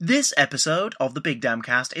This episode of the Big Damn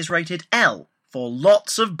Cast is rated L for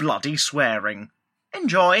lots of bloody swearing.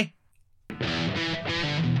 Enjoy!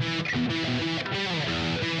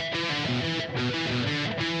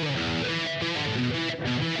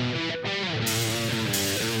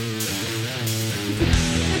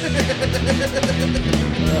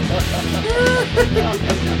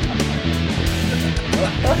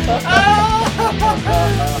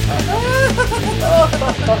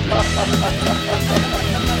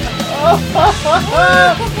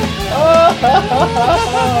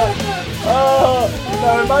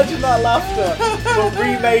 No, imagine that laughter, but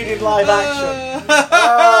remade in live action.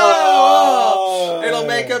 It'll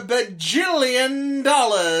make $1 bajillion.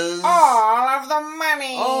 All of the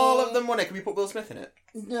money. All of the money. Can we put Will Smith in it?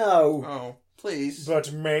 No. Oh, please.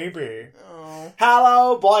 But maybe. Oh.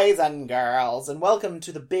 Hello, boys and girls, and welcome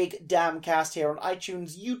to the Big Damn Cast here on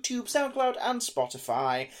iTunes, YouTube, SoundCloud, and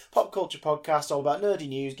Spotify. Pop culture podcast all about nerdy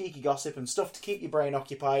news, geeky gossip, and stuff to keep your brain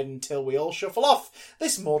occupied until we all shuffle off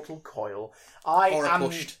this mortal coil. Or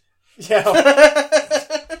pushed. Yeah.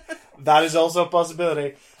 That is also a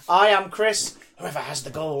possibility. I am Chris. Whoever has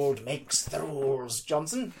the gold makes the rules,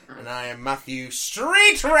 Johnson. And I am Matthew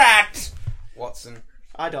Street Rat Watson.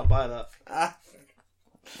 I don't buy that.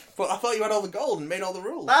 But I thought you had all the gold and made all the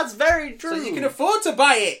rules. That's very true. So you can afford to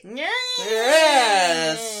buy it.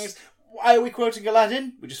 Yes. Why are we quoting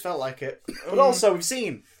Aladdin? We just felt like it. But also, we've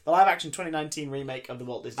seen the live-action 2019 remake of the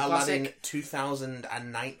Walt Disney Aladdin classic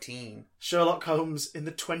 2019. Sherlock Holmes in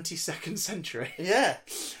the 22nd century. Yeah.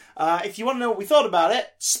 If you want to know what we thought about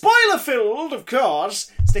it, spoiler-filled, of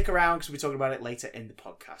course, stick around because we'll be talking about it later in the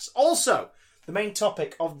podcast. Also, the main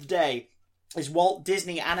topic of the day is Walt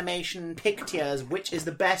Disney Animation Pictures. Which is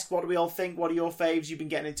the best? What do we all think? What are your faves? You've been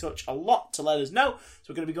getting in touch a lot to let us know. So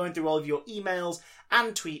we're going to be going through all of your emails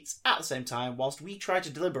and tweets at the same time whilst we try to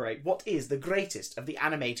deliberate what is the greatest of the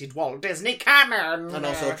animated Walt Disney canon. And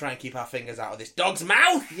also try and keep our fingers out of this dog's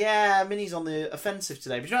mouth. Yeah, Minnie's on the offensive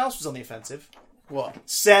today. But you know who else was on the offensive? What?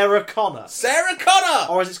 Sarah Connor. Sarah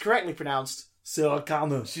Connor! Or as it's correctly pronounced, Sarah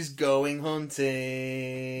Connor. She's going hunting.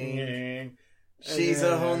 She's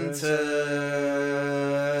a hunter.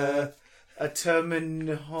 A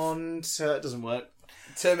hunter. It doesn't work.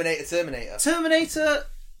 Terminator. Terminator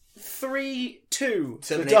 3-2. The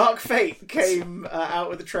Terminator. Dark Fate came out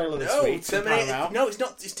with the trailer this week. No, it's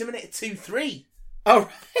not. It's Terminator 2-3. Oh,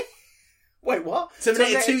 right. Wait, what?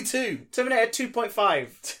 Terminator 2-2. Terminator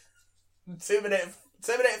 2.5. Terminator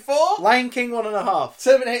 4? Lion King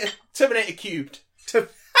 1.5. Terminator Cubed.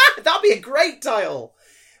 That'd be a great title.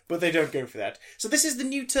 But they don't go for that. So this is the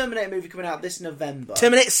new Terminator movie coming out this November.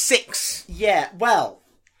 Terminator 6. Yeah, well.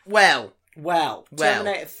 Well.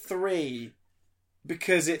 Terminator 3,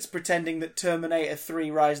 because it's pretending that Terminator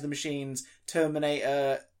 3 Rise of the Machines,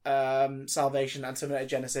 Terminator Salvation, and Terminator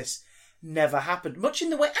Genesis never happened. Much in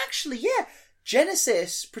the way... Actually, yeah.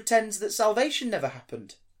 Genesis pretends that Salvation never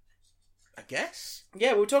happened. I guess.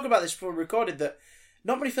 Yeah, we were talking about this before we recorded, that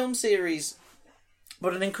not many film series,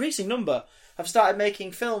 but an increasing number, have started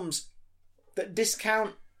making films that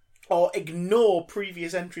discount or ignore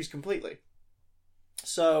previous entries completely.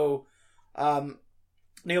 So,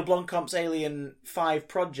 Neil Blomkamp's Alien 5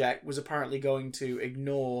 project was apparently going to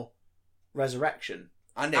ignore Resurrection.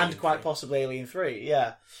 And quite possibly Alien 3,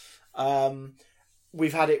 yeah.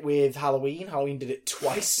 We've had it with Halloween. Halloween did it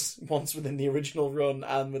twice. Once within the original run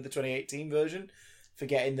and with the 2018 version,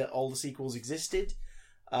 forgetting that all the sequels existed.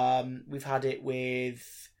 We've had it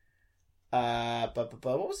with... what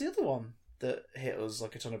was the other one that hit us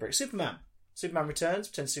like a ton of bricks? Superman Returns,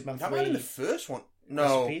 pretend Superman 3. That might have been the first one.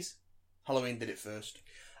 No. Recipes. Halloween did it first.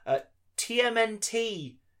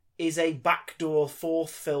 TMNT is a backdoor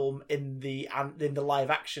fourth film in the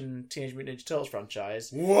live-action Teenage Mutant Ninja Turtles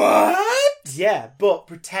franchise. What? Yeah, but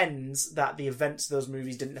pretends that the events of those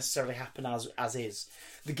movies didn't necessarily happen as is.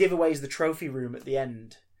 The giveaway is the trophy room at the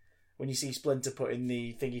end. When you see Splinter putting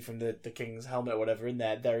the thingy from the King's helmet or whatever in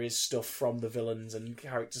there is stuff from the villains and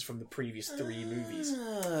characters from the previous 3 movies.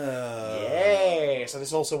 Yeah, so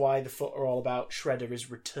that's also why the foot are all about Shredder is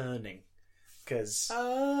returning. Because,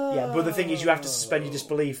 yeah, but the thing is you have to suspend your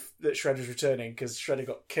disbelief that Shredder's returning because Shredder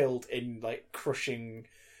got killed in, like, crushing,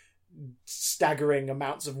 staggering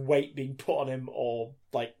amounts of weight being put on him or,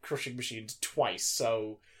 like, crushing machines twice.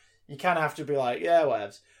 So you kind of have to be like, yeah,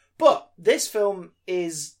 whatever. But this film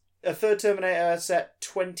is... a third Terminator set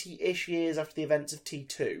 20-ish years after the events of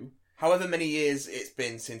T2. However many years it's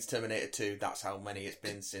been since Terminator 2, that's how many it's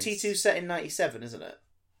been since... T2 set in 97, isn't it?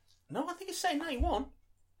 No, I think it's set in 91.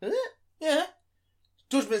 Is it? Yeah.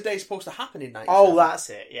 Judgment Day is supposed to happen in 97. Oh,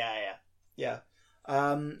 that's it. Yeah.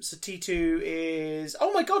 So T2 is...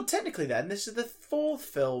 Oh my god, technically then, this is the 4th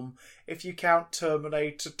film, if you count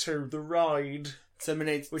Terminator 2, The Ride.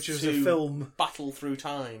 Terminator Which is 2 a film. Battle Through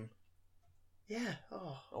Time. Yeah,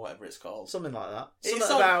 oh. Or whatever it's called. Something like that. It's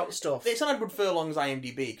Something on- about stuff. It's on Edward Furlong's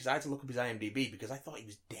IMDb, because I had to look up his IMDb, because I thought he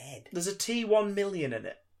was dead. There's a T1 million in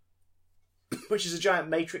it, which is a giant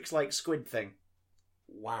Matrix-like squid thing.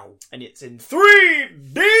 Wow. And it's in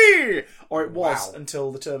 3D! Or it was Wow.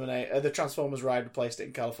 until the Transformers ride replaced it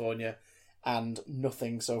in California, and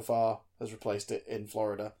nothing so far has replaced it in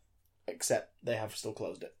Florida, except they have still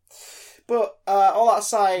closed it. But all that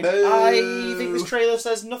aside, Boo. I think this trailer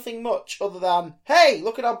says nothing much other than, hey,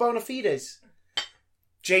 look at our bona fides.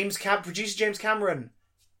 Producer James Cameron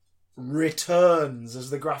returns as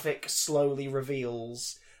the graphic slowly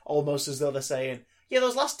reveals, almost as though they're saying, yeah,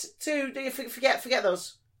 those last two, forget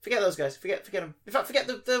those. Forget those guys. Forget them. In fact, forget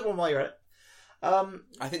the one while you're at it.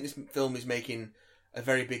 I think this film is making a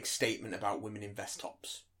very big statement about women in vest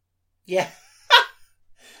tops. Yeah.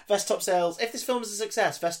 Vest top sales. If this film is a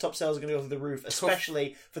success, vest top sales are going to go through the roof,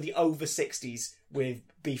 especially for the over 60s with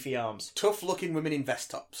beefy arms. Tough looking women in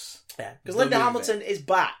vest tops. Yeah, because Believe Linda it. Hamilton is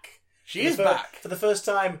back. She is back. For the first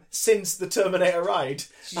time since the Terminator ride.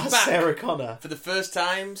 She's as back. Sarah Connor. For the first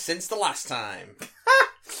time since the last time.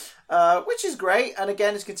 Which is great, and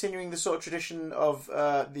again is continuing the sort of tradition of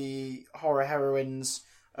the horror heroines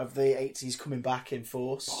of the 80s coming back in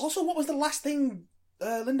force. Also, what was the last thing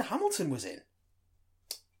Linda Hamilton was in?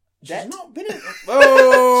 Jet? She's not been in...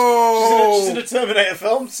 Oh! She's in a Terminator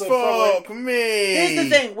film, so Fuck probably... me! Here's the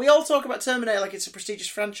thing, we all talk about Terminator like it's a prestigious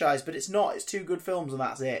franchise, but it's not. It's 2 good films and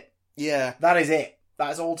that's it. Yeah. That is it.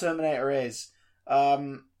 That is all Terminator is.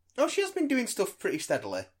 Oh, she has been doing stuff pretty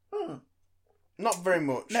steadily. Not very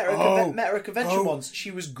much. Met her at a convention once.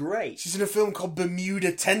 She was great. She's in a film called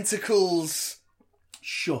Bermuda Tentacles.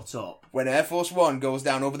 Shut up. When Air Force One goes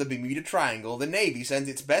down over the Bermuda Triangle, the Navy sends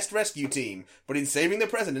its best rescue team. But in saving the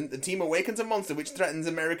president, the team awakens a monster which threatens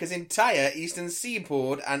America's entire eastern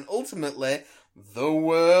seaboard and ultimately the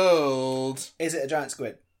world. Is it a giant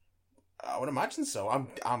squid? I would imagine so. I'm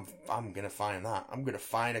gonna find that. I'm gonna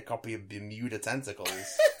find a copy of Bermuda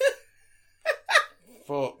Tentacles.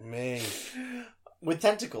 Fuck me. With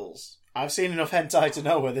tentacles. I've seen enough hentai to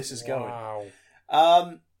know where this is going. Wow.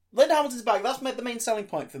 Linda Hamilton's back. That's the main selling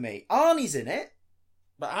point for me. Arnie's in it.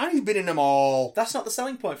 But Arnie's been in them all. That's not the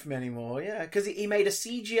selling point for me anymore, yeah. Because he made a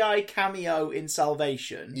CGI cameo in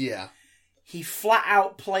Salvation. Yeah. He flat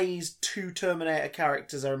out plays 2 Terminator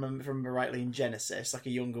characters, I remember rightly, in Genesis. Like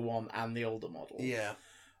a younger one and the older model. Yeah.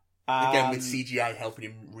 Again, with CGI helping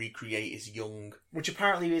him recreate his young... Which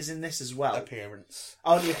apparently is in this as well. appearance.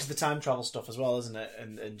 Only because the time travel stuff as well, isn't it,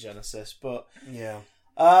 in Genesis? But Yeah.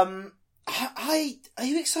 are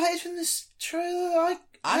you excited from this trailer?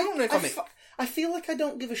 I don't know if I feel like I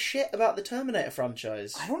don't give a shit about the Terminator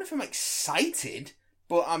franchise. I don't know if I'm excited,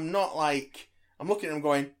 but I'm not like... I'm looking at him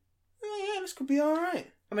going, oh, yeah, this could be alright.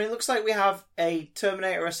 I mean, it looks like we have a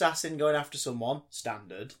Terminator assassin going after someone,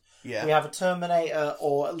 standard. Yeah. We have a Terminator,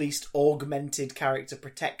 or at least augmented character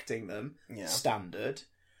protecting them, Yeah. standard.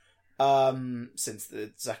 Since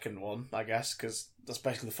the second one, I guess, because that's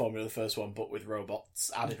basically the formula of the first one, but with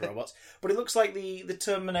robots, added robots. But it looks like the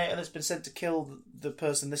Terminator that's been sent to kill the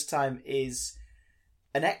person this time is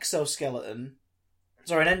an endoskeleton,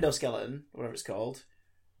 whatever it's called,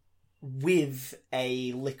 with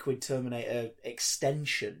a liquid Terminator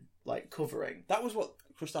extension, like, covering. That was what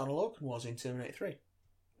Kristanna Loken was in Terminator 3.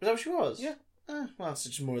 Was that what she was? Yeah. Well, it's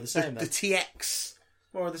just more of the same The then. TX.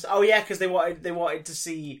 More of this. Oh yeah, because they wanted to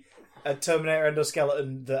see a Terminator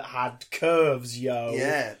endoskeleton that had curves, yo.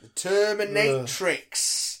 Yeah, the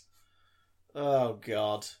Terminatrix. Oh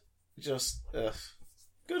god, just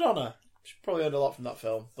good on her. She probably earned a lot from that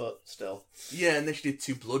film, but still. Yeah, and then she did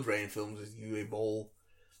 2 Blood Rain films with Uwe Boll.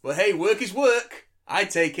 Well, hey, work is work. I'd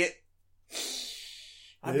take it.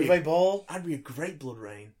 Uwe Boll. I'd be a great Blood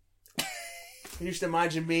Rain. You just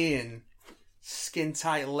imagine me in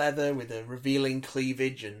skin-tight leather with a revealing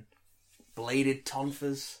cleavage and bladed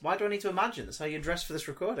tonfas. Why do I need to imagine? That's how you dress for this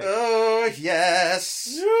recording. Oh,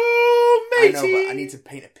 yes. Oh, matey. I know, but I need to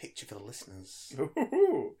paint a picture for the listeners.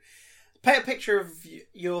 Ooh. Paint a picture of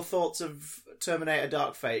your thoughts of Terminator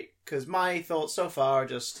Dark Fate, because my thoughts so far are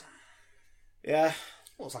just... Yeah.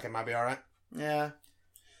 Looks like it might be alright. Yeah.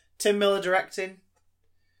 Tim Miller directing.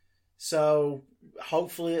 So,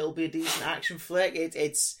 hopefully it'll be a decent action flick.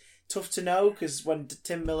 It's tough to know, because when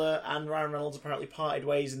Tim Miller and Ryan Reynolds apparently parted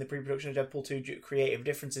ways in the pre-production of Deadpool 2 due to creative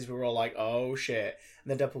differences, we were all like, oh shit. And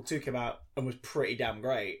then Deadpool 2 came out and was pretty damn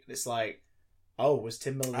great. It's like, oh, was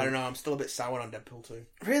Tim Miller... I don't know, I'm still a bit sour on Deadpool 2.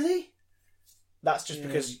 Really? That's just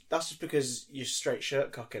because you're straight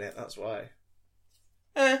shirt cocking it. That's why.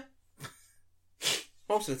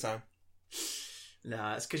 Most of the time.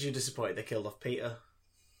 Nah, it's because you're disappointed they killed off Peter.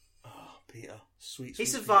 Oh, Peter. Sweet, He sweet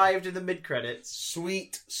survived in the mid-credits.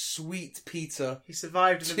 Sweet, sweet Peter. He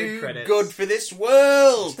survived in the Too mid-credits. good for this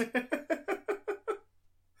world!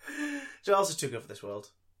 So also too good for this world.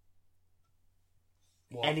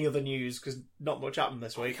 What? Any other news? Because not much happened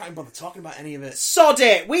this I week. can't even bother talking about any of it. Sod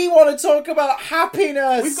it! We want to talk about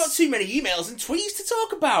happiness! We've got too many emails and tweets to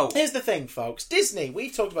talk about. Here's the thing, folks. Disney.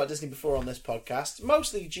 We've talked about Disney before on this podcast,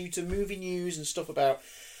 mostly due to movie news and stuff about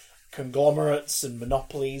conglomerates and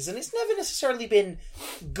monopolies, and it's never necessarily been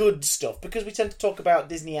good stuff, because we tend to talk about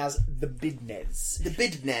Disney as the business. The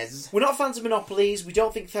business. We're not fans of monopolies. We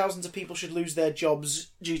don't think thousands of people should lose their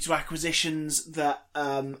jobs due to acquisitions that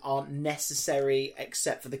aren't necessary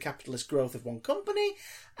except for the capitalist growth of one company.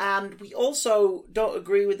 And we also don't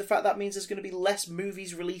agree with the fact that means there's going to be less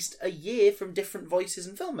movies released a year from different voices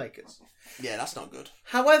and filmmakers. Yeah, that's not good.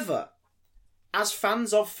 However, as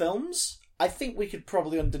fans of films, I think we could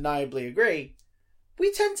probably undeniably agree,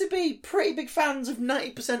 we tend to be pretty big fans of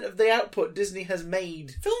 90% of the output Disney has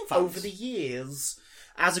made Film fans. over the years.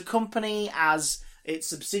 As a company, as its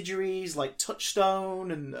subsidiaries like Touchstone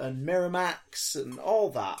and Miramax and all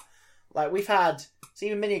that. Like, we've had, so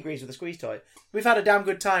even Minnie agrees with the Squeeze Toy, we've had a damn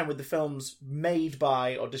good time with the films made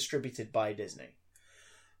by or distributed by Disney.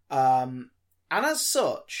 And as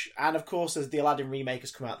such, and of course as the Aladdin remake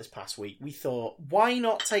has come out this past week, we thought, why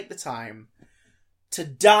not take the time to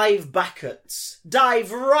dive right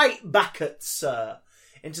backwards, sir,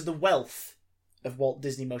 into the wealth of Walt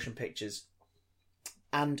Disney Motion Pictures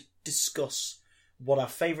and discuss what our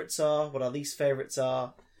favourites are, what our least favourites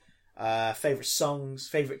are, favourite songs,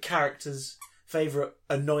 favourite characters, favourite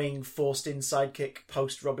annoying forced-in sidekick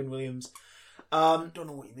post-Robin Williams. Don't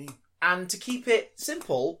know what you mean. And to keep it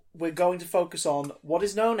simple, we're going to focus on what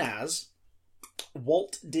is known as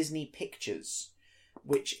Walt Disney Pictures,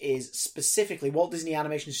 which is specifically Walt Disney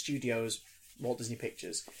Animation Studios, Walt Disney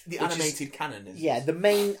Pictures. The animated canon is... Yeah, the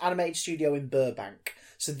main animated studio in Burbank.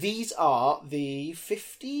 So these are the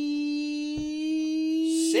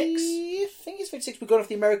 56? I think it's 56. We're going off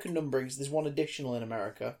the American numbering, so there's one additional in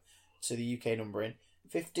America to the UK numbering.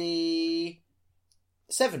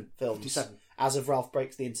 57 films. 57. As of Ralph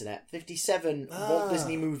Breaks the Internet. 57 Walt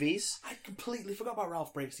Disney movies. I completely forgot about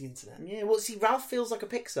Ralph Breaks the Internet. Yeah, well, see, Ralph feels like a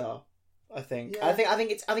Pixar, I think. Yeah. I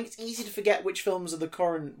think it's easy to forget which films are the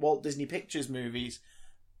current Walt Disney Pictures movies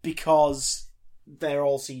because they're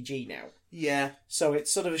all CG now. Yeah. So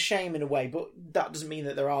it's sort of a shame in a way, but that doesn't mean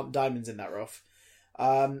that there aren't diamonds in that rough.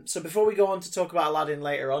 So before we go on to talk about Aladdin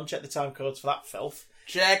later on, check the time codes for that filth.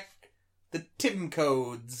 Check the Tim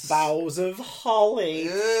codes. Boughs of Holly.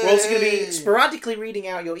 We're also going to be sporadically reading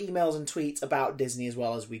out your emails and tweets about Disney as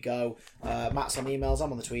well as we go. Matt's on the emails,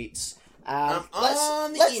 I'm on the tweets.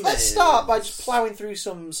 Let's start by just ploughing through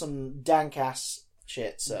some dank-ass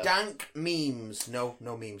shit. So. Dank memes. No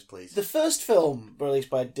memes, please. The first film released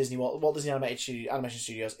by Disney, Walt Disney Animation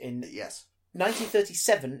Studios in Yes.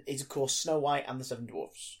 1937 is, of course, Snow White and the Seven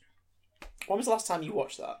Dwarfs. When was the last time you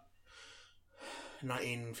watched that?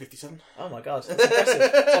 1957. Oh my god, that's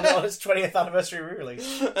impressive. on its 20th anniversary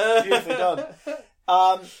release. Beautifully done.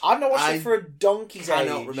 I've not watched it for a donkey's age. I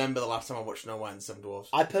don't remember the last time I watched Snow White and the Seven Dwarfs.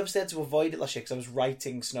 I purposely had to avoid it last year because I was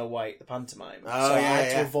writing Snow White, the pantomime. Oh, so yeah, I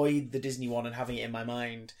had yeah. to avoid the Disney one and having it in my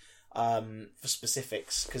mind for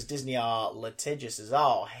specifics, because Disney are litigious as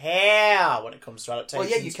all hell when it comes to adaptations.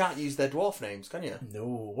 Well, yeah, you can't use their dwarf names, can you?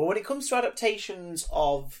 No. Well, when it comes to adaptations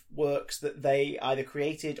of works that they either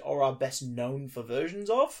created or are best known for versions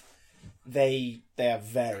of, they are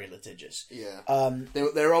very litigious. Yeah.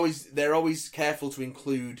 They're always careful to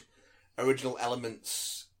include original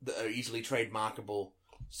elements that are easily trademarkable,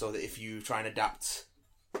 so that if you try and adapt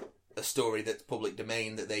a story that's public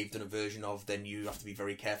domain that they've done a version of, then you have to be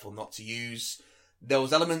very careful not to use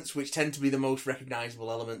those elements, which tend to be the most recognisable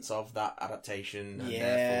elements of that adaptation, and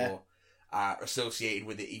therefore are associated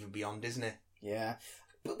with it even beyond Disney. Yeah.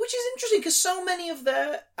 But which is interesting, because so many of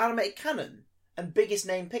their animated canon and biggest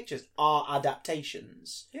name pictures are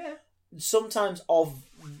adaptations. Yeah. Sometimes of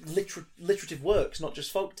literative works, not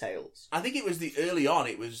just folk tales. I think it was early on,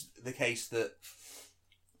 it was the case that,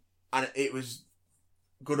 and it was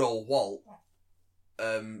good old Walt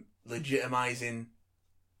legitimising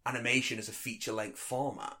animation as a feature-length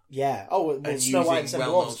format. Yeah. Oh, well, and Snow White and using Seven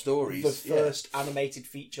well-known Dwarfs, stories. the first animated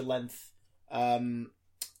feature-length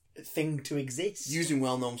thing to exist. Using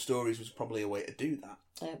well-known stories was probably a way to do that.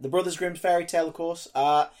 Yeah. The Brothers Grimm's Fairy Tale, of course.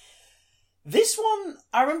 This one,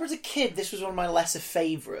 I remember as a kid, this was one of my lesser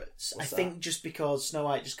favourites. I think just because Snow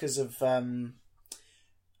White, just because of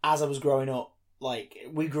as I was growing up, like,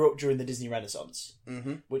 we grew up during the Disney Renaissance,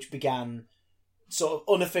 which began sort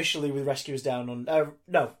of unofficially with Rescuers Down Under.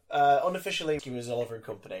 Unofficially Rescuers Oliver and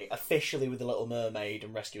Company, officially with The Little Mermaid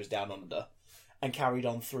and Rescuers Down Under, and carried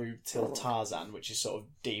on through till Tarzan, which is sort of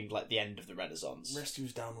deemed like the end of the Renaissance.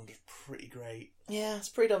 Rescuers Down Under is pretty great. Yeah, it's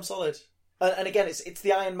pretty damn solid. And again, it's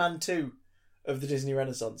the Iron Man 2 of the Disney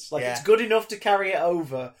Renaissance. Like, it's good enough to carry it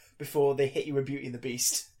over before they hit you with Beauty and the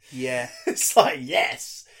Beast. Yeah. It's like,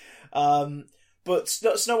 yes! But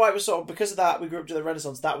Snow White was sort of, because of that, we grew up to the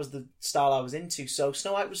Renaissance, that was the style I was into. So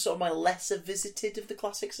Snow White was sort of my lesser visited of the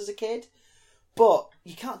classics as a kid. But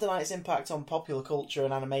you can't deny its impact on popular culture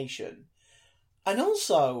and animation. And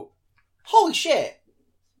also, holy shit,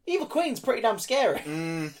 Evil Queen's pretty damn scary.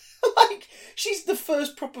 Like, she's the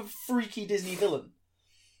first proper freaky Disney villain.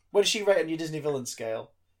 What does she rate on your Disney villain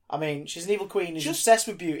scale? I mean, she's an evil queen who's obsessed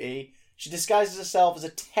with beauty. She disguises herself as a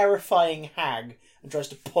terrifying hag and tries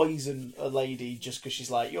to poison a lady just because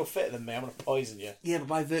she's like, you're fitter than me, I'm going to poison you. Yeah, but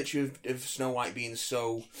by virtue of Snow White being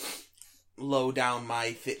so low down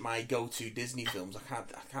my go-to Disney films, I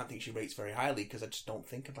can't think she rates very highly because I just don't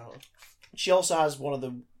think about her. She also has one of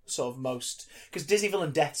the sort of most... Because Disney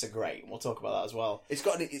villain deaths are great, and we'll talk about that as well. It's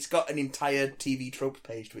got an entire TV trope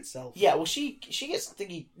page to itself. Yeah, well, she gets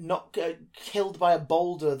killed by a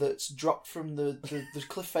boulder that's dropped from the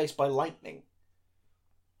cliff face by lightning.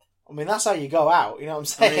 I mean, that's how you go out, you know what I'm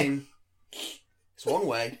saying? I mean, it's one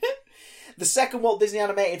way. The second Walt Disney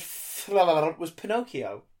animated was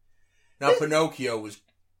Pinocchio. Now, Pinocchio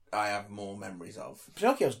I have more memories of.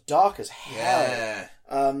 Pinocchio's dark as hell.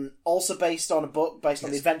 Yeah. Also based on a book based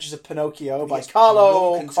on the Adventures of Pinocchio by Yes,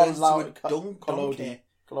 Carlo Collodi.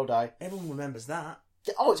 Collodi. Everyone remembers that.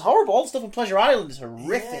 Oh, it's horrible. All the stuff on Pleasure Island is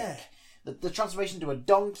horrific. Yeah. The transformation to a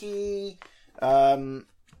donkey, the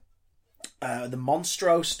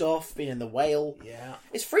Monstro stuff, being in the whale. Yeah.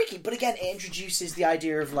 It's freaky, but again, it introduces the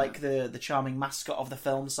idea of like the charming mascot of the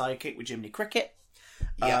film sidekick with Jiminy Cricket.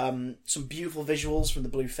 Yeah. Some beautiful visuals from the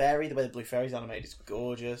Blue Fairy. The way the Blue Fairy's animated is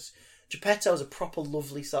gorgeous. Geppetto is a proper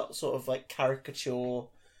lovely sort of like caricature,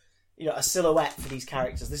 a silhouette for these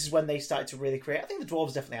characters. This is when they started to really create. I think the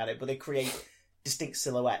dwarves definitely had it, but they create distinct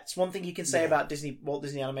silhouettes. One thing you can say about Walt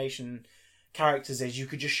Disney Animation characters is you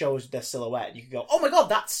could just show us their silhouette and you could go, oh my god,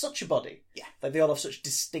 that's such a body. Yeah. Like they all have such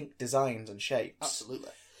distinct designs and shapes. Absolutely.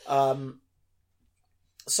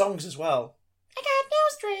 Songs as well. I got no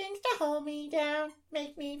strings to hold me down,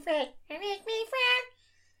 make me fret, or make me frown.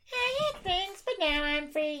 I had strings, but now I'm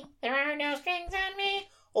free. There are no strings on me.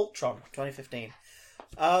 Ultron, 2015.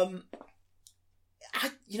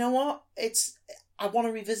 You know what? I want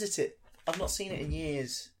to revisit it. I've not seen it in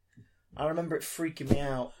years. I remember it freaking me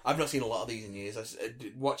out. I've not seen a lot of these in years.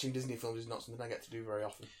 Watching Disney films is not something I get to do very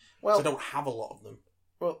often. Well, so I don't have a lot of them.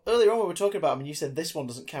 Well, earlier on we were talking about them and you said this one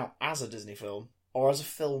doesn't count as a Disney film or as a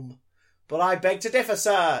film. But I beg to differ,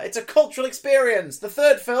 sir. It's a cultural experience. The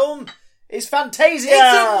third film is Fantasia.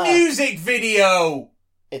 It's a music video.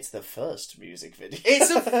 It's the first music video. It's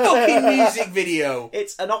a fucking music video.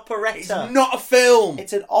 It's an operetta. It's not a film.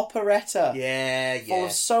 It's an operetta. Yeah. Full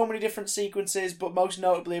of so many different sequences, but most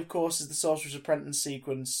notably, of course, is the Sorcerer's Apprentice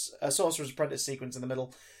sequence. Sorcerer's Apprentice sequence in the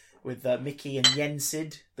middle with Mickey and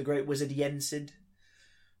Yensid, the great wizard Yensid.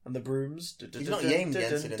 And the brooms. He's not named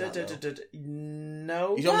Yensid in that, though.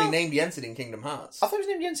 No. He's only named Yensid in Kingdom Hearts. I thought he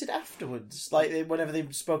was named Yensid afterwards. Like, whenever they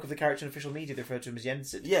spoke of the character in official media, they referred to him as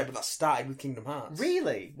Yensid. Yeah, but that started with Kingdom Hearts.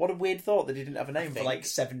 Really? What a weird thought that he didn't have a name for like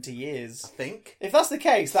 70 years. I think. If that's the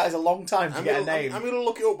case, that is a long time to get a name. I'm going to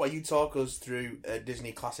look it up while you talk us through a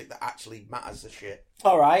Disney classic that actually matters as shit.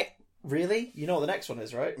 Alright. Really? You know what the next one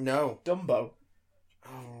is, right? No. Dumbo.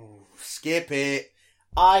 Oh, skip it.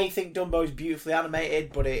 I think Dumbo is beautifully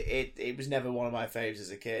animated, but it was never one of my faves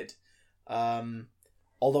as a kid.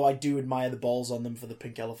 Although I do admire the balls on them for the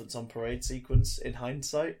Pink Elephants on Parade sequence in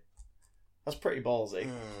hindsight. That's pretty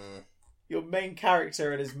ballsy. Your main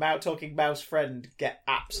character and his talking mouse friend get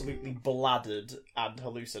absolutely bladdered and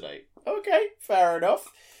hallucinate. Okay, fair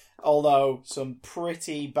enough. Although some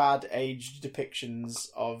pretty bad aged depictions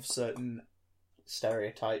of certain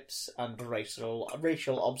stereotypes and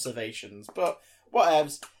racial observations, but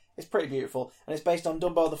whatevs. It's pretty beautiful, and it's based on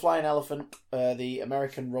Dumbo the Flying Elephant, the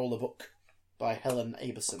American roller book by Helen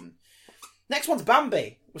Aberson. Next one's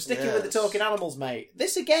Bambi. We're sticking with the talking animals, mate.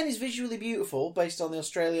 This again is visually beautiful, based on the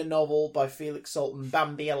Australian novel by Felix Salten,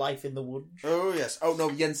 Bambi: A Life in the Woods. Oh yes. Oh no,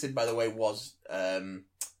 Yensid, by the way, was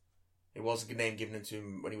it was a name given to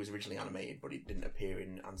him when he was originally animated, but it didn't appear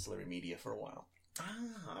in ancillary media for a while.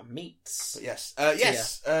 Ah, meats. But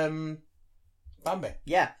yes, Bambi.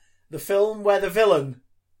 Yeah, the film where the villain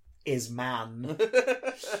is man.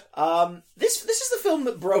 This is the film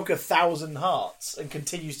that broke 1,000 hearts and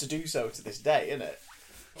continues to do so to this day, isn't it?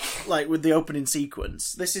 Like, with the opening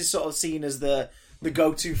sequence. This is sort of seen as the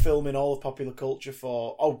go-to film in all of popular culture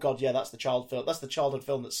for, oh god, yeah, that's the childhood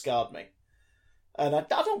film that scarred me. And I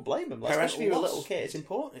don't blame him, especially if you're a little kid. It's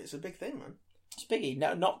important. It's a big thing, man. It's biggie.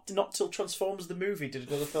 No, not till Transformers the movie did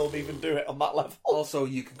another film even do it on that level. Also,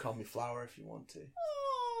 you can call me Flower if you want to.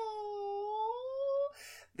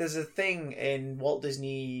 There's a thing in Walt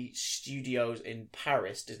Disney Studios in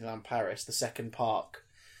Paris, Disneyland Paris, the second park,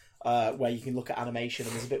 where you can look at animation,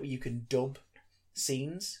 and there's a bit where you can dub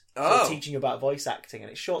scenes. So teaching you about voice acting,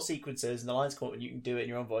 and it's short sequences, and the lines come up, and you can do it in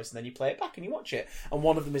your own voice, and then you play it back and you watch it. And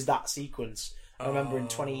one of them is that sequence. I remember in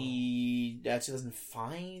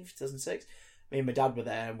 2005, 2006, me and my dad were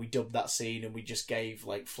there, and we dubbed that scene, and we just gave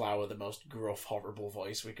like Flower the most gruff, horrible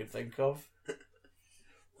voice we could think of.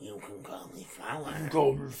 You can call me Flower.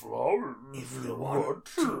 Call me Flower if you want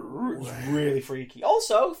to. It's really freaky.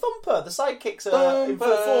 Also, Thumper, the sidekicks are in full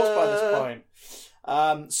force by this point.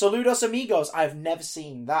 Saludos Amigos, I've never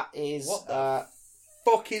seen. That is... What the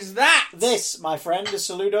fuck is that? This, my friend, is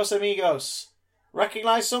Saludos Amigos.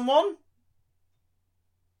 Recognise someone?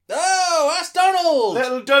 Oh, that's Donald!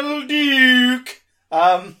 Little Donald Duke!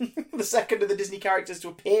 The second of the Disney characters to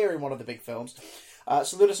appear in one of the big films.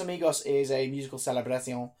 Saludos Amigos is a musical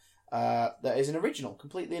celebration that is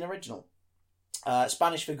completely an original.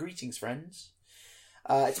 Spanish for greetings, friends.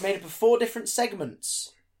 It's made up of 4 different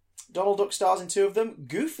segments. Donald Duck stars in 2 of them.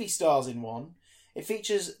 Goofy stars in 1. It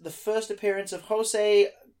features the first appearance of Jose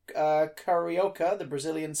Carioca, the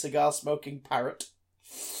Brazilian cigar-smoking parrot.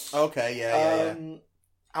 Okay, yeah.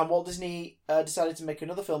 And Walt Disney decided to make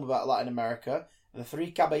another film about Latin America, The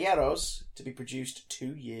Three Caballeros, to be produced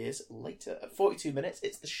 2 years later. At 42 minutes,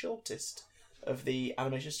 it's the shortest of the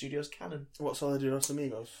animation studio's canon. What's Saludos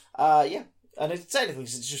Amigos? Yeah. And technically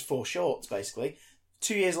it's just 4 shorts, basically.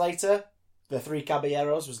 2 years later, The Three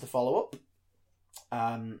Caballeros was the follow-up,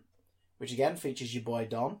 which again features your boy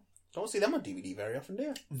Don. Don't see them on DVD very often, do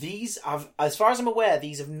you? These have, as far as I'm aware,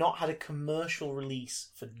 these have not had a commercial release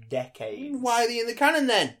for decades. Why are they in the canon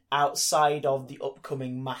then? Outside of the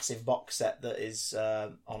upcoming massive box set that is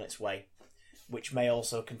on its way, which may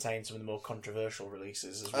also contain some of the more controversial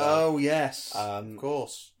releases as well. Oh, yes. Of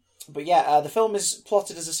course. But yeah, the film is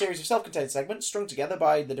plotted as a series of self-contained segments strung together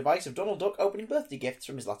by the device of Donald Duck opening birthday gifts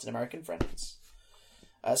from his Latin American friends.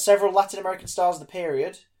 Several Latin American stars of the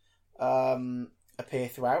period appear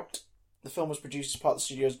throughout. The film was produced as part of the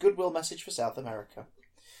studio's goodwill message for South America.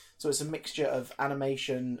 So it's a mixture of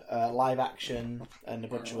animation, live action, and a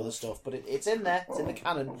bunch of other stuff. But it's in there. It's in the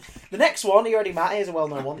canon. The next one, you already met. Here's a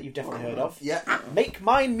well-known one that you've definitely heard of. Yeah. Make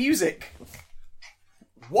Mine Music.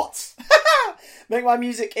 What? Make Mine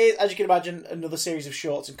Music is, as you can imagine, another series of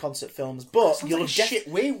shorts and concert films. But you'll have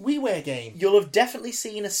WiiWare game. You'll have definitely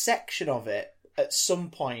seen a section of it at some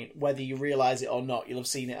point, whether you realise it or not. You'll have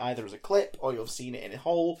seen it either as a clip or you'll have seen it in a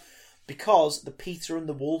whole, because the Peter and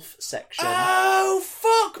the Wolf section, oh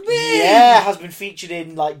fuck me, has been featured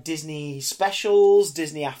in like Disney specials,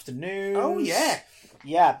 Disney afternoons. Oh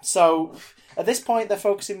yeah. So at this point, they're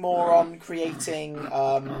focusing more on creating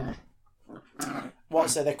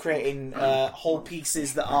they're creating whole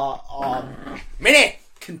pieces that are Minnie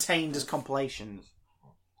contained as compilations.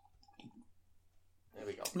 There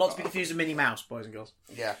we go. Not to be confused with Minnie Mouse, boys and girls.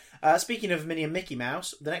 Yeah. Speaking of Minnie and Mickey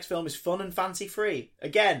Mouse, the next film is fun and fancy free.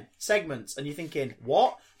 Again, segments, and you're thinking,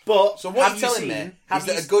 what? But So what have you're you telling seen, me is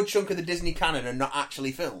that a good chunk of the Disney canon are not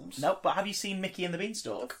actually films? No, but have you seen Mickey and the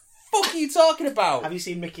Beanstalk? Fuck are you talking about? Have you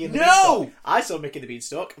seen Mickey and the No! Beanstalk? I saw Mickey and the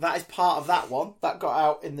Beanstalk. That is part of that one. That got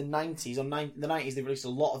out in the 90s. The 90s, they released a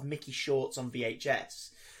lot of Mickey shorts on VHS,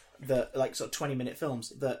 that like sort of 20-minute films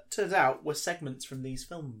that, turns out, were segments from these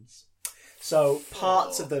films. So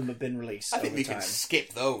parts of them have been released. I think over we time. can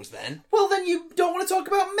skip those then. Well, then you don't want to talk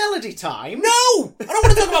about Melody Time? No! I don't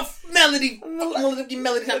want to talk about Melody Time.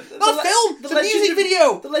 Not a film! It's a music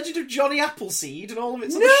video! The Legend of Johnny Appleseed and all of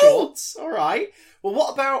its No! other shorts. Alright. Well,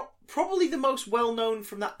 what about probably the most well-known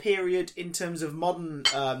from that period in terms of modern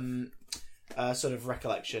sort of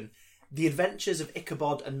recollection? The Adventures of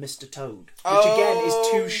Ichabod and Mr. Toad. Which, again, is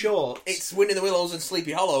 2 shorts. It's Winnie the Willows and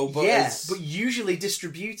Sleepy Hollow, but but usually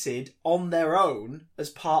distributed on their own as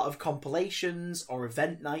part of compilations or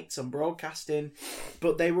event nights on broadcasting,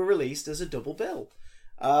 but they were released as a double bill.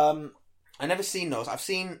 I never seen those.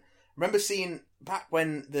 Remember seeing back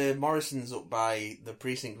when the Morrisons up by the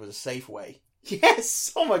precinct was a Safeway.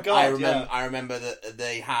 Yes! Oh my god, I remember that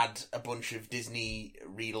they had a bunch of Disney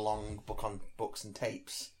read-along books and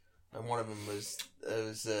tapes. And one of them was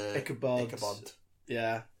Ichabod. Ichabod.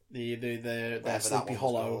 Yeah. their Whatever that Sleepy one was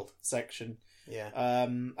Hollow called. section. Yeah.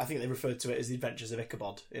 I think they referred to it as the Adventures of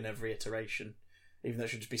Ichabod in every iteration, even though it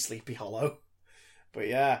should just be Sleepy Hollow. But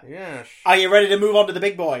yeah. Yes. Are you ready to move on to the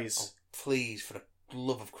big boys? Oh, please, for the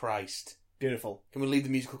love of Christ. Beautiful. Can we leave the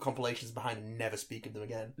musical compilations behind and never speak of them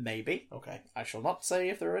again? Maybe. Okay. I shall not say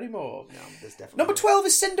if there are any more. No, there's definitely... Number 12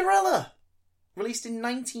 is Cinderella, released in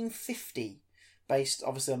 1950, based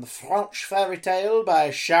obviously on the French fairy tale by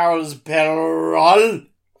Charles Perrault.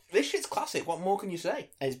 This shit's classic. What more can you say?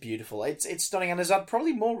 It's beautiful. It's stunning, and has had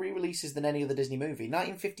probably more re-releases than any other Disney movie.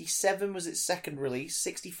 1957 was its second release,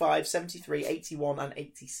 65, 73, 81 and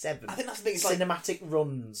 87. I think that's the thing. It's like, cinematic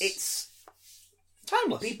runs. it's...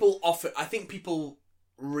 timeless. I think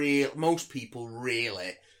most people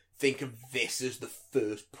really think of this as the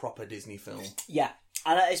first proper Disney film. Yeah.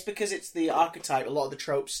 And it's because it's the archetype. A lot of the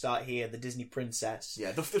tropes start here. The Disney princess.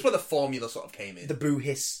 Yeah, that's where the formula sort of came in. The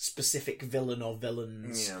boo-hiss specific villain or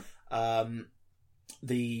villains. Yeah.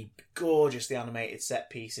 The gorgeously animated set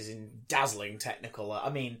pieces in dazzling technical. I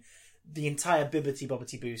mean, the entire Bibbidi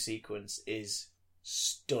Bobbidi Boo sequence is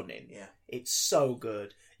stunning. Yeah. It's so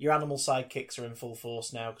good. Your animal sidekicks are in full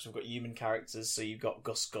force now because we've got human characters. So you've got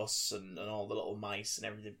Gus Gus and all the little mice and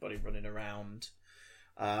everybody running around.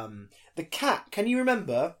 The cat, can you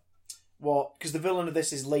remember what... Because the villain of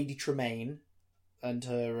this is Lady Tremaine and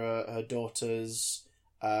her daughters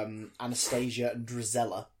Anastasia and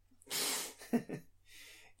Drizella.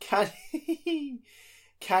 Can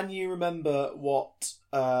you remember what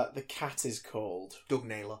the cat is called? Doug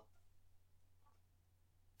Naylor.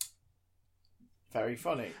 Very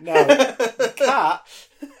funny. No, the cat...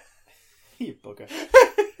 You bugger.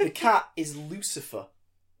 The cat is Lucifer.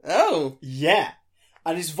 Oh! Yeah.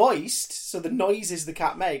 And is voiced, so the noises the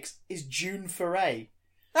cat makes, is June Foray.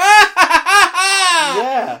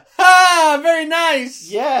 Yeah. Ah, very nice.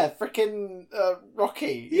 Yeah, freaking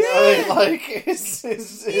Rocky. Yeah. You know what I mean? Like, it's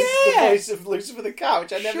the voice of Lucifer the cat,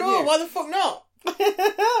 which I never Sure, knew. why the fuck not?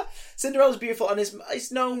 Cinderella's beautiful, and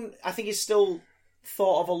it's known, I think it's still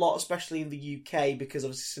thought of a lot, especially in the UK, because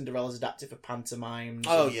obviously Cinderella's adapted for pantomimes.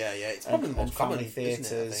 Oh, and, yeah. It's probably and, the most common, family isn't it, I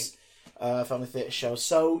theatres. think? Family theatre shows.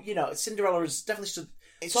 So, Cinderella has definitely stood...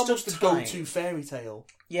 It's stood almost the time. go-to fairy tale.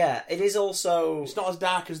 Yeah, it is also... It's not as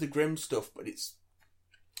dark as the grim stuff, but it's...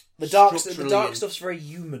 The dark structurally- stuff's very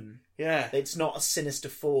human. Yeah. It's not a sinister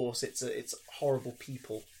force. It's horrible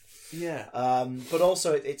people. Yeah. But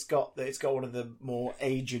also it's got one of the more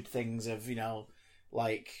aged things of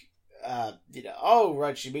oh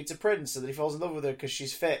right, she meets a prince and then he falls in love with her because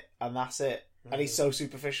she's fit and that's it. And he's so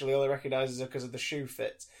superficial he only recognises her because of the shoe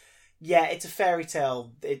fit. Yeah, it's a fairy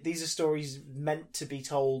tale. These are stories meant to be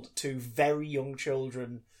told to very young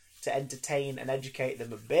children to entertain and educate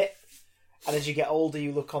them a bit. And as you get older,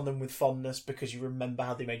 you look on them with fondness because you remember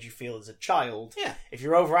how they made you feel as a child. Yeah. If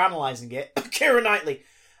you're overanalyzing it, Keira Knightley,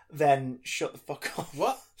 then shut the fuck up.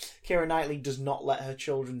 What? Keira Knightley does not let her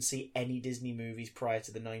children see any Disney movies prior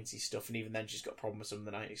to the 90s stuff, and even then she's got a problem with some of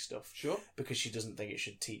the 90s stuff. Sure. Because she doesn't think it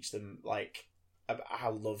should teach them, about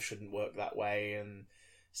how love shouldn't work that way, and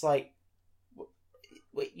it's like,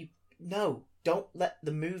 no, don't let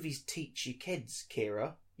the movies teach your kids,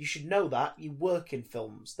 Keira. You should know that. You work in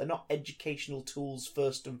films. They're not educational tools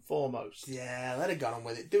first and foremost. Yeah, let her get on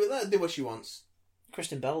with it. Let her do what she wants.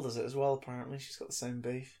 Kristen Bell does it as well, apparently. She's got the same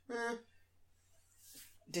beef. Eh.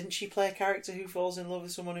 Didn't she play a character who falls in love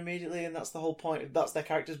with someone immediately, and that's the whole point? That's their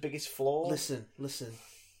character's biggest flaw? Listen.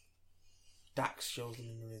 Dax shows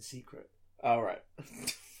them in secret. Oh, right.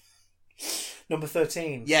 Number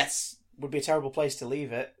 13. Yes. Would be a terrible place to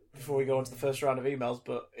leave it before we go on to the first round of emails,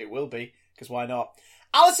 but it will be, because why not?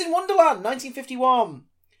 Alice in Wonderland, 1951.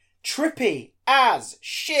 Trippy as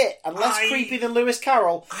shit, and less creepy than Lewis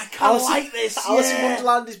Carroll. I can't like this. Alice in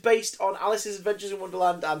Wonderland is based on Alice's Adventures in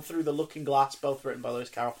Wonderland and Through the Looking Glass, both written by Lewis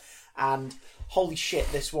Carroll. And holy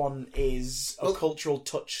shit, this one is a cultural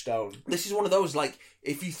touchstone. This is one of those,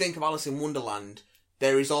 if you think of Alice in Wonderland,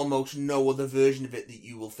 there is almost no other version of it that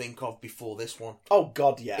you will think of before this one. Oh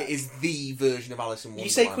god, yeah. It is the version of Alice in Wonderland.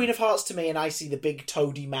 You say Queen of Hearts to me and I see the big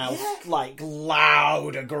toady mouth,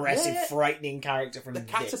 loud, aggressive, frightening character from the this.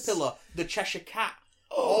 caterpillar, the Cheshire Cat,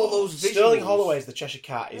 all those visuals. Sterling Holloway's The Cheshire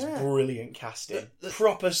Cat is brilliant casting.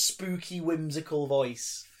 Proper spooky, whimsical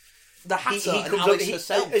voice. The Hatter and comes Alice up,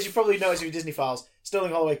 herself. As you probably noticed with Disney Files,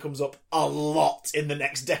 Sterling Holloway comes up a lot in the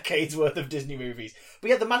next decade's worth of Disney movies. But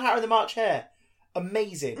yeah, the Mad Hatter and the March Hare.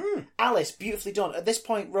 Amazing. Alice, beautifully done. At this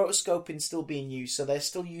point, rotoscoping's still being used, so they're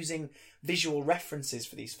still using visual references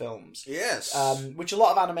for these films. Yes. Which a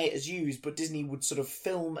lot of animators use, but Disney would sort of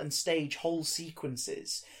film and stage whole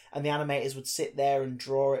sequences and the animators would sit there and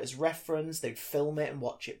draw it as reference. They'd film it and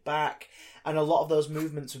watch it back, and a lot of those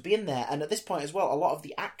movements would be in there. And at this point as well, a lot of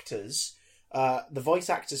the actors, the voice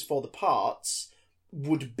actors for the parts,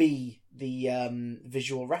 would be the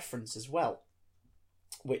visual reference as well,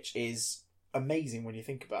 which is amazing when you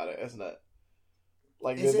think about it, isn't it?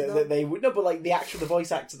 Like they would no, but like the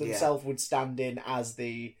voice actor themselves would stand in as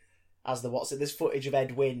the what's it? There's footage of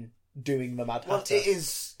Ed Wynn doing the Mad Hatter. Well,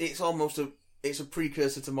 it's almost a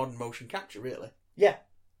precursor to modern motion capture, really. Yeah,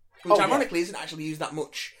 which ironically isn't actually used that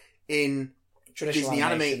much in traditional Disney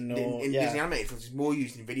animation Disney animated films. It's more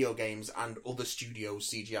used in video games and other studios'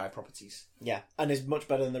 CGI properties. Yeah, and is much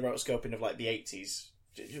better than the rotoscoping of like the 80s.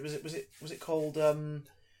 Was it called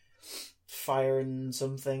Fire and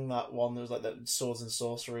something? That one that was like that swords and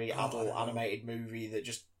sorcery adult animated movie that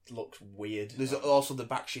just looks weird. There's also the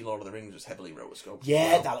Bakshi Lord of the Rings was heavily rotoscoped.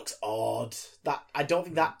 Yeah, that looks odd. I don't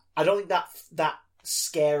think that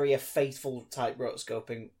scarier, faithful type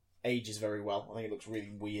rotoscoping ages very well. I think it looks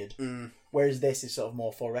really weird. Whereas this is sort of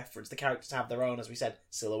more for reference. The characters have their own, as we said,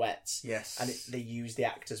 silhouettes. Yes. And they use the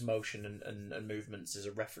actors' motion and movements as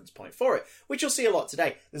a reference point for it, which you'll see a lot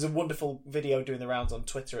today. There's a wonderful video doing the rounds on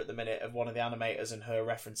Twitter at the minute of one of the animators and her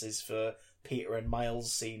references for Peter and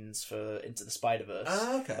Miles scenes for Into the Spider-Verse.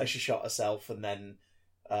 Okay. Like she shot herself and then...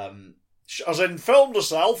 filmed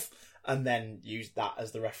herself... and then used that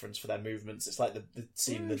as the reference for their movements. It's like the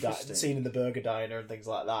scene, the scene in the burger diner and things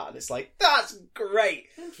like that. And it's like, that's great.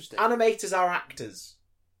 Interesting. Animators are actors.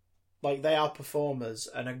 Like, they are performers.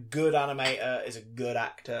 And a good animator is a good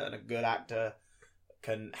actor. And a good actor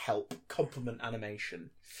can help complement animation.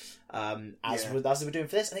 As they were doing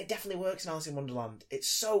for this. And it definitely works in Alice in Wonderland. It's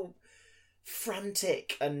so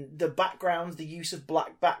frantic, and the background, the use of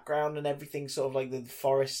black background and everything, sort of like the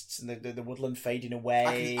forests and the woodland fading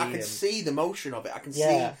away. I can see the motion of it. I can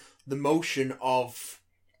see the motion of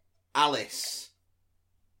Alice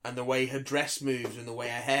and the way her dress moves and the way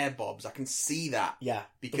her hair bobs. I can see that. Yeah,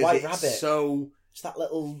 because the White it's Rabbit. So it's that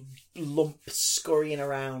little lump scurrying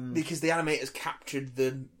around. Because the animators captured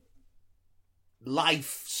the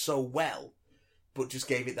life so well, but just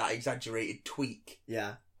gave it that exaggerated tweak.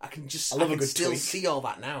 Yeah. I can still tweak. see all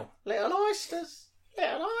that now. Little oysters,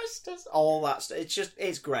 all that stuff.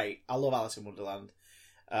 It's great. I love Alice in Wonderland,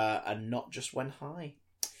 and not just when high.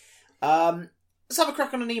 Let's have a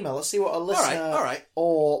crack on an email. Let's see what a listener, all right.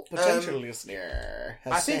 or potential listener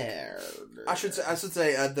has said. I should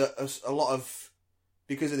say that a lot of,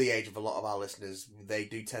 because of the age of a lot of our listeners, they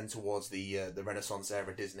do tend towards the Renaissance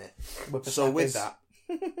era Disney. So with that,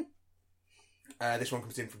 this one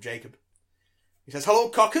comes in from Jacob. He says, "Hello,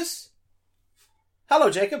 cockers." Hello,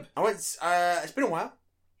 Jacob. It's been a while.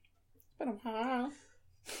 I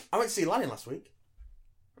went to see Aladdin last week.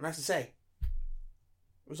 And I have to say,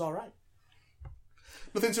 it was alright.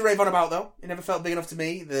 Nothing to rave on about, though. It never felt big enough to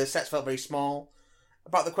me. The sets felt very small.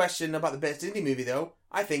 About the question about the best Disney movie, though,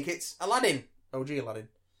 I think it's Aladdin. OG Aladdin.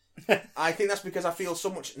 I think that's because I feel so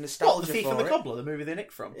much nostalgia The Thief for and the it. Cobbler, the movie they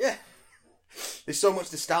nicked from. Yeah. There's so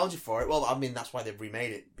much nostalgia for it. Well, I mean, that's why they've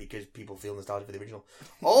remade it, because people feel nostalgia for the original.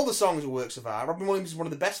 All the songs are works of art. Robin Williams is one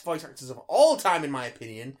of the best voice actors of all time, in my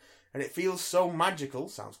opinion, and it feels so magical.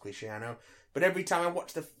 Sounds cliche, I know, but every time I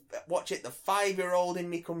watch it, the 5-year-old in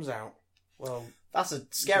me comes out. Well, that's a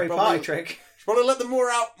scary party trick. Should probably let them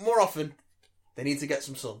out more often. They need to get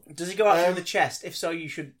some sun. Does he go out through the chest? If so, you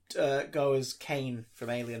should go as Kane from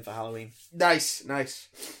Alien for Halloween. Nice.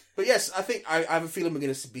 But yes, I think I have a feeling we're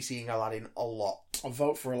going to be seeing Aladdin a lot. I'll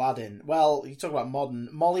vote for Aladdin. Well, you talk about modern.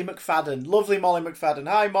 Molly McFadden. Lovely Molly McFadden.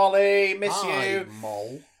 Hi, Molly. Miss you.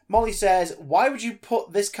 Moll. Molly says, why would you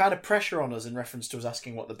put this kind of pressure on us, in reference to us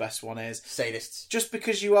asking what the best one is? Sadists. Just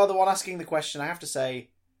because you are the one asking the question, I have to say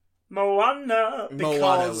Moana. Moana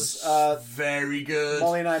Because was very good.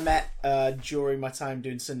 Molly and I met during my time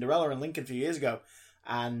doing Cinderella in Lincoln a few years ago,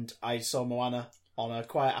 and I saw Moana on a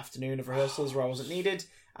quiet afternoon of rehearsals where I wasn't needed,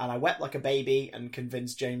 and I wept like a baby and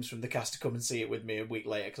convinced James from the cast to come and see it with me a week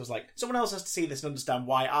later, because I was like, someone else has to see this and understand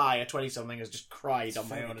why I, a 20-something, has just cried on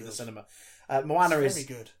my own in the cinema. Moana is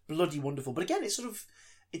good. Bloody wonderful. But again,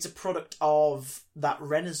 it's a product of that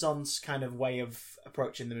Renaissance kind of way of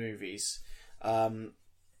approaching the movies, and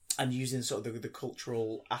using sort of the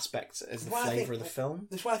cultural aspects as the flavour of the film.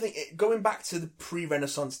 That's why I think going back to the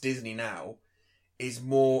pre-Renaissance Disney now is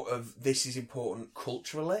more of, this is important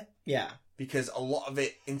culturally. Yeah. Because a lot of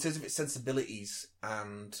it, in terms of its sensibilities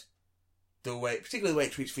and the way, particularly the way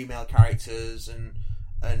it treats female characters and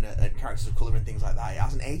characters of colour and things like that, it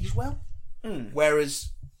hasn't aged well.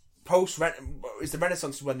 Whereas it's the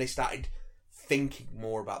Renaissance when they started thinking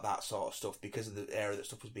more about that sort of stuff because of the era that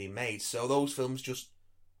stuff was being made. So those films just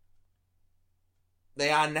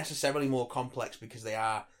necessarily more complex because they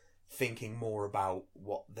are thinking more about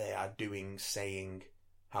what they are doing, saying,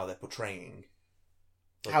 how they're portraying.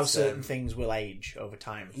 But, how certain things will age over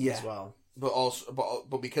time as well. But also,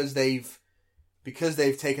 but because they've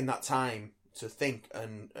taken that time to think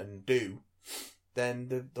and do,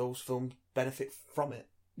 then those films benefit from it.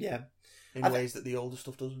 Yeah. In ways that the older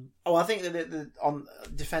stuff doesn't. Oh, I think that on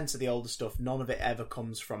defense of the older stuff, none of it ever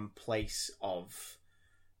comes from a place of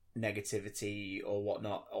negativity or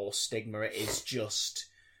whatnot or stigma. It is just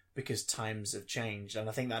because times have changed, and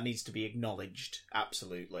I think that needs to be acknowledged.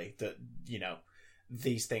 Absolutely, that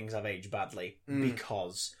these things have aged badly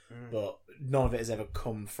because, but none of it has ever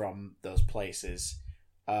come from those places.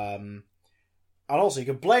 And also, you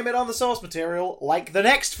can blame it on the source material, like the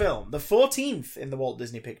next film, the 14th in the Walt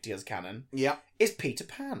Disney Pictures canon, is Peter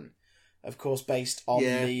Pan. Of course, based on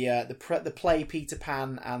the play Peter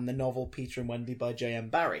Pan and the novel Peter and Wendy by J.M.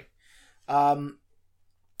 Barrie. We're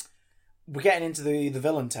getting into the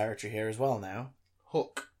villain territory here as well now.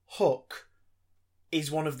 Hook. Hook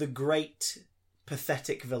is one of the great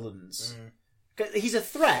pathetic villains. He's a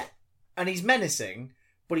threat, and he's menacing,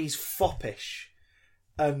 but he's foppish.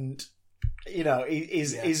 And...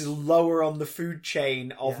 is lower on the food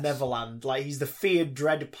chain of Neverland. Like, he's the feared,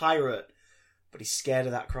 dread pirate, but he's scared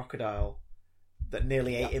of that crocodile that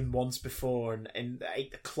nearly ate him once before and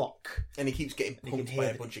ate the clock. And he keeps getting pumped by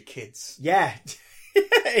a bunch of kids. Yeah.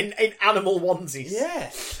 in animal onesies. Yeah.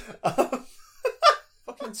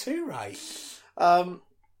 Fucking too right.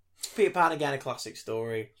 Peter Pan, again, a classic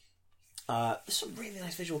story. There's some really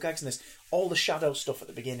nice visual gags in this. All the shadow stuff at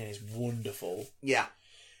the beginning is wonderful. Yeah.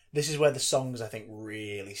 This is where the songs, I think,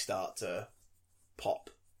 really start to pop.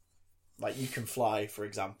 Like You Can Fly, for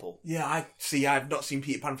example. Yeah, I've not seen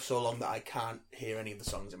Peter Pan for so long that I can't hear any of the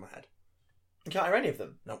songs in my head. You can't hear any of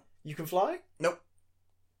them? No. You Can Fly? Nope.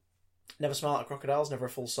 Never Smile at Crocodiles, never a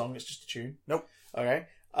full song, it's just a tune? Nope. Okay.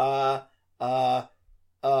 I'm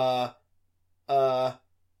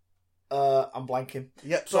blanking.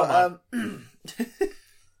 Yep, so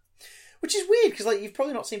which is weird, because you've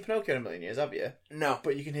probably not seen Pinocchio in a million years, have you? No.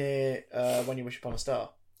 But you can hear When You Wish Upon a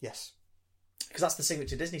Star. Yes. Because that's the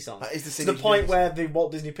signature Disney song. That is the to signature the point Disney where the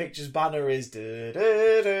Walt Disney Pictures banner is...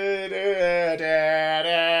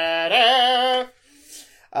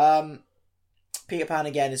 Peter Pan,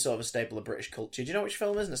 again, is sort of a staple of British culture. Do you know which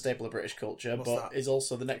film isn't a staple of British culture, but is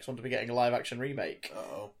also the next one to be getting a live-action remake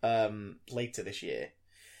later this year?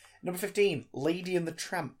 Number 15, Lady and the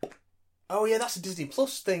Tramp. Oh yeah, that's a Disney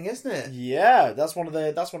Plus thing, isn't it? Yeah, that's one of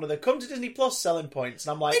the come to Disney Plus selling points,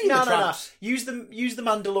 and I'm like, no. Use the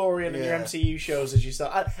Mandalorian and your MCU shows as you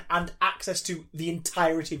sell, and access to the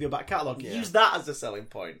entirety of your back catalogue. Yeah. Use that as a selling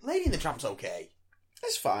point. Lady and the Tramp's okay.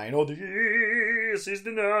 It's fine. Oh, this is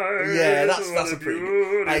the night. Yeah, that's a pretty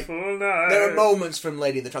beautiful night. There are moments from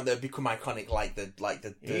Lady and the Tramp that have become iconic, like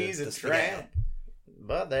the He's a spaghetti. tramp,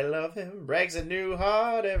 but they love him. Breaks a new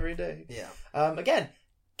heart every day. Yeah. Again,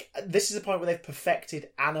 this is the point where they've perfected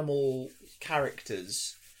animal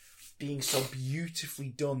characters being so beautifully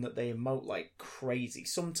done that they emote like crazy.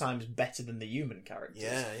 Sometimes better than the human characters.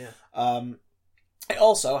 Yeah. It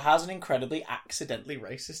also has an incredibly accidentally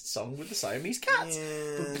racist song with the Siamese cats.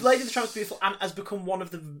 But Lady and the Tramp's beautiful and has become one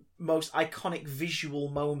of the most iconic visual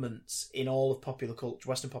moments in all of popular culture,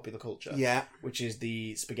 Western popular culture. Yeah. Which is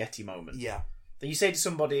the spaghetti moment. Yeah. That you say to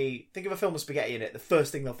somebody, think of a film with spaghetti in it, the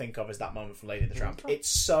first thing they'll think of is that moment from Lady and the Tramp. It's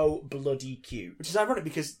so bloody cute. Which is ironic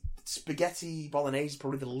because spaghetti bolognese is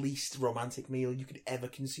probably the least romantic meal you could ever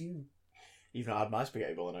consume. You've not had my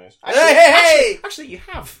spaghetti bolognese. Actually, you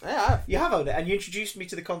have. Yeah. You have owned it, and you introduced me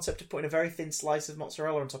to the concept of putting a very thin slice of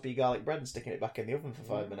mozzarella on top of your garlic bread and sticking it back in the oven for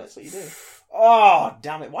 5 minutes. That's what you do. Oh,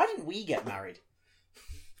 damn it. Why didn't we get married?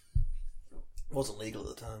 It wasn't legal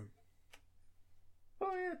at the time.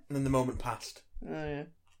 Oh, yeah. And then the moment passed. Oh, yeah.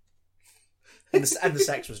 And the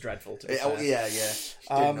sex was dreadful, to be fair. Oh, yeah.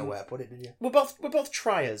 Didn't know where I put it, did you? We're both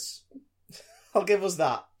triers. I'll give us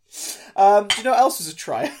that. Do you know what else is a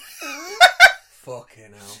trier?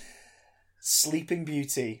 Fucking hell. Sleeping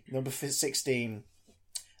Beauty, number 16.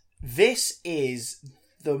 This is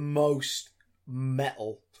the most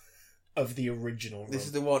metal of the original run. This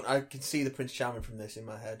is the one, I can see the Prince Charming from this in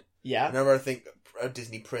my head. Yeah. Whenever I think of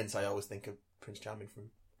Disney Prince, I always think of Prince Charming from...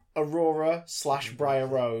 Aurora / Briar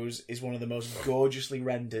Rose is one of the most gorgeously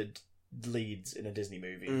rendered leads in a Disney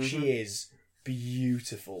movie. Mm-hmm. She is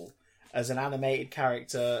beautiful. As an animated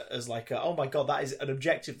character, as oh my god, that is an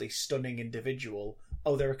objectively stunning individual.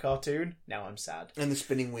 Oh, they're a cartoon? Now I'm sad. And the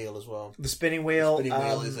spinning wheel as well. The spinning wheel. The spinning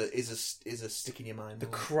wheel is a stick in your mind. The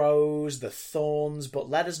crows, the thorns, but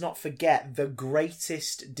let us not forget the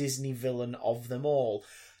greatest Disney villain of them all.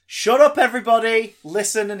 Shut up, everybody.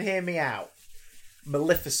 Listen and hear me out.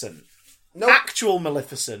 Maleficent. Nope. Actual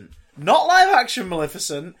Maleficent. Not live-action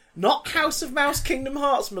Maleficent. Not House of Mouse Kingdom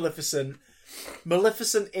Hearts Maleficent.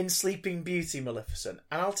 Maleficent in Sleeping Beauty Maleficent.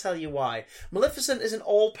 And I'll tell you why. Maleficent is an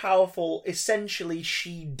all-powerful, essentially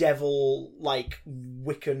she-devil, like,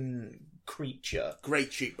 Wiccan creature.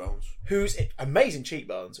 Great cheekbones. Who's amazing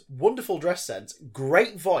cheekbones, wonderful dress sense,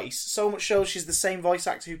 great voice. So much so she's the same voice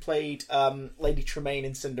actor who played Lady Tremaine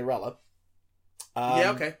in Cinderella.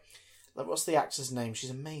 Yeah, okay. What's the actor's name? She's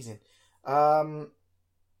amazing.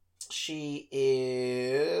 She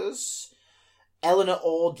is Eleanor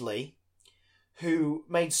Audley, who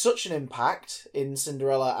made such an impact in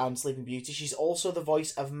Cinderella and Sleeping Beauty. She's also the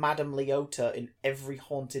voice of Madame Leota in every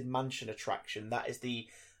Haunted Mansion attraction. That is the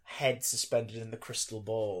head suspended in the crystal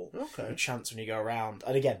ball. Okay. You chance when you go around.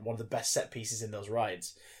 And again, one of the best set pieces in those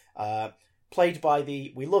rides. Played by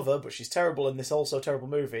we love her, but she's terrible in this also terrible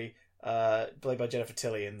movie. Played by Jennifer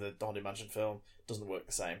Tilly in the Haunted Mansion film. Doesn't work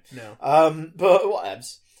the same. No. But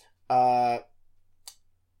whatevs.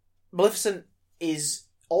 Maleficent is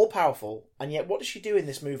all-powerful, and yet what does she do in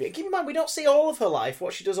this movie? And keep in mind, we don't see all of her life,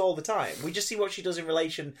 what she does all the time. We just see what she does in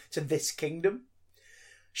relation to this kingdom.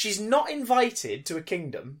 She's not invited to a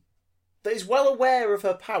kingdom that is well aware of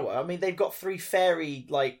her power. I mean, they've got 3 fairy,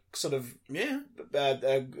 members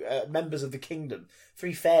of the kingdom.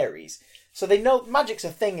 3 fairies. So they know magic's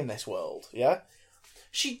a thing in this world, yeah?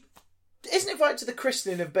 She isn't invited to the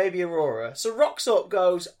christening of baby Aurora, so rocks up,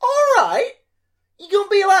 goes, alright, you're gonna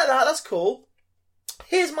be like that, that's cool.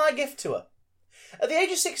 Here's my gift to her. At the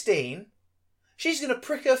age of 16, she's gonna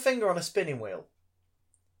prick her finger on a spinning wheel.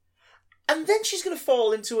 And then she's going to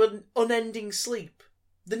fall into an unending sleep.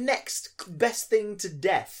 The next best thing to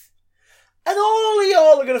death. And all of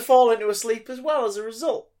y'all are going to fall into a sleep as well as a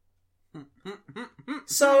result.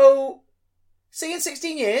 So, see you in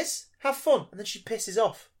 16 years, have fun. And then she pisses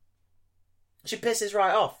off. She pisses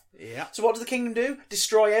right off. Yeah. So what does the kingdom do?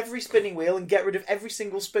 Destroy every spinning wheel and get rid of every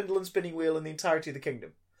single spindle and spinning wheel in the entirety of the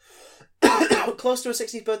kingdom. Close to her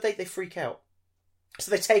 16th birthday, they freak out. So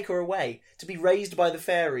they take her away to be raised by the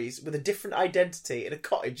fairies with a different identity in a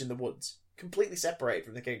cottage in the woods. Completely separated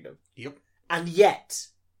from the kingdom. Yep. And yet,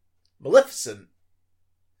 Maleficent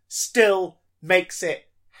still makes it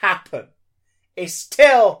happen. It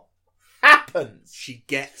still happens. She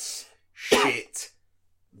gets shit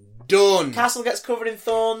done. Castle gets covered in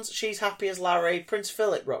thorns. She's happy as Larry. Prince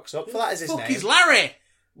Philip rocks up. For that is his name. He's Larry.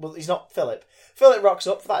 Well, he's not Philip. Philip rocks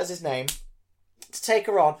up. For that is his name. To take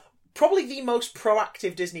her on. Probably the most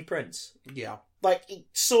proactive Disney prince. Yeah. Like,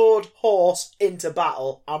 sword, horse, into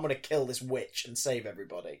battle. I'm going to kill this witch and save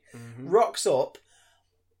everybody. Mm-hmm. Rocks up.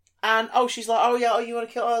 And, she's like, oh, you want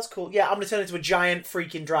to kill her? Oh, that's cool. Yeah, I'm going to turn into a giant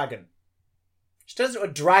freaking dragon. She turns into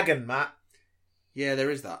a dragon, Matt. Yeah, there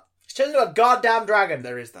is that. She turns into a goddamn dragon.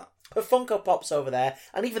 There is that. Her Funko Pop's over there,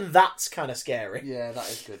 and even that's kind of scary. Yeah, that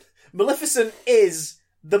is good. Maleficent is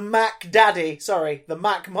the Mac Daddy, the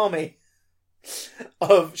Mac Mommy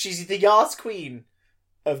she's the Yas Queen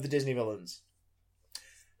of the Disney villains.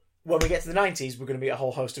 When we get to the 90s, we're going to meet a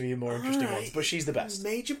whole host of even more interesting ones, but she's the best.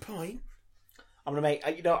 Major point. I'm going to make,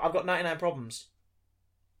 I've got 99 problems,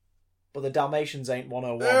 but the Dalmatians ain't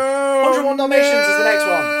 101. Oh, 101 Dalmatians is the next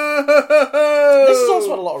one. This has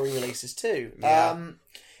also had a lot of re-releases too. Yeah.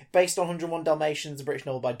 Based on 101 Dalmatians, a British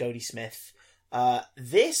novel by Dodie Smith.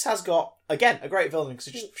 This has got, again, a great villain because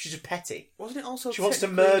she's just petty. Wasn't it also? She wants to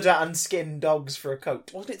murder and skin dogs for a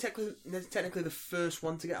coat. Wasn't it technically the first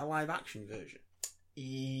one to get a live action version?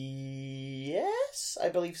 Yes, I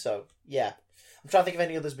believe so. Yeah. I'm trying to think of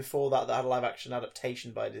any others before that had a live action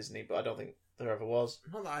adaptation by Disney, but I don't think there ever was.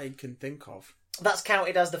 Not that I can think of. That's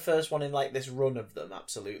counted as the first one in like this run of them,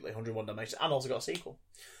 absolutely. 101 Dalmatians, and also got a sequel.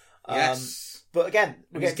 Yes. But again,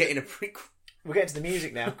 we're getting a prequel. We're getting to the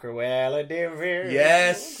music now. Cruella de Vil.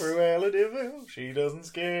 Yes. Cruella de Vil. She doesn't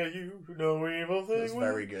scare you. No evil thing. That's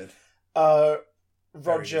very good.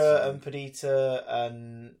 Roger and Perdita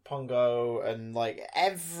and Pongo and like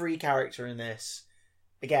every character in this.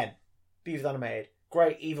 Again, beautifully animated.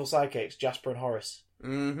 Great evil sidekicks, Jasper and Horace.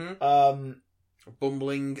 Mm-hmm.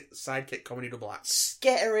 Bumbling sidekick comedy double act.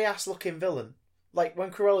 Scary ass looking villain. Like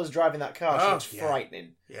when Cruella's driving that car, she looks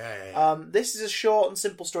frightening. Yeah. This is a short and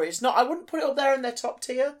simple story. It's not. I wouldn't put it up there in their top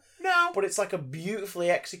tier. No, but it's like a beautifully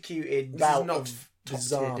executed bout of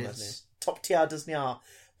bizarreness. Top tier Disney.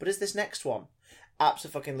 But is this next one?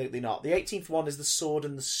 Absolutely not. The 18th one is The Sword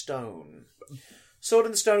and the Stone. Sword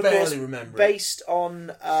and the Stone, of course, based on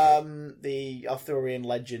the Arthurian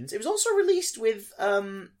legends. It was also released with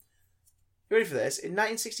You ready for this? In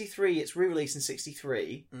 1963, it's re-released in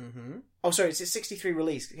 63. Mm-hmm. Oh, sorry, it's a 63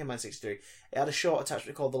 release. It came out in 63. It had a short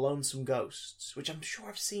attachment called The Lonesome Ghosts, which I'm sure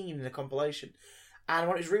I've seen in a compilation. And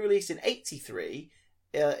when it was re-released in 83,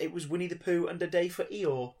 it was Winnie the Pooh and A Day for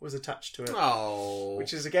Eeyore was attached to it. Oh.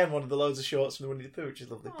 Which is, again, one of the loads of shorts from the Winnie the Pooh, which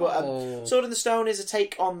is lovely. But Sword in the Stone is a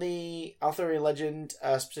take on the Arthurian legend,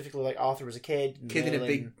 specifically like Arthur as a kid. Kid in a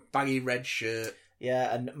big baggy red shirt.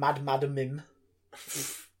 Yeah, and Mad Madam Mim.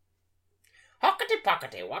 Hockety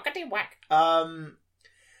pockety, wackety whack.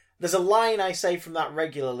 There's a line I say from that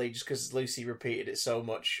regularly just because Lucy repeated it so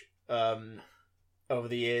much over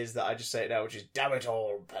the years that I just say it now, which is "Damn it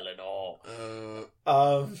all, Pellinor."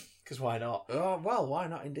 Because why not? Oh, well, why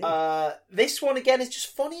not indeed? This one again is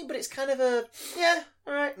just funny, but it's kind of a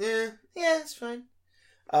all right, yeah, it's fine.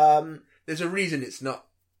 There's a reason it's not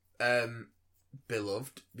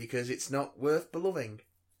beloved, because it's not worth beloving.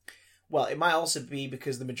 Well, it might also be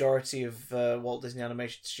because the majority of Walt Disney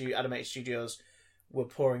Animated Studios were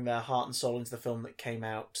pouring their heart and soul into the film that came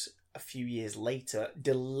out a few years later,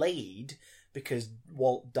 delayed because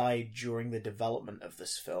Walt died during the development of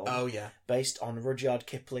this film. Oh, yeah. Based on Rudyard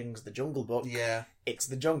Kipling's The Jungle Book. Yeah. It's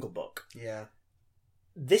The Jungle Book. Yeah.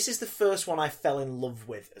 This is the first one I fell in love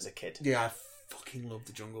with as a kid. Yeah, I fucking love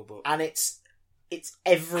The Jungle Book. And it's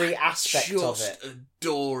every aspect of it. I just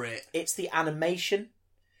adore it. It's the animation.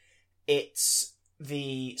 It's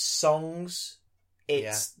the songs.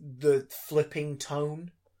 It's the flipping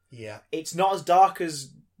tone. Yeah. It's not as dark as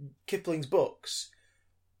Kipling's books,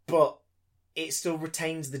 but it still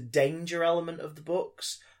retains the danger element of the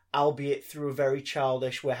books, albeit through a very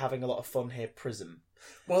childish, we're having a lot of fun here prism.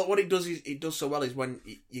 Well, what it does so well is when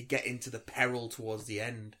you get into the peril towards the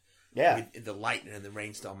end. Yeah. With the lightning and the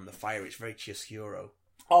rainstorm and the fire, it's very Chiaroscuro.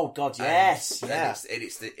 Oh, God, yes.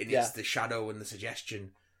 It's the shadow and the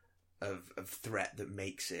suggestion of threat that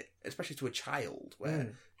makes it, especially to a child,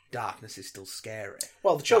 where darkness is still scary.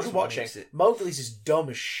 Well, the children watching, Mowgli's is dumb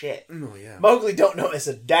as shit. Oh, yeah. Mowgli don't notice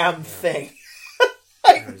a damn thing.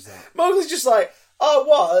 Mowgli's just like, oh,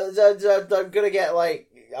 what?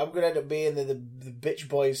 I'm gonna end up being the bitch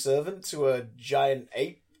boy servant to a giant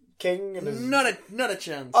ape king. And not a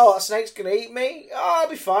chance. Oh, that snake's gonna eat me? Oh, I'll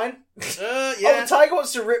be fine. Yeah. Oh, the tiger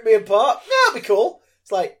wants to rip me apart? Yeah, I'll be cool.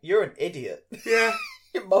 It's like, you're an idiot. Yeah.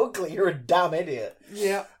 Mowgli, you're a damn idiot.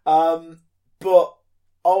 Yeah. But,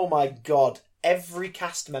 oh my God, every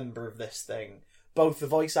cast member of this thing, both the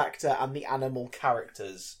voice actor and the animal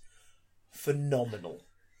characters, phenomenal.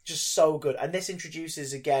 Just so good. And this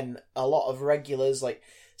introduces, again, a lot of regulars, like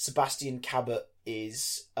Sebastian Cabot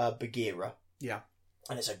is Bagheera. Yeah.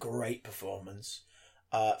 And it's a great performance.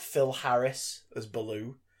 Phil Harris as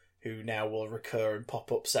Baloo, who now will recur and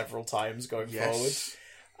pop up several times going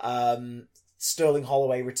forward. Sterling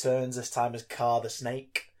Holloway returns, this time as Car the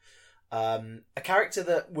Snake. A character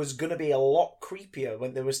that was going to be a lot creepier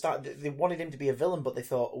when they wanted him to be a villain, but they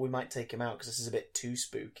thought, we might take him out because this is a bit too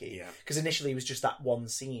spooky. Yeah. Because initially it was just that one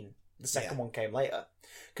scene. The second one came later.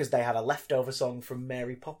 Because they had a leftover song from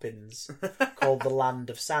Mary Poppins called The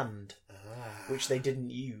Land of Sand, which they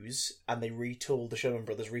didn't use, and they retooled, the Sherman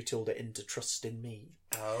Brothers retooled it into Trust in Me.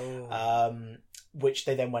 Oh. Which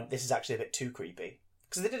they then went, this is actually a bit too creepy.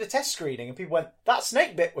 Because they did a test screening and people went, that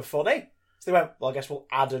snake bit was funny. So they went, well, I guess we'll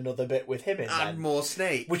add another bit with him in then. And more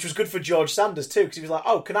snake. Which was good for George Sanders too, because he was like,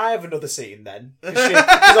 oh, can I have another scene then? Because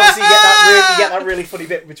obviously you get that really funny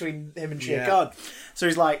bit between him and Shere Khan. So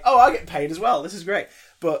he's like, oh, I get paid as well. This is great.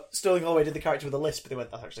 But Sterling Holloway did the character with a lisp, but they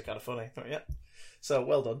went, that's actually kind of funny. I thought, yeah. So,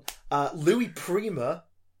 well done. Louis Prima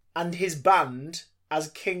and his band as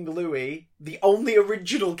King Louis, the only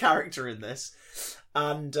original character in this.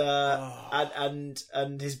 And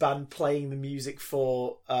his band playing the music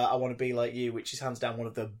for I Want to Be Like You, which is hands down one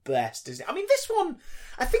of the best Disney. I mean, this one,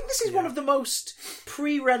 I think this is one of the most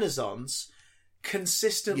pre-Renaissance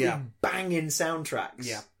consistently banging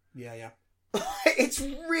soundtracks. Yeah. It's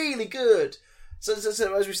really good. So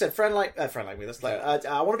as we said, Friend Like Me. That's like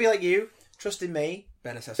I Want to Be Like You, Trust in Me,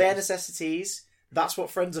 Bare Necessities. That's What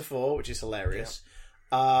Friends Are For, which is hilarious.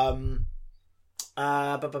 Yeah.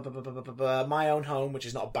 My Own Home, which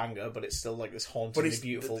is not a banger, but it's still like this hauntingly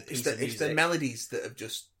beautiful piece of music. It's the melodies that have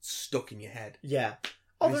just stuck in your head. Yeah.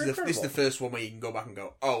 This is the first one where you can go back and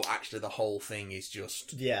go, oh, actually the whole thing is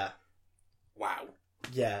just... Yeah. Wow.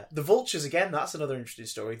 Yeah. The Vultures, again, that's another interesting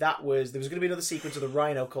story. There was going to be another sequence of the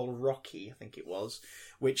Rhino called Rocky, I think it was,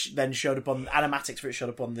 which then showed up on... Animatics for it showed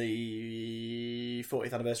up on the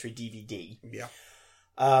 40th anniversary DVD. Yeah.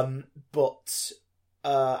 But...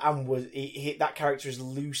 and that character is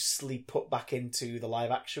loosely put back into the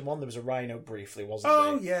live action one. There was a rhino briefly, wasn't there?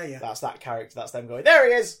 Oh, yeah. That's that character. That's them going, there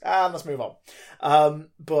he is, and let's move on.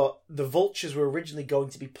 But the vultures were originally going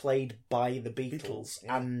to be played by the Beatles,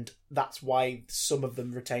 yeah. and that's why some of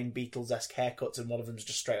them retained Beatles-esque haircuts, and one of them's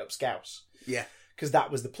just straight up Scouse. Yeah. Because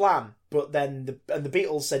that was the plan. But then the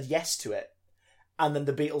Beatles said yes to it, and then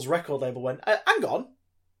the Beatles record label went, hang on,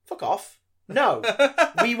 fuck off. No,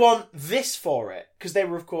 we want this for it. Because they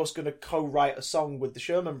were, of course, going to co-write a song with the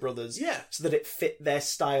Sherman Brothers so that it fit their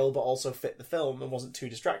style but also fit the film and wasn't too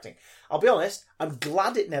distracting. I'll be honest, I'm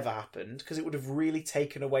glad it never happened because it would have really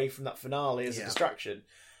taken away from that finale as a distraction.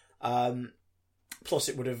 Plus,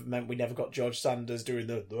 it would have meant we never got George Sanders doing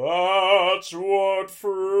the "That's what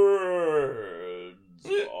friends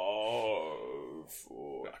are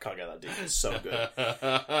for." I can't get that deep. It's so good.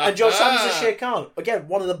 And George Sanders as Shere Khan. Again,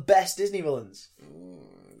 one of the best Disney villains.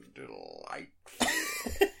 Delightful.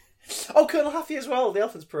 Oh, Colonel Haffy as well. The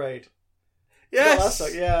Elephant's Parade. Yes.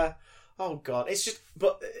 Yeah. Oh god, it's just.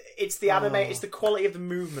 But it's the anime. It's the quality of the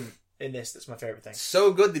movement in this that's my favourite thing.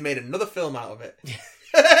 So good they made another film out of it.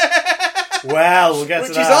 Well, we'll get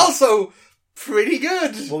to that. Which is also pretty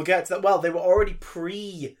good. We'll get to that. Well, they were already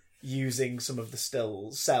using some of the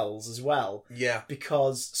still cells as well. Yeah.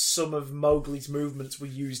 Because some of Mowgli's movements were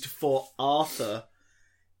used for Arthur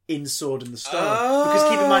in Sword in the Stone. Because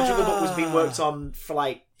keep in mind, Jungle Book was being worked on for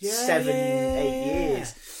 8 years.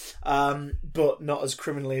 But not as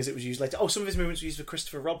criminally as it was used later. Oh, some of his movements were used for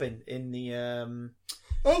Christopher Robin in the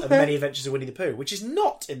Many Adventures of Winnie the Pooh, which is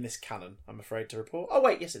not in this canon, I'm afraid to report. Oh,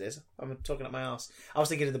 wait, yes it is. I'm talking up my arse. I was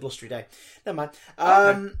thinking of The Blustery Day. Never mind.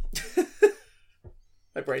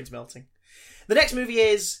 My brain's melting. The next movie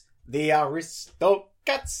is The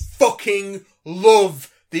Aristocats. Fucking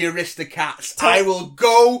love The Aristocats. I will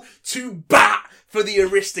go to bat for The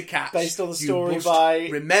Aristocats. Based on the story by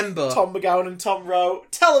remember Tom McGowan and Tom Rowe.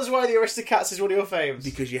 Tell us why The Aristocats is one of your faves.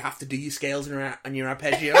 Because you have to do your scales and your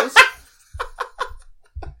arpeggios.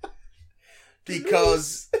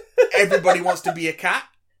 Because everybody wants to be a cat.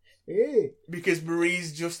 Because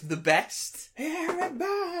Marie's just the best.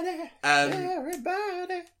 Everybody.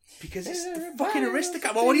 Because it's the fucking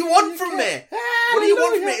Aristocats. Well, what do you want from me? What do you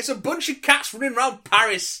want from me? It's a bunch of cats running around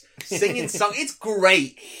Paris singing songs. It's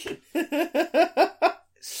great.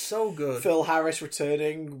 So good. Phil Harris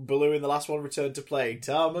returning. Baloo in the last one returned to play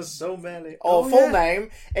Thomas O'Malley. Full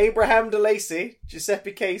name, Abraham DeLacy,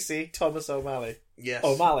 Giuseppe Casey, Thomas O'Malley. Yes.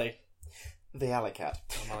 O'Malley. The Alley Cat.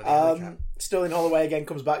 Sterling Holloway again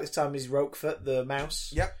comes back. This time he's Roquefort, the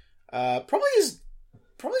mouse. Yep. Probably his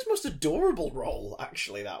most adorable role,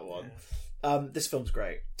 actually, that one. Yeah. This film's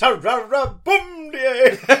great.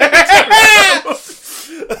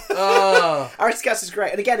 Aristocats is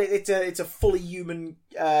great. And again, it's a fully human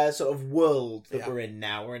sort of world that we're in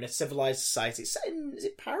now. We're in a civilized society. It's set in, is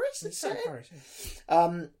it Paris? It's set in Paris,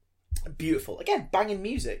 beautiful. Again, banging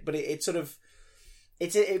music, but it sort of...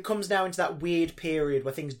 It comes now into that weird period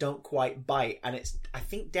where things don't quite bite, and it's, I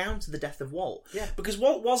think, down to the death of Walt. Yeah. Because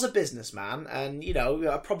Walt was a businessman, and,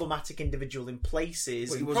 a problematic individual in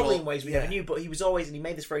places, and probably in ways we never knew, but he was always, and he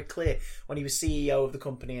made this very clear, when he was CEO of the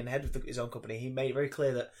company and head of his own company, he made it very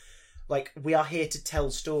clear that, we are here to tell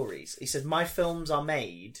stories. He said, my films are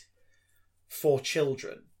made for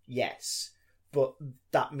children, yes, but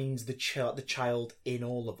that means the child in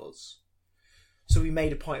all of us. So we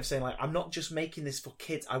made a point of saying, I'm not just making this for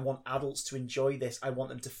kids. I want adults to enjoy this. I want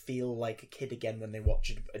them to feel like a kid again when they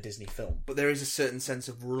watch a Disney film. But there is a certain sense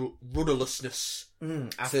of rudderlessness to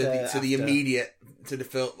the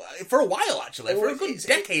film. For a while, actually. For a good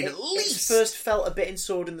decade, at least. It first felt a bit in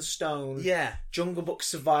Sword in the Stone. Yeah. Jungle Book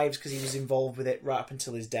survives because he was involved with it right up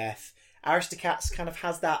until his death. Aristocats kind of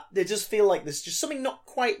has that. They just feel like there's just something not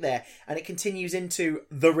quite there, and it continues into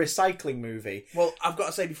the recycling movie. Well, I've got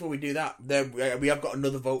to say before we do that, we have got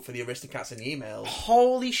another vote for the Aristocats in the emails.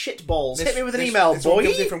 Holy shit balls! Hit me with an email, this boy. One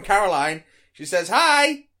comes in from Caroline. She says,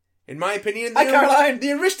 "Hi. In my opinion, Caroline. The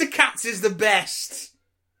Aristocats is the best.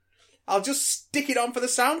 I'll just stick it on for the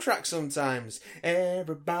soundtrack sometimes.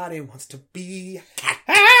 Everybody wants to be a cat.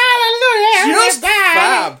 Hallelujah! Just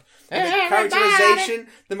fab." The characterization,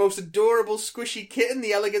 the most adorable squishy kitten,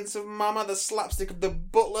 the elegance of Mama, the slapstick of the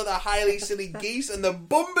butler, the highly silly geese, and the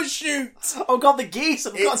Bumbershoot. Oh god, the geese!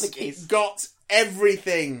 I've got the geese. It's got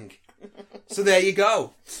everything. So there you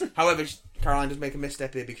go. However, Caroline does make a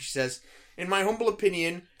misstep here because she says, in my humble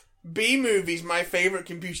opinion, B-Movie's my favourite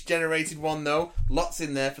computer-generated one though. Lots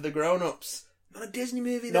in there for the grown-ups. Not a Disney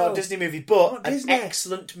movie though. Not a Disney movie, but an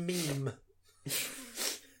excellent meme.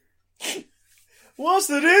 What's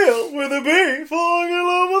the deal with a bee falling in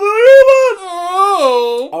love with a human?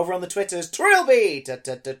 Oh! Over on the Twitters, Trilby,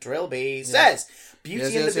 Trilby says,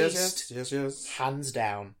 Beauty and the Beast, Yes. hands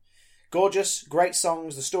down. Gorgeous, great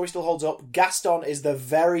songs, the story still holds up, Gaston is the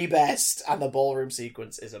very best, and the ballroom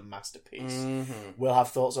sequence is a masterpiece. Mm-hmm. We'll have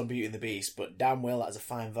thoughts on Beauty and the Beast, but damn well that is a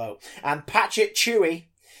fine vote. And Patchett Chewy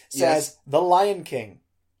says, Yes. The Lion King.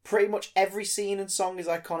 Pretty much every scene and song is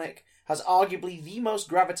iconic, has arguably the most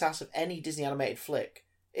gravitas of any Disney animated flick.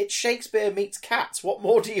 It's Shakespeare meets Cats, what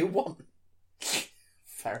more do you want?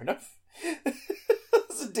 Fair enough.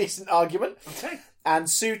 That's a decent argument. Okay. And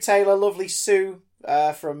Sue Taylor, lovely Sue,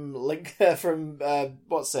 from Lincoln, from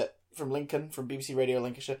BBC Radio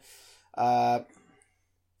Lancashire,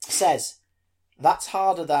 says, that's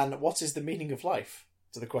harder than what is the meaning of life?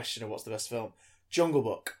 To the question of what's the best film. Jungle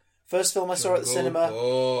Book. First film I saw at the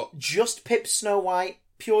cinema. Just pipped Snow White.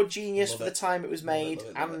 Pure genius Love for the it. time it was made. Love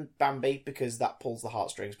it. And Bambi, because that pulls the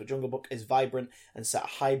heartstrings. But Jungle Book is vibrant and set a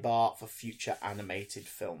high bar for future animated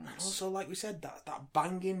films. Also, like we said, that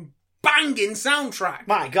banging soundtrack.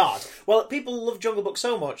 My God. Well, people love Jungle Book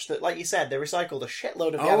so much that, like you said, they recycled a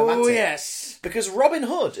shitload of the animatic. Oh, yes. Because Robin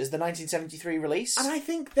Hood is the 1973 release. And I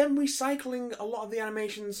think them recycling a lot of the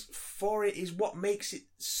animations for it is what makes it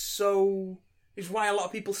so... is why a lot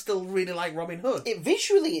of people still really like Robin Hood.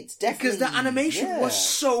 Visually, it's definitely... Because the animation was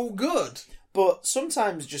so good. But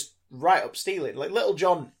sometimes just right up stealing. Like, Little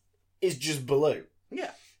John is just Baloo.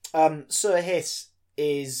 Yeah. Sir Hiss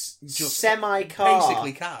is Just semi-car.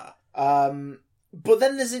 Basically car. But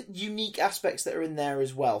then there's unique aspects that are in there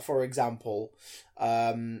as well. For example,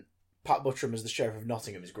 Pat Buttram as the Sheriff of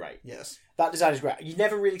Nottingham is great. Yes. That design is great. You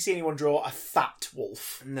never really see anyone draw a fat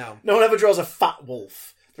wolf. No. No one ever draws a fat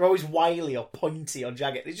wolf. They're always wily or pointy or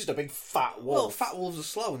jagged. It's just a big fat wolf. Well, fat wolves are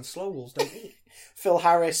slow and slow wolves don't eat. Phil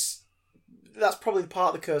Harris... That's probably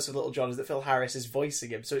part of the curse of Little John, is that Phil Harris is voicing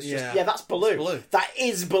him. So it's just, that's Baloo. It's Baloo. That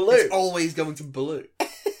is Baloo. It's always going to Baloo.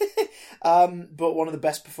 But one of the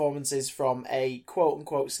best performances from a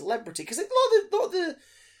quote-unquote celebrity, because a lot of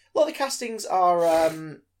the castings are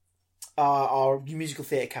musical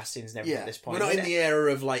theatre castings and everything at this point. We're not in the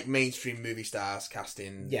era of like mainstream movie stars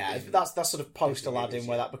casting. Yeah, that's sort of post-Aladdin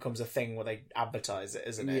where that becomes a thing where they advertise it,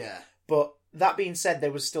 isn't it? Yeah. But that being said,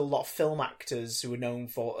 there was still a lot of film actors who were known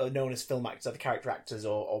as film actors, either character actors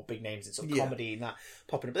or big names in sort of comedy and that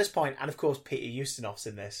popping up at this point. And of course, Peter Ustinov's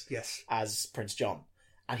in this as Prince John,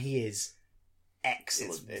 and he is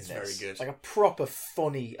excellent. It's in this. very good. Like a proper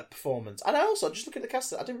funny performance. And I also, just looking at the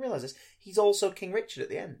cast, I didn't realise this. He's also King Richard at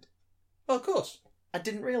the end. Well, of course. I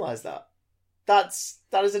didn't realise that. That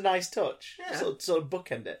is a nice touch. Yeah. Sort of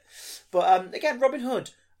bookend it. But again, Robin Hood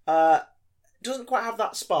doesn't quite have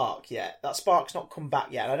that spark yet. That spark's not come back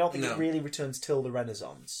yet. And I don't think it really returns till the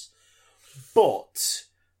Renaissance. But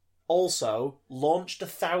also launched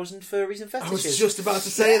 1,000 furries and fetishes. I was just about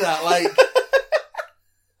to say that. Like,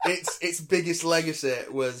 its biggest legacy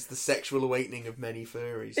was the sexual awakening of many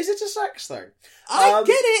furries. Is it a sex thing? I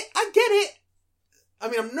get it. I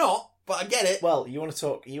mean, I'm not, but I get it. Well, you want to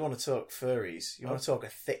talk furries. You want to talk a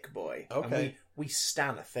thick boy. Okay. And we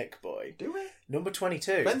stan a thick boy. Do we? Number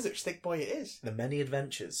 22. Depends which thick boy it is. The Many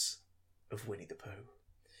Adventures of Winnie the Pooh.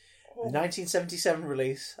 The 1977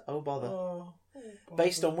 release. Oh, bother.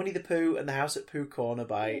 Based on Winnie the Pooh and the House at Pooh Corner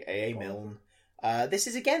by A.A. Milne. This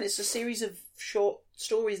is, again, it's a series of short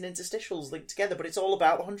stories and interstitials linked together, but it's all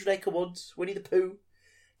about the 100 Acre Woods, Winnie the Pooh,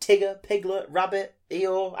 Tigger, Piglet, Rabbit,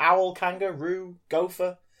 Eeyore, Owl, Kangaroo,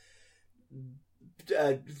 Gopher,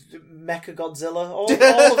 Mechagodzilla, all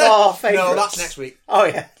of our favourites. No, that's next week. Oh,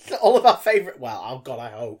 yeah. All of our favourite... Well, oh God, I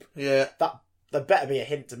hope. Yeah. There better be a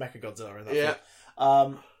hint to Mechagodzilla in that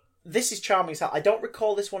film. This is charming as hell. I don't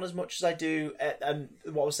recall this one as much as I do, and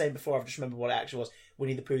what I was saying before, I've just remembered what it actually was.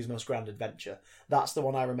 Winnie the Pooh's Most Grand Adventure. That's the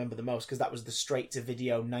one I remember the most, because that was the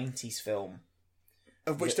straight-to-video 90s film.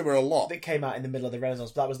 Of which there were a lot. That came out in the middle of the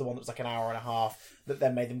Renaissance. But that was the one that was like an hour and a half, that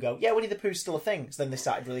then made them go, yeah, Winnie the Pooh's still a thing. So then they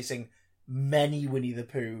started releasing many Winnie the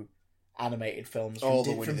Pooh animated films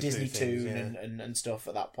from Disney Toon and stuff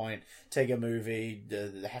at that point. Tigger movie,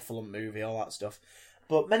 the Heffalump movie, all that stuff.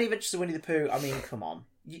 But Many Adventures of Winnie the Pooh, I mean, come on.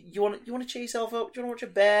 You want to cheer yourself up? Do you want to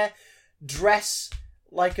watch a bear dress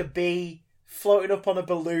like a bee, floating up on a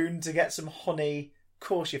balloon to get some honey? Of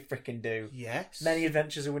course you frickin' do. Yes. Many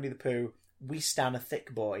Adventures of Winnie the Pooh. We stan a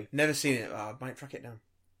thick boy. Never seen it. I might track it down.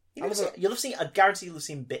 You'll have seen. I guarantee you'll have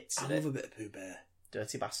seen bits I of love it. a bit of Pooh Bear.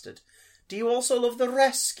 Dirty bastard. Do you also love The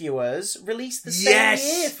Rescuers? Released the same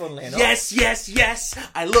year, funnily enough. Yes.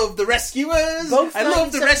 I love The Rescuers. Both I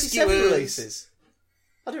love The 1977 Rescuers. releases.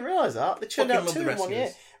 I didn't realise that. They churned out Fucking two love in The 1 year.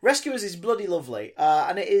 Rescuers. Rescuers is bloody lovely.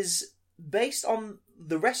 And it is based on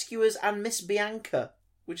The Rescuers and Miss Bianca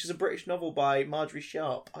which is a British novel by Marjorie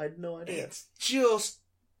Sharp. I had no idea. It's just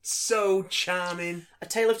so charming. A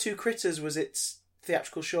Tale of Two Critters was its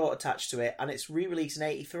theatrical short attached to it, and its re-release in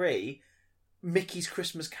 1983, Mickey's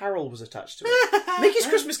Christmas Carol was attached to it. Mickey's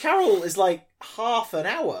Christmas Carol is like half an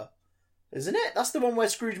hour, isn't it? That's the one where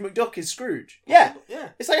Scrooge McDuck is Scrooge. Yeah.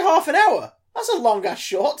 It's like half an hour. That's a long-ass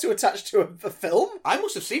short to attach to a film. I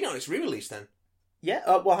must have seen it on its re-release then.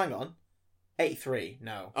 Yeah, well, hang on. 83,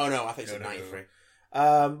 no. Oh no, I think it's 93.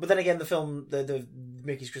 But then again, the film, the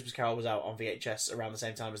Mickey's Christmas Carol was out on VHS around the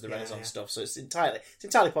same time as the Renaissance stuff, so it's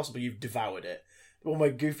entirely possible you've devoured it. The one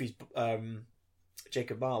where Goofy's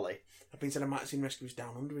Jacob Marley. I've been said I might have seen Rescuers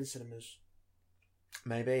Down Under in cinemas.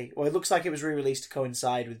 Maybe. Well, it looks like it was re-released to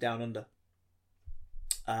coincide with Down Under.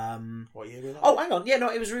 What year was that? Oh, hang on. Yeah,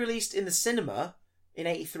 no, it was released in the cinema in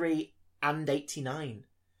 83 and 89.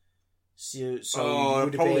 So I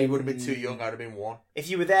probably would have been too young. I'd have been 1. If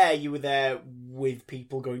you were there with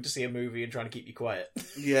people going to see a movie and trying to keep you quiet.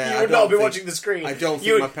 Yeah, you would not be watching the screen. I don't think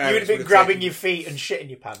you my parents would have been would have grabbing taken... your feet and shitting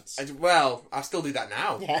your pants. I still do that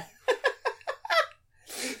now. Yeah.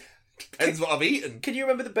 Depends what I've eaten. Can you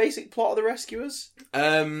remember the basic plot of The Rescuers?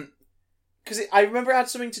 Because I remember it had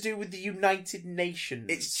something to do with the United Nations.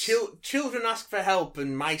 It's children ask for help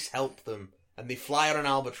and mice help them, and they fly on an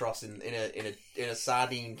albatross in a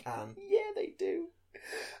sardine can. Yeah, they do.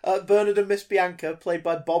 Bernard and Miss Bianca, played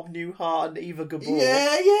by Bob Newhart and Eva Gabor.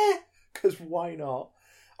 Yeah. Because why not?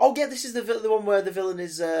 Oh yeah, this is the one where the villain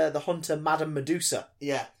is the hunter Madame Medusa.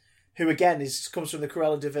 Yeah. Who again comes from the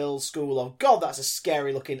Cruella de Vil school of, God, that's a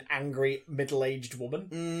scary looking, angry, middle-aged woman.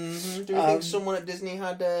 Mm-hmm. Do you think someone at Disney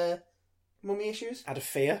had mummy issues? Had a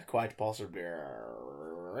fear, quite possibly.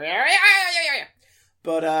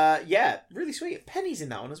 But yeah, really sweet. Penny's in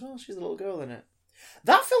that one as well. She's a little girl in it.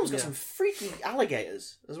 That film's got some freaky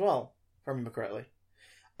alligators as well, if I remember correctly.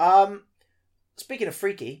 Speaking of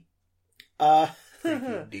freaky,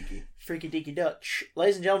 Freaky deaky Dutch.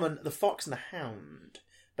 Ladies and gentlemen, The Fox and the Hound.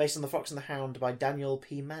 Based on The Fox and the Hound by Daniel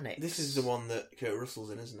P. Mannix. This is the one that Kurt Russell's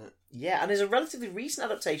in, isn't it? Yeah, and it's a relatively recent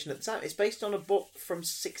adaptation at the time. It's based on a book from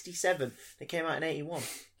 1967 that came out in 1981.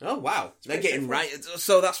 Oh, wow. They're getting right.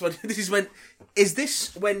 So that's when... Is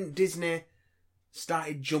this when Disney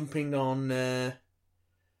started jumping on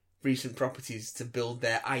recent properties to build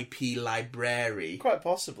their IP library? Quite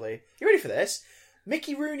possibly. You ready for this?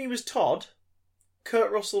 Mickey Rooney was Todd.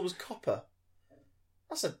 Kurt Russell was Copper.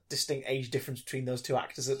 That's a distinct age difference between those two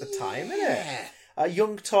actors at the time, isn't it?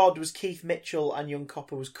 Young Todd was Keith Mitchell and young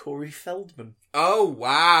Copper was Corey Feldman. Oh,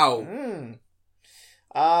 wow.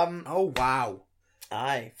 Oh, wow.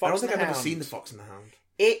 Aye. I don't think I've ever seen The Fox and the Hound.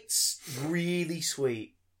 It's really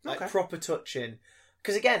sweet. Like, proper touching.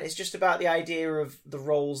 Because, again, it's just about the idea of the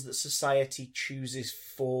roles that society chooses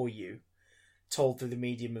for you, told through the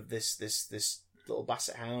medium of this little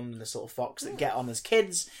basset hound and this little fox that get on as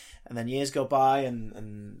kids, and then years go by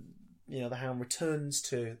and you know the hound returns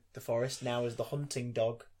to the forest now as the hunting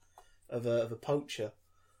dog of a poacher,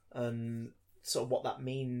 and sort of what that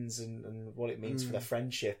means and what it means for their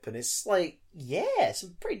friendship. And it's like, yeah,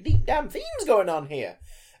 some pretty deep damn themes going on here.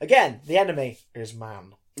 Again, the enemy is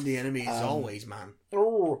man. The enemy is always man.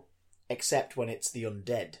 Oh, except when it's the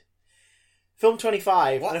undead. Film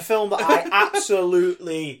 25, and a film that I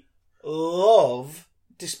absolutely love,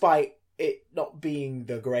 despite it not being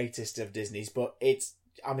the greatest of Disney's, but it's,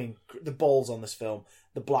 I mean, the balls on this film.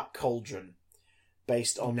 The Black Cauldron,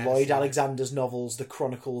 based on Lloyd Alexander's novels, The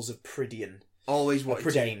Chronicles of Prydain. Always watched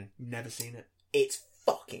Prydain. Never seen it. It's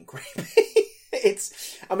fucking creepy.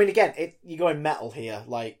 It's, I mean, again, you're going metal here,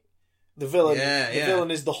 like, the villain,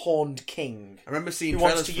 villain is the Horned King. I remember seeing who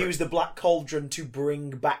wants to use the Black Cauldron to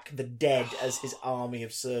bring back the dead as his army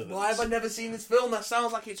of servants. Why have I never seen this film? That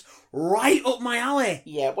sounds like it's right up my alley.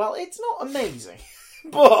 Yeah, well, it's not amazing,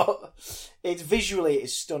 but it's visually it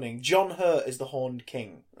is stunning. John Hurt is the Horned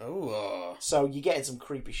King. Oh, so you're getting some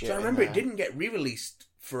creepy shit. So I remember it didn't get re-released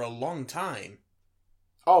for a long time.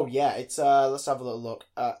 Oh yeah, it's let's have a little look.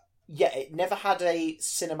 Yeah, it never had a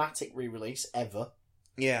cinematic re-release ever.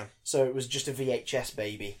 Yeah. So it was just a VHS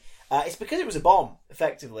baby. It's because it was a bomb,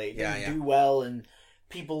 effectively. It didn't do well, and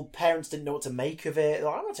parents didn't know what to make of it.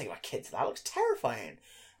 Like, I'm not taking my kid to that. It looks terrifying.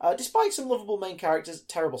 Despite some lovable main characters,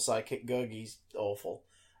 terrible sidekick, Gurgi's awful.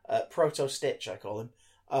 Proto Stitch, I call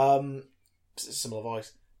him. Similar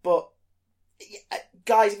voice. But,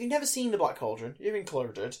 guys, if you've never seen The Black Cauldron, you're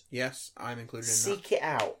included. Yes, I'm included in that. Seek it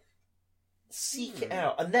out. Seek it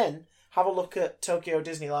out. And then have a look at Tokyo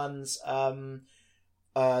Disneyland's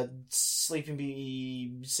Sleeping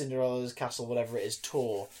Beauty, Cinderella's Castle, whatever it is,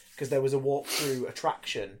 tour, because there was a walkthrough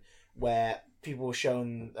attraction where people were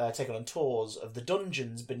shown, taken on tours of the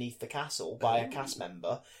dungeons beneath the castle by a cast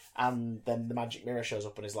member, and then the magic mirror shows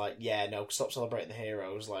up and is like, yeah, no, stop celebrating the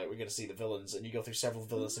heroes, like, we're going to see the villains, and you go through several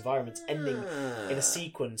villainous environments, ending in a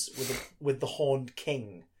sequence with the Horned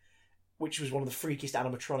King, which was one of the freakiest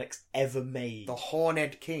animatronics ever made. The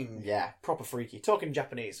Horned King. Yeah, proper freaky. Talking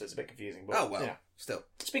Japanese, so it's a bit confusing. But, Oh, well, yeah. still.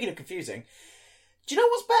 Speaking of confusing, do you know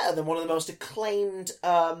what's better than one of the most acclaimed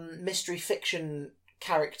mystery fiction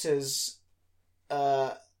characters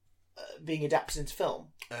being adapted into film?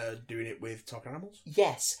 Doing it with talking animals?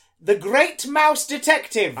 Yes. The Great Mouse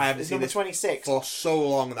Detective I haven't is seen number this 26. for so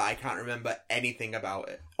long that I can't remember anything about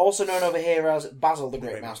it. Also known over here as Basil the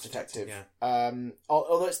Great Mouse Detective. Yeah.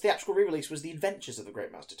 Although its theatrical re-release was The Adventures of the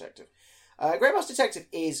Great Mouse Detective. Great Mouse Detective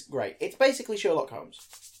is great. It's basically Sherlock Holmes.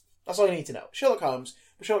 That's all you need to know. Sherlock Holmes.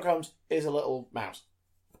 But Sherlock Holmes is a little mouse.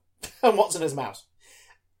 And Watson is a mouse.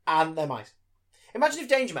 And they're mice. Imagine if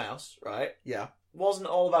Danger Mouse, right, Yeah. wasn't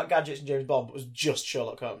all about gadgets and James Bond, but was just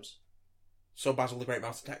Sherlock Holmes. So Basil the Great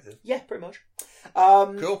Mouse Detective. Yeah, pretty much.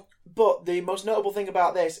 Cool. But the most notable thing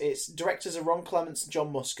about this, it's directors are Ron Clements and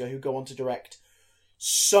John Musker, who go on to direct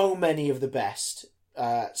so many of the best,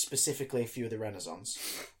 specifically a few of the Renaissance.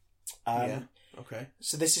 Yeah. Okay.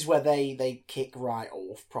 So this is where they kick right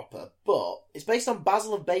off proper. But it's based on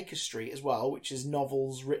Basil of Baker Street as well, which is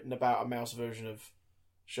novels written about a mouse version of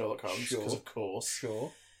Sherlock Holmes, because of course.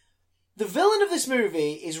 Sure. The villain of this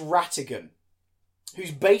movie is Rattigan,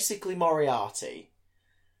 who's basically Moriarty.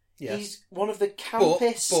 Yes. He's one of the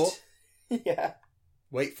campest... But yeah.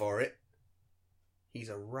 wait for it. He's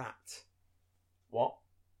a rat. What?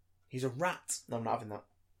 He's a rat. No, I'm not having that.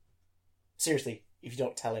 Seriously, if you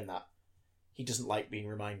don't tell him that, he doesn't like being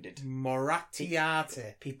reminded. Moriarty.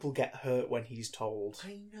 People get hurt when he's told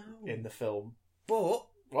I know. in the film. But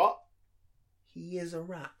What? he is a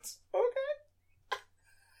rat. Okay.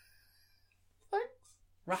 Thanks.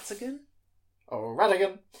 Rattigan? Oh,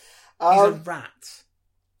 Rattigan. He's a rat.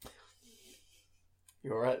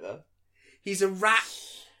 You're right there. He's a Oh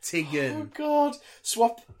rat-tigan. God!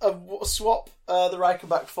 Swap the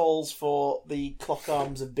Reichenbach Falls for the clock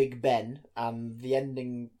arms of Big Ben, and the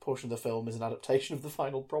ending portion of the film is an adaptation of The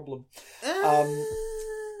Final Problem.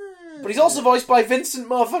 But he's also voiced by Vincent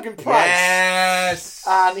motherfucking Price. Yes!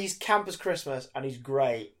 And he's camp as Christmas, and he's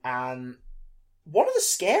great. And one of the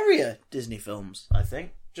scarier Disney films, I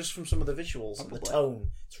think, just from some of the visuals and the Probably. tone.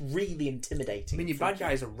 It's really I intimidating. mean, your bad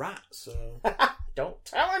guy's a rat, so... Don't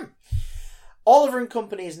tell him! Oliver and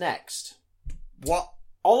Company is next. What?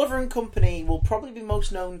 Oliver and Company will probably be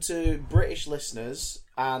most known to British listeners,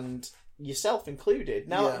 and yourself included.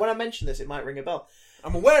 Now, Yeah. when I mention this, it might ring a bell.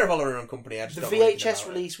 I'm aware of Oliver and Company, I just The don't know anything VHS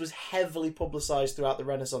about release was heavily publicised throughout the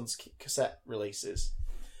Renaissance cassette releases.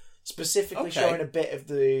 Specifically Okay. showing a bit of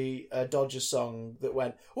the Dodgers song that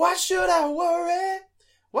went, "Why should I worry?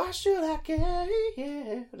 Why should I care?"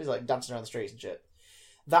 And he's like dancing around the streets and shit.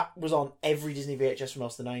 That was on every Disney VHS from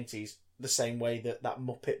most of the 90s, the same way that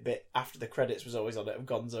Muppet bit after the credits was always on it, of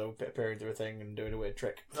Gonzo appearing through a thing and doing a weird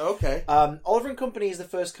trick. it. Okay. Oliver and Company is the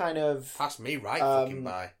first kind of... Pass me right fucking Um,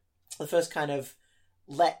 by. the first kind of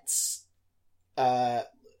let's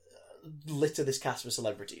litter this cast with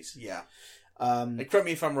celebrities. Yeah. Um, Correct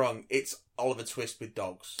me if I'm wrong, it's Oliver Twist with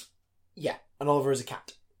dogs. yeah, and Oliver is a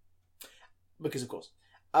cat. Because of course.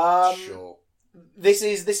 Sure. This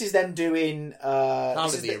is them doing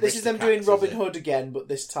this is them doing Aristocats, Robin is it? Hood again, but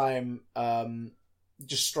this time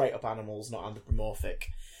just straight up animals, not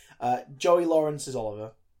anthropomorphic. Joey Lawrence is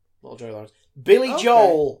Oliver. Little Joey Lawrence. Billy Okay.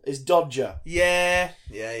 Joel is Dodger. Yeah.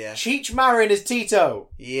 Cheech Marin is Tito.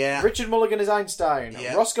 Yeah. Richard Mulligan is Einstein.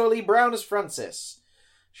 Yeah. Roscoe Lee Brown as Francis.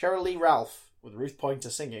 Cheryl Lee Ralph, with Ruth Pointer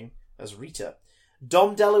singing, as Rita.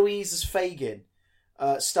 Dom DeLuise as Fagin.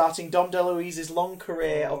 Starting Dom DeLuise's long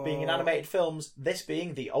career of being in animated films, this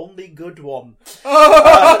being the only good one.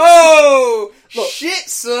 Oh! Look, shit,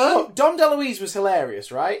 son! Look, Dom DeLuise was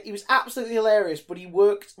hilarious, right? He was absolutely hilarious, but he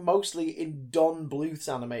worked mostly in Don Bluth's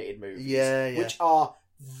animated movies. Yeah. Which are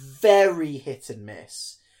very hit and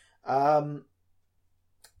miss.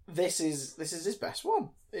 This is his best one.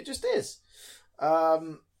 It just is. I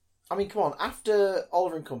mean, come on. After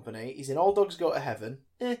Oliver and Company, he's in All Dogs Go to Heaven.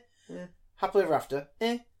 Happily Ever After.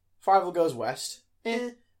 Fievel Goes West.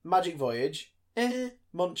 Magic Voyage.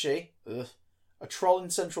 Munchie. Ugh. A Troll in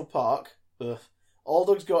Central Park. Ugh. All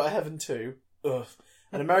Dogs Go to Heaven 2. Ugh.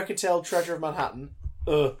 An American Tale, Treasure of Manhattan.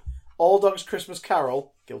 Ugh. All Dogs Christmas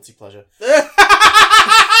Carol. Guilty pleasure.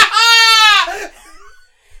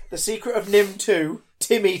 The Secret of Nim 2.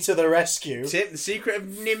 Timmy to the Rescue. The Secret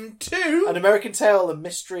of Nim 2? An American Tale, The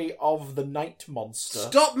Mystery of the Night Monster.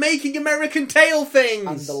 Stop making American Tail things!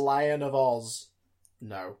 And The Lion of Oz.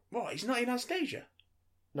 No. What? He's not in Anastasia?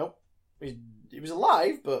 Nope. He was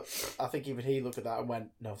alive, but I think even he looked at that and went,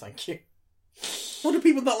 no, thank you. What do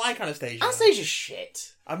people not like Anastasia? Anastasia's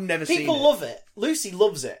shit. I've never seen it. People love it. Lucy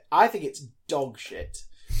loves it. I think it's dog shit.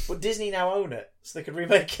 But Disney now own it, so they can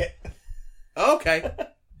remake it. Okay.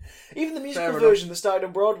 Even the musical Fair version that started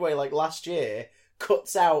on Broadway like last year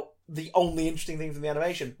cuts out the only interesting thing from the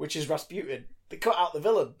animation, which is Rasputin. They cut out the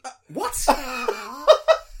villain. What?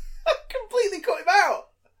 Completely cut him out.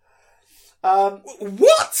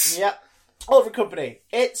 What? Yeah. Oliver Company.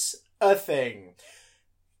 It's a thing.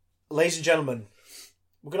 Ladies and gentlemen,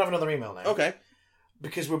 we're going to have another email now. Okay.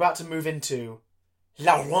 Because we're about to move into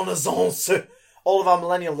La Renaissance. All of our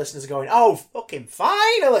millennial listeners are going, oh, fucking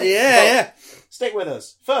finally. Yeah. Stick with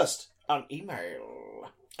us. First, an email.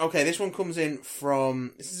 Okay, this one comes in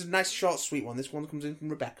from... This is a nice, short, sweet one. This one comes in from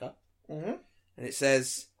Rebecca. Mm-hmm. And it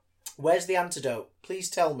says... Where's the antidote? Please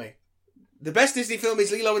tell me. The best Disney film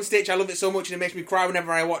is Lilo and Stitch. I love it so much and it makes me cry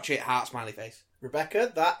whenever I watch it. Heart smiley face.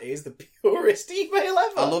 Rebecca, that is the purest email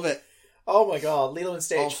ever. I love it. Oh my god, Lilo and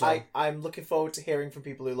Stitch. Also- I'm looking forward to hearing from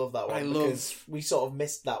people who love that one. Because we sort of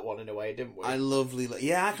missed that one in a way, didn't we? I love Lilo.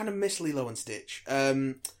 Yeah, I kind of miss Lilo and Stitch.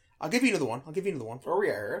 I'll give you another one. Oh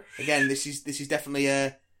yeah. Again, this is definitely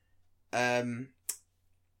a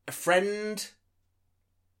friend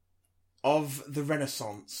of the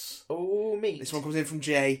Renaissance. Oh, me. This one comes in from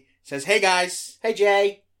Jay. It says, "Hey guys, Hey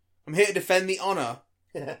Jay. I'm here to defend the honour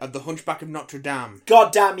of The Hunchback of Notre Dame.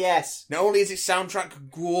 God damn yes. Not only is its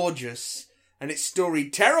soundtrack gorgeous and its story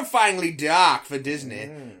terrifyingly dark for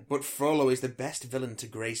Disney, but Frollo is the best villain to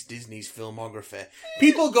grace Disney's filmography.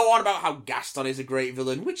 People go on about how Gaston is a great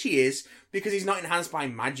villain, which he is, because he's not enhanced by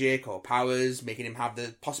magic or powers, making him have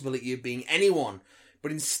the possibility of being anyone,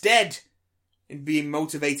 but instead in being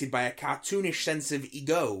motivated by a cartoonish sense of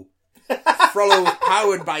ego. Frollo is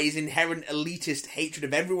powered by his inherent elitist hatred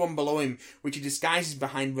of everyone below him, which he disguises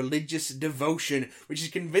behind religious devotion, which has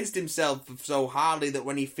convinced himself of so hardly that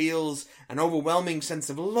when he feels an overwhelming sense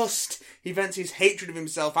of lust, he vents his hatred of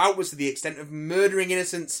himself outwards to the extent of murdering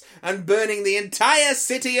innocents and burning the entire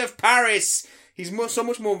city of Paris. He's so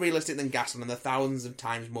much more realistic than Gaston and the thousands of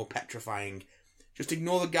times more petrifying. Just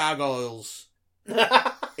ignore the gargoyles.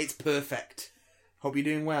 It's perfect. Hope you're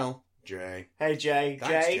doing well, Jay." Hey Jay.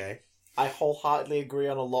 Thanks, Jay. I wholeheartedly agree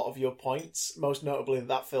on a lot of your points. Most notably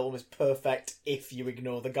that film is perfect if you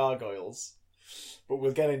ignore the gargoyles. But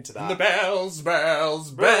we'll get into that. The bells,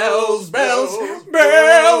 bells, bells, bells, bells,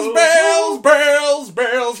 bells, bells, bells,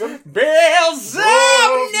 bells of Notre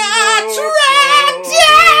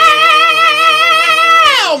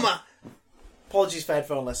Dame! Apologies for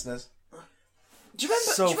headphone listeners. Do you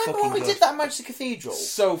remember, So when fucking we good. did that at Manchester Cathedral?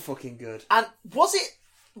 So fucking good. And was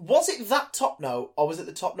it that top note, or was it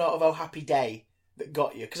the top note of "Oh Happy Day" that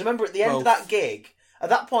got you? Because I remember at the end of Both. that gig, at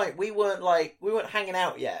that point we weren't hanging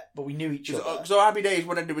out yet, but we knew each other. So Happy Days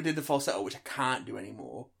when we did the falsetto, which I can't do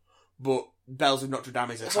anymore. But Bells of Notre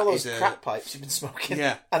Dame is It's all those a crack pipes you've been smoking,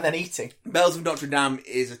 Yeah. and then eating. Bells of Notre Dame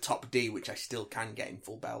is a top D, which I still can get in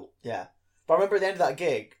full belt. Yeah, but I remember at the end of that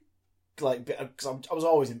gig, because I was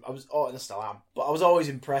always, and I still am, but I was always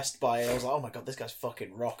impressed by it. I was like, oh my god, this guy's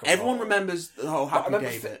fucking rock and Everyone roll. remembers the whole But Happy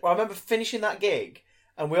Day bit. I remember finishing that gig,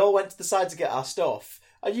 and we all went to the side to get our stuff,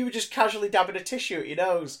 and you were just casually dabbing a tissue at your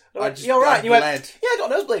nose. And I went, "You all right?" And you went, "Yeah, I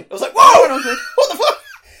got a nosebleed." I was like, "Whoa!" What the fuck?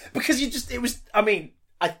 Because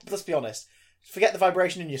let's be honest. Forget the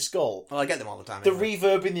vibration in your skull. Well, I get them all the time. The anyway.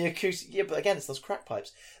 reverb in the acoustic... Yeah, but again, it's those crack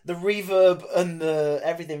pipes. The reverb and the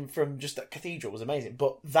everything from just that cathedral was amazing.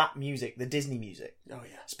 But that music, the Disney music, Oh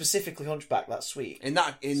yeah. specifically Hunchback, that's sweet. In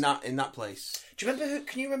that place. Do you remember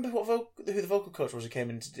can you remember who the vocal coach was who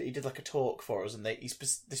came in? He did like a talk for us, and they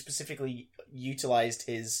specifically utilised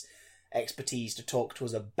his expertise to talk to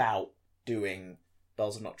us about doing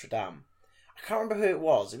Bells of Notre Dame. I can't remember who it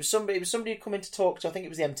was. It was somebody who come in to talk to. I think it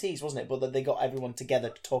was the MTs, wasn't it? But then they got everyone together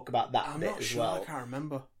to talk about that I'm bit not as sure. well. I can't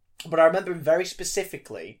remember. But I remember him very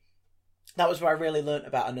specifically. That was where I really learnt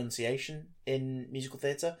about enunciation in musical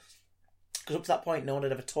theatre. Because up to that point, no one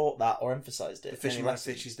had ever taught that or emphasised it. The fisherman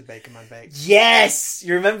stitches, the baker man bakes. Yes!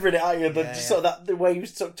 You're remembering it, aren't you? Yeah, Sort of that, the way you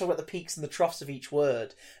talk about the peaks and the troughs of each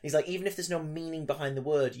word. He's like, even if there's no meaning behind the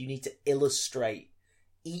word, you need to illustrate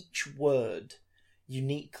each word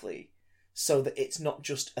uniquely so that it's not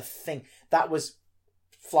just a thing. That was,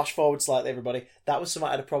 flash forward slightly, everybody, that was something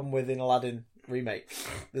I had a problem with in Aladdin remake.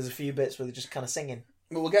 There's a few bits where they're just kind of singing.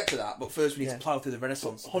 Well, we'll get to that, but first we need to plough through the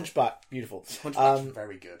Renaissance. Hunchback, beautiful. Hunchback's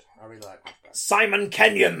very good. I really like Hunchback. Simon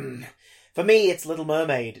Kenyon! For me, it's Little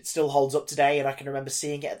Mermaid. It still holds up today, and I can remember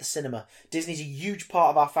seeing it at the cinema. Disney's a huge part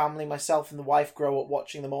of our family. Myself and the wife grow up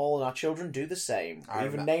watching them all, and our children do the same. We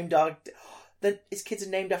even named our Then his kids are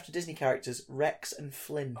named after Disney characters, Rex and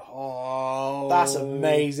Flynn. Oh, That's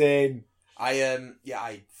amazing.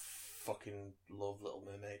 I fucking love Little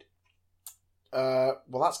Mermaid.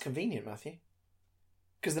 Well, that's convenient, Matthew.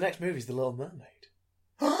 Because the next movie is The Little Mermaid.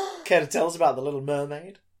 Care to tell us about The Little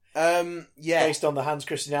Mermaid? Yeah. Based on the Hans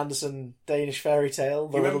Christian Andersen Danish fairy tale,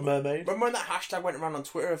 The Little Mermaid. Remember when that hashtag went around on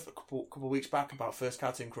Twitter a couple of weeks back about first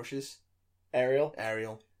cartoon crushes? Ariel.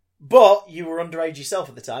 But you were underage yourself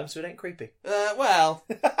at the time, so it ain't creepy. Well.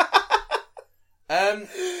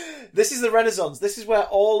 This is the Renaissance. This is where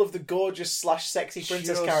all of the gorgeous / sexy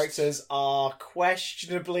princess Just- characters are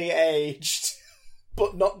questionably aged,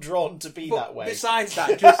 but not drawn to be that way. Besides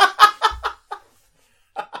that, just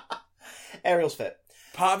Ariel's fit.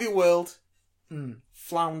 part of your world, Mm.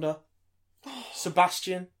 Flounder,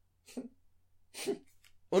 Sebastian,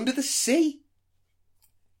 Under the Sea.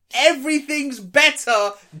 Everything's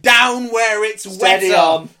better down where it's Steady wetter.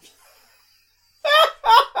 on.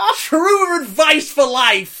 True advice for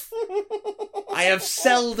life. I have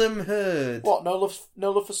seldom heard. What? No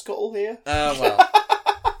love for Scuttle here. Well,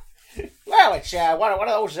 Well, it's one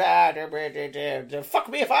of those. Fuck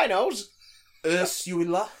me if I knows.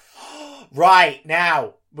 Ursula. Right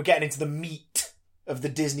now, we're getting into the meat of the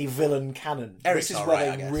Disney villain canon. Eric's this is alright,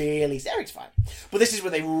 where I they guess. really. Eric's fine, but this is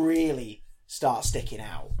where they really start sticking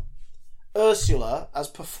out. Ursula, as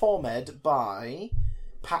performed by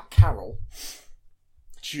Pat Carroll,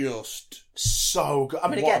 Just so good. I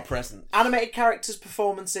mean, what again, a present. animated characters'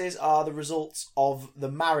 performances are the results of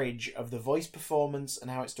the marriage of the voice performance and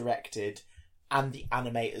how it's directed, and the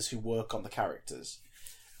animators who work on the characters.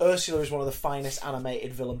 Ursula is one of the finest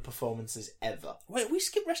animated villain performances ever. Wait, we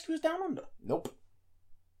skipped Rescuers Down Under. Nope.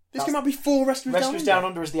 This came out before Rescuers Down Under. Rescuers Down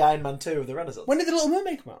Under is the Iron Man 2 of the Renaissance. When did The Little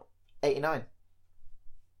Mermaid come out? 89.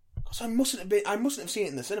 Because I mustn't have seen it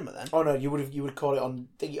in the cinema then. Oh no, you would have caught it on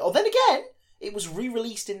thingy. Oh, then again, it was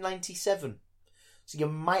re-released in 97. So you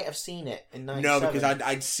might have seen it in 97. No, because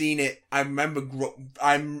I'd seen it. I remember.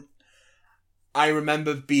 I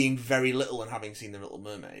remember being very little and having seen The Little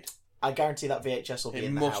Mermaid. I guarantee that VHS will be It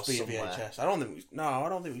in the must house be a somewhere. VHS. I don't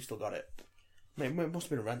think we still got it. It must have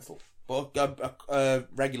been a rental, but a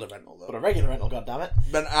regular rental though. But a regular rental, goddammit.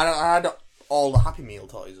 But I had all the Happy Meal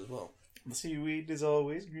toys as well. The seaweed is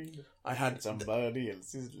always green. I had Somebody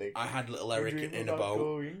else's lake. I had little Eric Dream in a about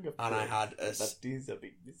boat, going up and I there. had That is a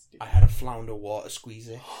big mistake. I had a flounder water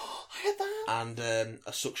squeezer, I had that. and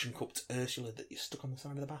a suction cupped Ursula that you stuck on the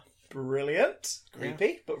side of the bath. Brilliant.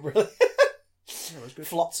 Creepy, but brilliant. Yeah, it was good.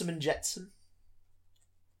 Flotsam and Jetsam.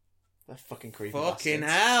 They're fucking creepy Fucking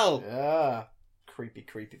bastards. hell! Yeah.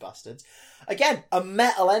 Creepy bastards. Again, a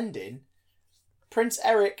metal ending. Prince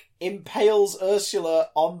Eric impales Ursula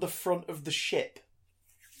on the front of the ship.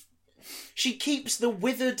 She keeps the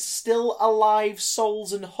withered, still alive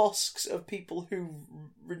souls and husks of people who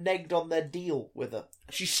reneged on their deal with her.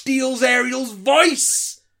 She steals Ariel's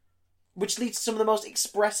voice. Which leads to some of the most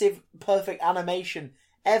expressive, perfect animation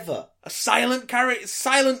ever. A silent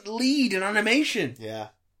lead in animation. Yeah.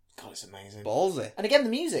 God, it's amazing. Ballsy. And again, the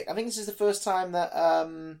music. I think this is the first time that,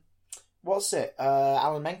 Alan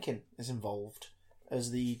Menken is involved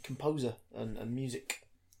as the composer and music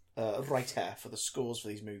writer for the scores for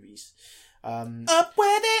these movies. Up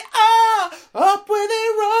where they are, up where they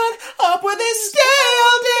run, up where they stay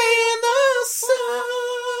all day in the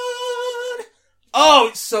sun. Oh,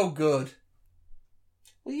 it's so good.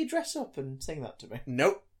 Will you dress up and sing that to me?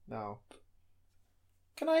 Nope. No.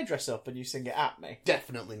 Can I dress up and you sing it at me?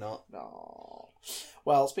 Definitely not. No.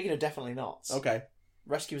 Well, speaking of definitely not, Okay.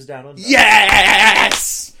 Rescuers Down Under.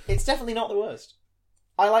 Yes! It's definitely not the worst.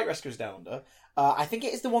 I like Rescuers Down Under. I think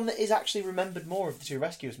it is the one that is actually remembered more of the two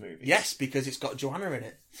Rescuers movies. Yes, because it's got Joanna in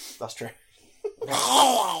it. That's true.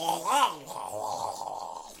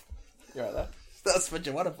 You're right there. That's my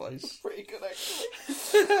Joanna voice. Pretty good, actually.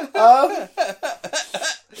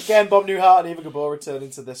 Again, Bob Newhart and Eva Gabor returning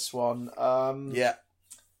to this one. Yeah.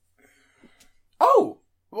 Oh!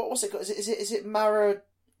 What was it called? Is it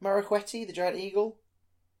Marraquetti, the giant eagle?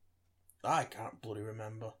 I can't bloody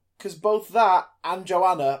remember. Because both that and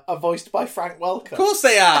Joanna are voiced by Frank Welker. Of course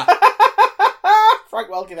they are! Frank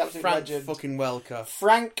Welker, the absolute Frank legend. fucking Welker.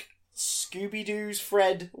 Frank Scooby-Doo's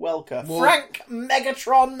Fred Welker. More- Frank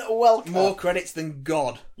Megatron Welker. More credits than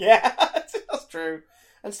God. Yeah, that's true.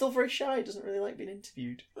 And still very shy, doesn't really like being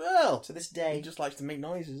interviewed. Well, To this day, he just likes to make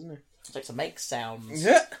noises, doesn't just likes to make sounds. he?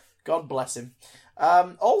 Yeah. God bless him.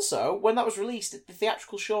 Also, when that was released, the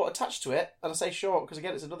theatrical short attached to it, and I say short because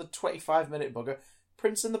again it's another 25-minute bugger,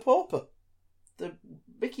 Prince and the Pauper. The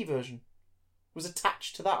Mickey version. was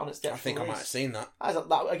attached to that on its I theatrical think I release. might have seen that.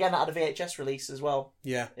 Again, that had a VHS release as well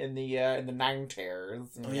Yeah. in the 90s.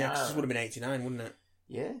 Oh, yeah, 'cause this would have been 89, wouldn't it?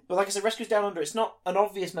 Yeah, but like I said, Rescuers Down Under, it's not an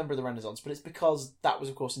obvious member of the Renaissance, but it's because that was,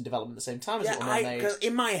 of course, in development at the same time as Little Mermaid. 'cause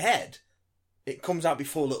in my head, it comes out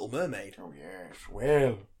before Little Mermaid. Oh, yes,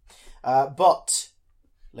 well. But,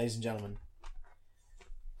 ladies and gentlemen,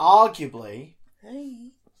 arguably,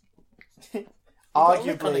 Minnie.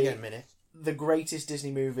 the greatest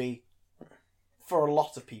Disney movie for a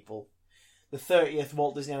lot of people, the 30th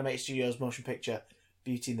Walt Disney Animated Studios motion picture,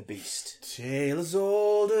 Beauty and the Beast. Tale as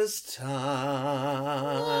old as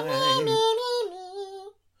time,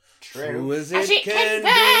 true as it can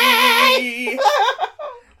be.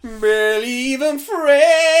 Barely even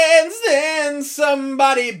friends, then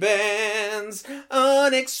somebody bends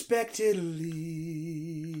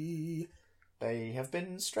unexpectedly. They have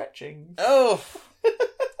been stretching. Oh,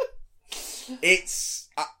 it's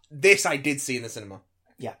this I did see in the cinema,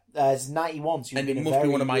 Yeah, it's 91, so and you've it been must be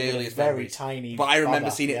one of you've my been a earliest very memories. tiny. But I remember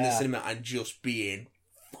bugger, seeing it in the yeah. cinema and just being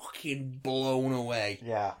fucking blown away.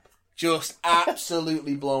 Yeah. Just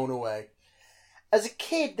absolutely blown away. As a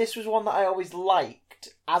kid, this was one that I always liked.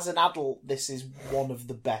 As an adult, this is one of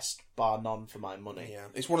the best, bar none, for my money. Yeah,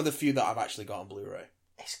 it's one of the few that I've actually got on Blu-ray.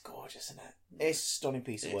 It's gorgeous, isn't it? It's a stunning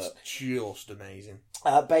piece of It's work. just amazing.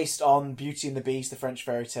 Based on Beauty and the Beast, the French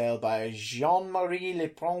fairy tale by Jean-Marie Le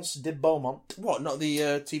Prince de Beaumont. What, not the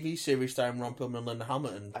TV series starring Ron Perlman and Linda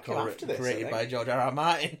Hamilton, That came after this, I created think. by George R.R.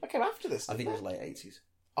 Martin? I came after this, I think didn't it was late 80s.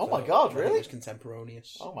 Oh my god, I think really? it was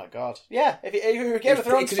contemporaneous. Oh my god. Yeah, if you're a Game of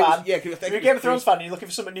Thrones fan, if you're a Game of Thrones fan and you're looking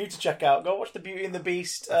for something new to check out, go watch the Beauty and the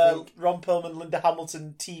Beast, Ron Perlman, Linda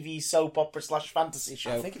Hamilton TV soap opera / fantasy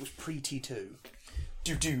show. I think it was pre-T2.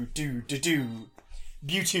 Do.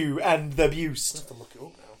 Beauty and the Beast. I have to look it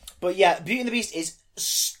up now. But yeah, Beauty and the Beast is a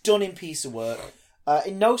stunning piece of work.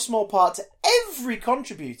 In no small part to every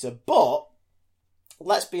contributor, but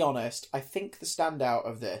let's be honest, I think the standout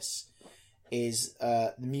of this is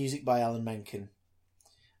the music by Alan Menken.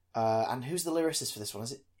 And who's the lyricist for this one?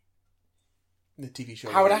 Is it The TV show.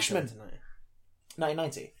 Howard 1987 Ashman. to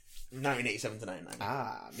 1990? 1987 to 1990.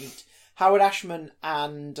 Ah, neat. Howard Ashman,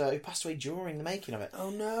 and who passed away during the making of it. Oh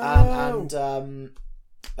no!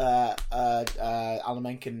 Alan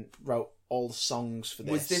Menken wrote all the songs for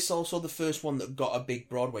this. Was this also the first one that got a big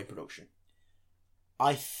Broadway production?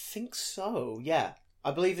 I think so. Yeah,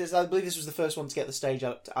 I believe this was the first one to get the stage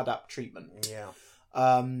adapt treatment. Yeah.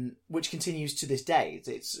 Which continues to this day.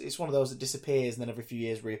 It's one of those that disappears and then every few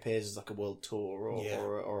years reappears as like a world tour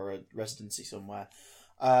or a residency somewhere.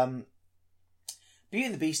 Beauty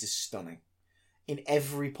and the Beast is stunning in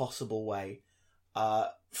every possible way,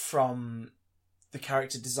 from the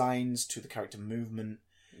character designs to the character movement.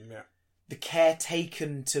 Yeah. The care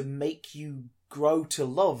taken to make you grow to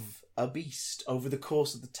love a beast over the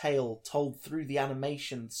course of the tale, told through the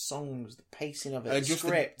animation, the songs, the pacing of it, the Just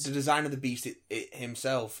script. the design of the beast it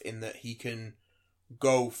himself, in that he can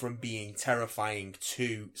go from being terrifying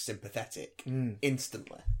to sympathetic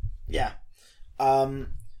instantly. Yeah.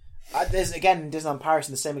 There's, again, in Disneyland Paris,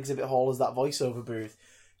 in the same exhibit hall as that voiceover booth,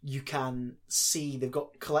 you can see they've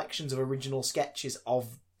got collections of original sketches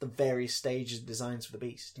of the various stages of designs for the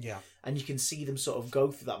beast. Yeah. And you can see them sort of go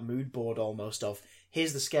through that mood board almost of,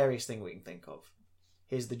 here's the scariest thing we can think of.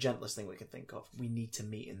 Here's the gentlest thing we can think of. We need to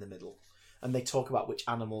meet in the middle. And they talk about which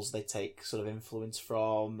animals they take sort of influence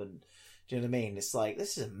from, and do you know what I mean? It's like,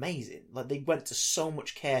 this is amazing. Like, they went to so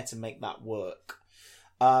much care to make that work.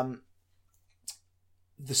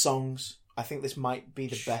 The songs, I think this might be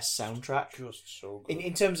the best soundtrack. Just so good.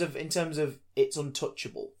 In terms of it's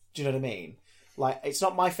untouchable. Do you know what I mean? Like, it's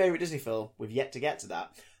not my favourite Disney film. We've yet to get to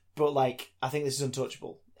that. But, like, I think this is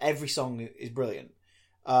untouchable. Every song is brilliant.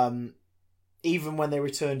 Even when they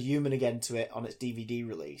returned Human Again to it on its DVD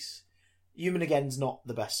release, Human Again's not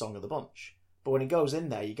the best song of the bunch. But when it goes in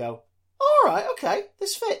there, you go, alright, okay,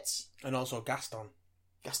 this fits. And also Gaston.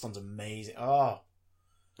 Gaston's amazing. Oh.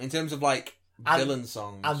 In terms of, like, villain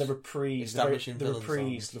songs. And the reprise. Establishing the villain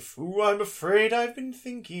reprise. songs. "Ooh, I'm afraid I've been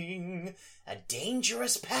thinking. A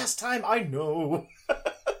dangerous pastime, I know."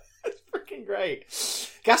 It's freaking great.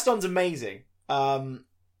 Gaston's amazing. The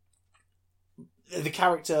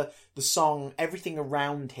character, the song, everything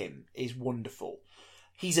around him is wonderful.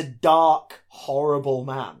 He's a dark, horrible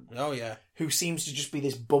man Oh, yeah. who seems to just be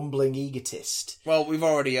this bumbling egotist. Well, we've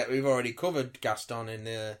already covered Gaston in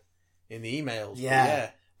the emails.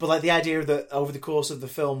 Yeah. But like the idea that over the course of the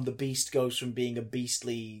film, the beast goes from being a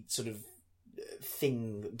beastly sort of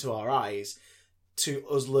thing to our eyes to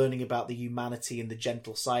us learning about the humanity and the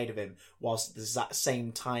gentle side of him, whilst at that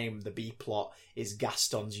same time the B plot is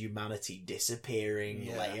Gaston's humanity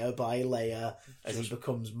disappearing layer by layer as he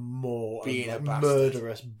becomes more being of a bastard.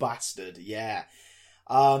 murderous bastard. Yeah.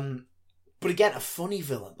 But again, a funny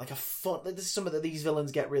villain. Like this is something that these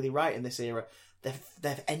villains get really right in this era.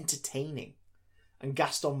 They're entertaining. And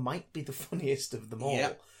Gaston might be the funniest of them all.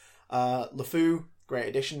 Yep. LeFou, great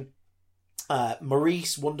addition.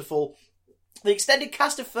 Maurice, wonderful. The extended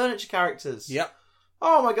cast of furniture characters. Yep.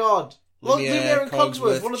 Oh my god. Look, Lumiere, Lumiere and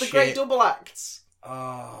Cogsworth, Cogsworth, one of the Chip. great double acts.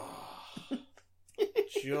 Oh.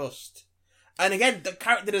 Just. And again, the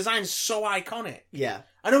character design's so iconic. Yeah.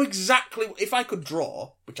 I know exactly... If I could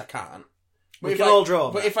draw, which I can't... We can all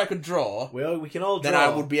draw. But if I could draw... We can all draw. Then I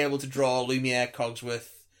would be able to draw Lumiere, Cogsworth,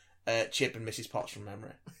 Chip and Mrs. Potts from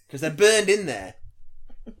memory. Because they're burned in there.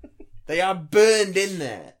 They are burned in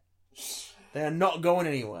there. They are not going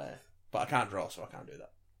anywhere. But I can't draw, so I can't do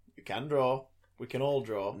that. You can draw. We can all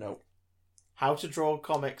draw. No. How to draw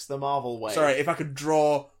comics the Marvel way. Sorry, if I could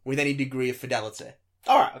draw with any degree of fidelity,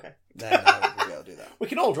 Alright, okay. then I would be able to do that. We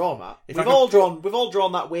can all draw, Matt. If We've I all could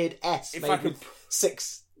drawn that weird S If made I could- with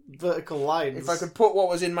 6 vertical lines. If I could put what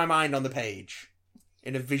was in my mind on the page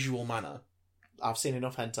in a visual manner. I've seen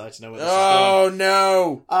enough hentai to know where this is going.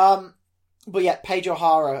 Oh, no! But yeah, Paige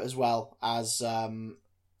O'Hara as well as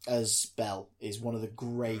Belle is one of the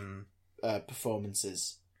great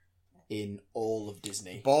performances in all of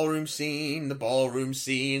Disney. Ballroom scene,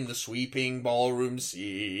 the sweeping ballroom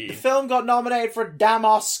scene. The film got nominated for a damn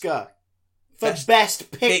Oscar for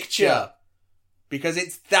Best Picture. Because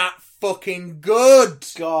it's that fucking good!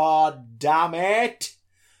 God damn it!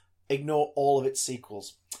 Ignore all of its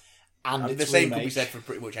sequels. And The its same remake. could be said for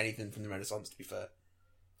pretty much anything from the Renaissance, to be fair.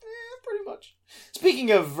 Pretty much.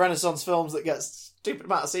 Speaking of Renaissance films that get stupid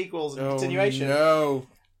amount of sequels and continuation, No.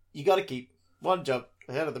 you gotta keep one jump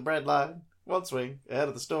ahead of the bread line, one swing ahead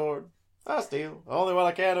of the store. I steal only what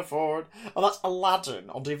I can afford. Oh, that's Aladdin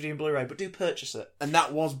on DVD and Blu-ray, but do purchase it. And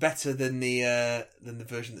that was better than the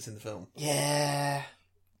version that's in the film. Yeah.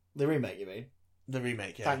 The remake, you mean? The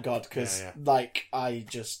remake, yeah. Thank God, because, Yeah.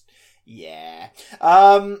 yeah.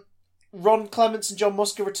 Ron Clements and John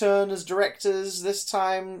Musker return as directors, this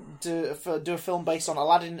time do a film based on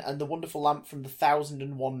Aladdin and the Wonderful Lamp from the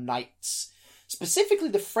 1001 Nights. Specifically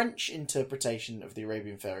the French interpretation of the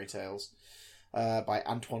Arabian fairy tales by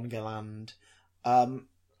Antoine Galland.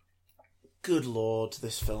 Good Lord,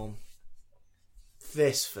 this film.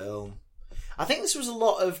 I think this was a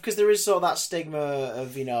lot of... Because there is sort of that stigma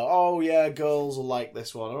of, oh yeah, girls will like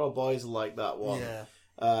this one, or boys will like that one. Yeah.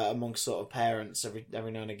 Amongst sort of parents every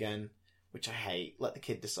now and again, which I hate. Let the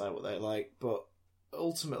kid decide what they like. But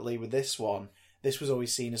ultimately, with this one, this was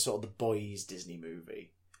always seen as sort of the boys' Disney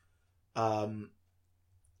movie.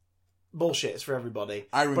 Bullshit, it's for everybody.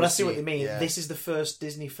 But I see what you mean. Yeah. This is the first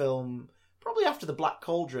Disney film, probably after The Black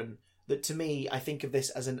Cauldron, that to me, I think of this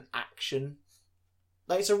as an action.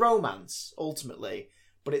 Like, it's a romance, ultimately,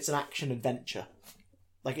 but it's an action adventure.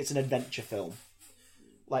 Like, it's an adventure film.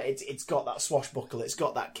 Like, it's got that swashbuckle, it's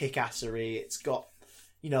got that kick-assery, it's got,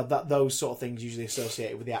 those sort of things usually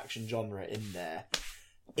associated with the action genre in there.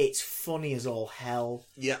 It's funny as all hell.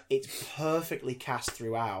 Yeah. It's perfectly cast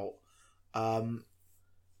throughout. I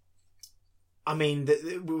mean,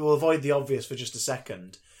 we'll avoid the obvious for just a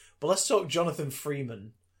second, but let's talk Jonathan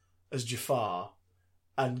Freeman as Jafar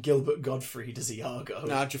and Gilbert Gottfried as Iago.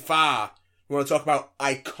 Now, Jafar. We want to talk about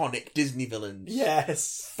iconic Disney villains.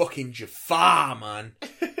 Yes. Fucking Jafar, man.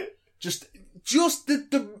 just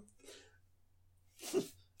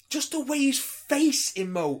the way his face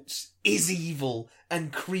emotes is evil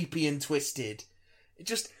and creepy and twisted. It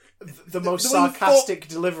just the most the way he sarcastic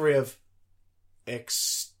delivery of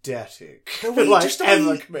ecstatic The way- like just the way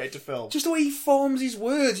ever he- committed to film. Just the way he forms his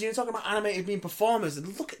words. Talking about animated being performers,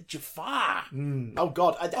 and look at Jafar. Oh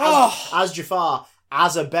God! Oh. As Jafar,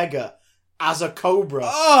 as a beggar, as a cobra,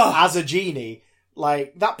 Oh. as a genie,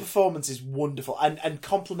 like that performance is wonderful and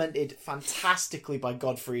complemented fantastically by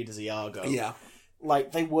Gottfried as Iago. Yeah.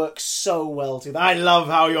 Like they work so well together. I love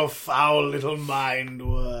how your foul little mind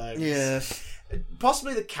works. Yes.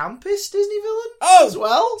 Possibly the campest Disney villain Oh, as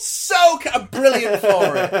well. So brilliant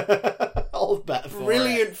for it. All the better for it.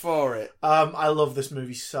 Brilliant for it. I love this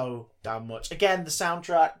movie so damn much. Again, the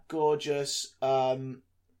soundtrack, gorgeous,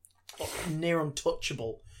 near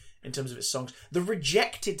untouchable in terms of its songs. The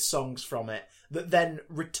rejected songs from it that then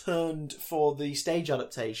returned for the stage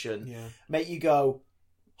adaptation make you go,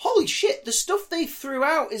 holy shit, the stuff they threw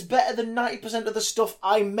out is better than 90% of the stuff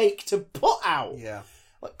I make to put out. Yeah.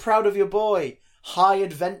 Like Proud of Your Boy, High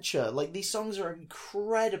Adventure. Like, these songs are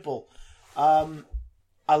incredible.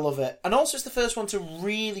 I I love it. And also it's the first one to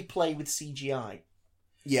really play with CGI.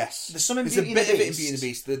 Yes. There's some in There's a Beauty and bit the of it in Beast. Beauty and the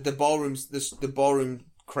Beast. The ballrooms, the ballroom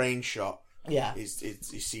crane shot Yeah. is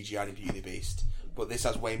CGI in Beauty and the Beast. But this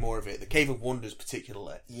has way more of it. The Cave of Wonders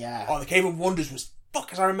particularly. Yeah. Oh, the Cave of Wonders was...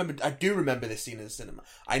 Fuck, I do remember this scene in the cinema.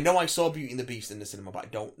 I know I saw Beauty and the Beast in the cinema, but I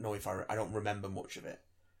don't know if I don't remember much of it.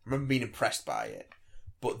 I remember being impressed by it.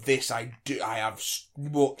 But this, I have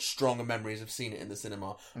much stronger memories of seeing it in the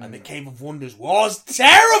cinema. And the Cave of Wonders was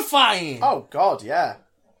terrifying! Oh, God, yeah.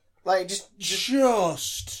 Like,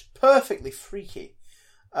 just perfectly freaky.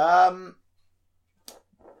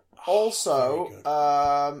 Also,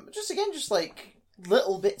 just like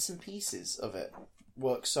little bits and pieces of it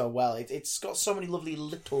work so well. It's got so many lovely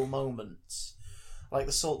little moments, like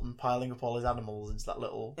the Sultan piling up all his animals into that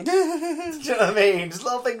little. Do you know what I mean? Just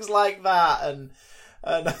little things like that, and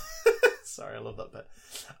sorry, I love that bit.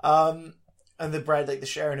 And the bread, like the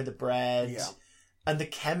sharing of the bread, and the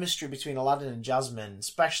chemistry between Aladdin and Jasmine,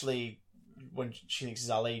 especially when she thinks it's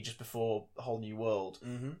Ali just before A Whole New World,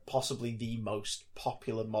 possibly the most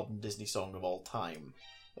popular modern Disney song of all time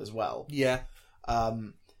as well. Yeah.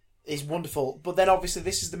 Is wonderful. But then obviously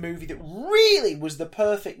this is the movie that really was the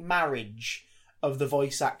perfect marriage of the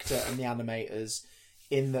voice actor and the animators,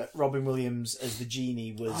 in that Robin Williams as the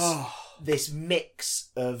genie was this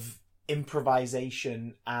mix of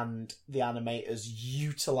improvisation and the animators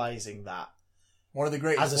utilising that One of the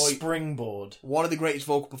greatest as a springboard. One of the greatest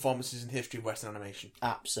vocal performances in the history of Western animation.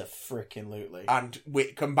 Abso-freaking-lutely. And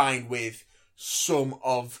combined with some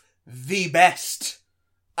of the best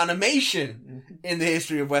animation in the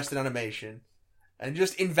history of Western animation. And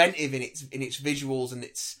just inventive in its visuals and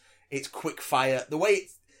its quick fire. The way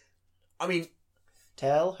it's... I mean...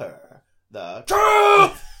 Tell her the...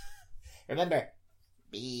 Remember,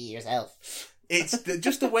 be yourself. It's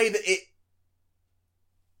just the way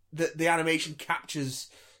that the animation captures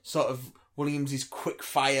sort of Williams' quick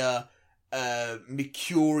fire,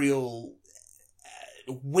 mercurial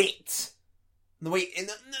wit. The way,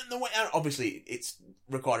 obviously, it's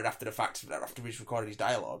recorded after the fact, after he's recorded his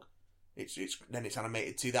dialogue. It's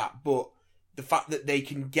animated to that, but the fact that they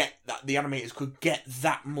can get that, the animators could get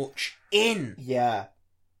that much in. Yeah.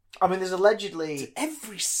 I mean, there's allegedly...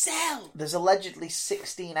 every cell! There's allegedly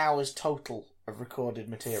 16 hours total of recorded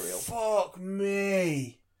material. Fuck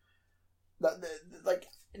me. Like,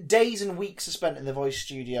 days and weeks are spent in the voice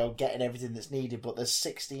studio getting everything that's needed, but there's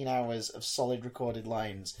 16 hours of solid recorded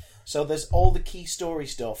lines. So there's all the key story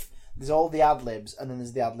stuff, there's all the ad-libs, and then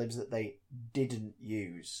there's the ad-libs that they didn't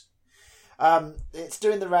use. It's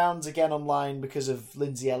doing the rounds again online because of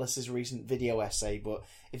Lindsay Ellis's recent video essay, but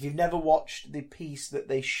if you've never watched the piece that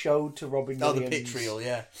they showed to Robin Williams... the pitch reel,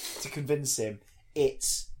 yeah. To convince him,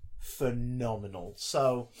 it's phenomenal.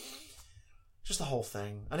 So... just the whole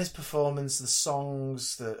thing. And his performance, the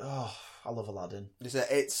songs, I love Aladdin. It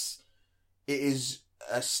is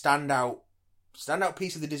a standout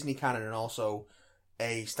piece of the Disney canon, and also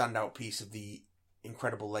a standout piece of the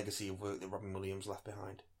incredible legacy of work that Robin Williams left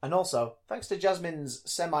behind. And also, thanks to Jasmine's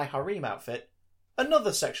semi-harem outfit,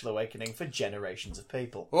 another sexual awakening for generations of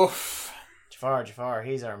people. Oof. Jafar,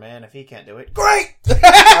 he's our man. If he can't do it... Great!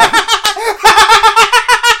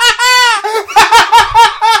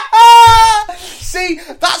 See,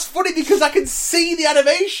 that's funny because I can see the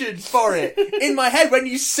animation for it in my head when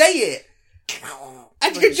you say it.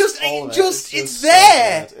 And you it's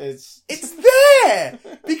there. So it's there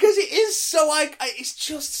because it is so it's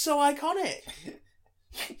just so iconic.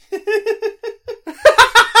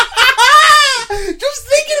 Just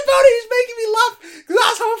thinking about it is making me laugh because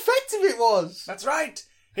that's how effective it was. That's right.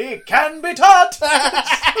 He can be taught.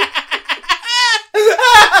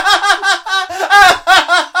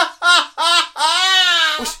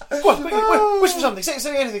 Wish for something.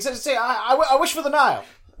 Say anything. Say I wish for the Nile.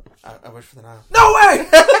 I wish for the Nile. No way!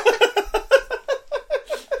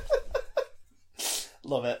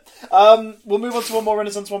 Love it. We'll move on to one more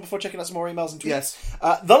Renaissance one before checking out some more emails and tweets. Yes.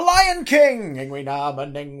 The Lion King. I'm going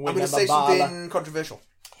to say something controversial.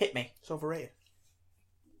 Hit me. It's overrated.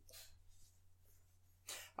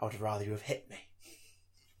 I would rather you have hit me.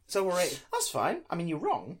 It's overrated. That's fine. I mean, you're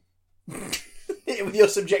wrong. With your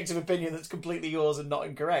subjective opinion that's completely yours and not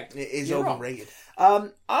incorrect. It is You're overrated.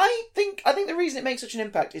 Wrong. I think the reason it makes such an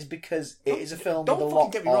impact is because it is a film with a lot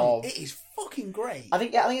of... Get me wrong. It is fucking great. I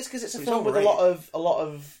think it's because it's a film with a lot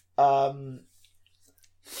of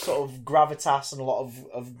sort of gravitas and a lot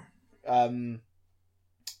of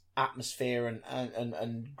atmosphere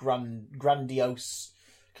and grandiose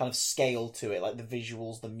kind of scale to it, like the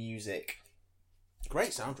visuals, the music.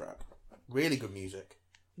 Great soundtrack. Really good music.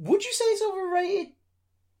 Would you say it's overrated?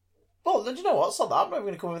 Well, do you know what? Stop that. I'm not even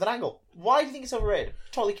going to come in with an angle. Why do you think it's overrated?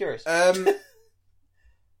 Totally curious.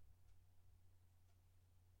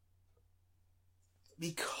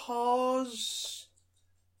 Because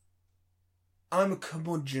I'm a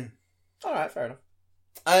curmudgeon. All right, fair enough.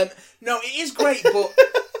 No, it is great, but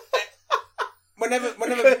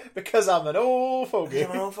whenever because I'm an old fogey.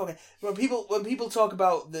 When people talk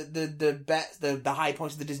about the high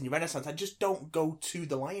points of the Disney Renaissance, I just don't go to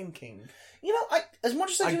The Lion King. You know, as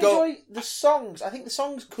much as I enjoy the songs, I think the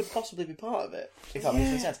songs could possibly be part of it, if that makes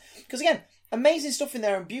any sense. Because again, amazing stuff in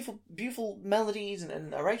there and beautiful melodies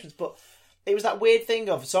and arrangements, but it was that weird thing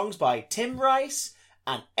of songs by Tim Rice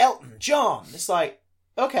and Elton John. It's like,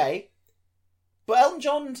 okay, but Elton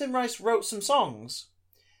John and Tim Rice wrote some songs,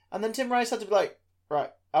 and then Tim Rice had to be like, right,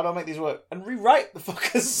 how do I make these work? And rewrite the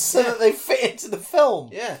fuckers so that they fit into the film.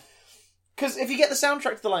 Yeah. Because if you get the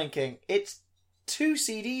soundtrack to The Lion King, it's 2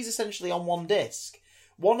 CDs essentially on one disc.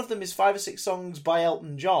 One of them is 5 or 6 songs by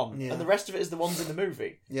Elton John, and the rest of it is the ones in the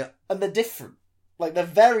movie. Yeah. And they're different. Like, they're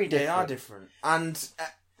very different. They are different. And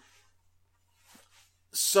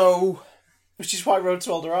so... Which is why Road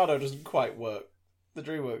to El Dorado doesn't quite work. The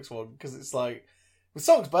DreamWorks one, because it's like, with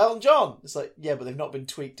songs by Elton John. It's like, yeah, but they've not been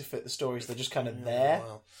tweaked to fit the stories. They're just kind of there.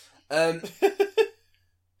 Well.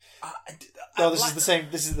 This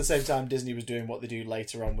is the same time Disney was doing what they do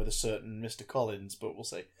later on with a certain Mr. Collins, but we'll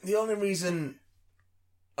see. The only reason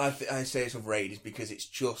I say it's overrated is because it's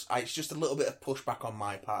just a little bit of pushback on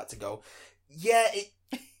my part to go,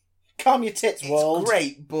 calm your tits, world. It's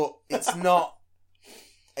great, but it's not.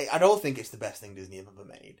 I don't think it's the best thing Disney have ever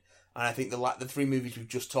made, and I think the 3 movies we've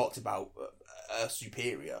just talked about are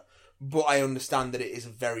superior. But I understand that it is a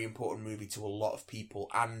very important movie to a lot of people,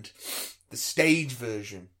 and the stage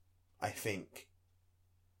version, I think,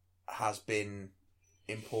 has been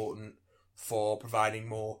important for providing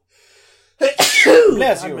more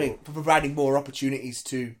providing more opportunities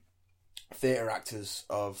to theatre actors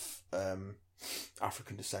of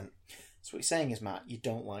African descent. So what you're saying is, Matt, you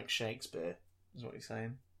don't like Shakespeare, is what you're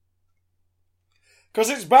saying? Because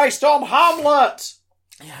it's based on Hamlet!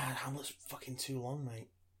 Yeah, Hamlet's fucking too long, mate.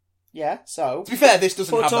 Yeah, so... To be fair, this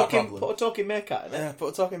doesn't have that problem. Put a talking Mick at it. Yeah,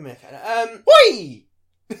 put a talking Mick at it. Whee!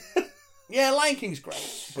 Yeah, Lion King's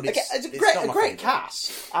great, but it's not a my great favourite.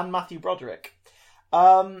 cast, and Matthew Broderick.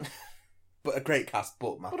 But a great cast,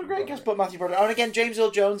 but Matthew Broderick. And again, James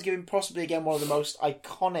Earl Jones giving possibly, again, one of the most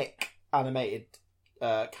iconic animated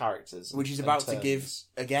characters. Which he's about to give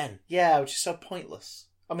again. Yeah, which is so pointless.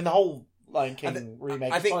 I mean, the whole Lion King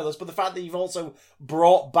remake is pointless, but the fact that you've also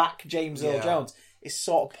brought back James Earl Jones is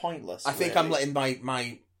sort of pointless. I think I'm letting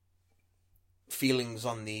my feelings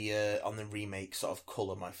on the remake sort of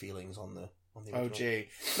colour my feelings on the original. Oh gee,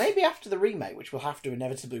 maybe after the remake, which we'll have to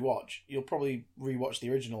inevitably watch, you'll probably rewatch the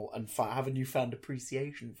original and have a newfound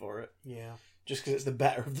appreciation for it. Yeah, just because it's the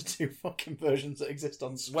better of the 2 fucking versions that exist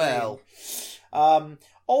on screen. Well,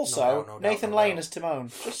 also Nathan Lane as Timon.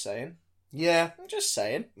 Just saying. Yeah, I'm just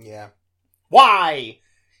saying. Yeah. Why?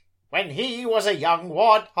 When he was a young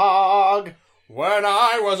warthog. When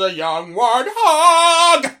I was a young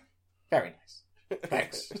warthog. Very nice.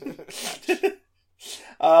 Thanks.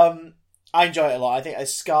 I enjoy it a lot. I think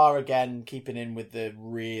Scar again keeping in with the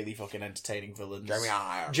really fucking entertaining villains.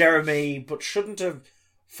 Jeremy, but shouldn't have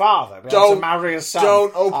father. Don't marry a son.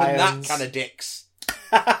 Don't open that kind of dicks.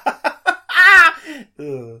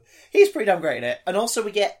 He's pretty damn great in it. And also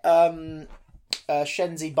we get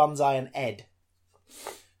Shenzi, Banzai, and Ed,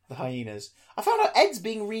 the hyenas. I found out Ed's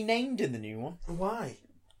being renamed in the new one. Why?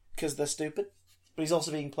 Because they're stupid. But he's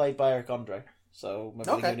also being played by Eric Andre, so maybe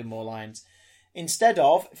they're giving him more lines. Instead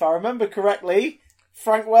of, if I remember correctly,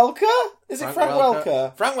 Frank Welker? Is it Frank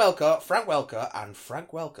Welker? Frank Welker, and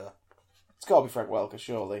Frank Welker. It's got to be Frank Welker,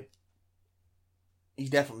 surely. He's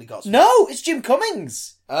definitely got some... No, it's Jim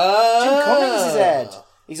Cummings! Jim Cummings is Ed.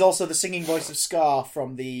 He's also the singing voice of Scar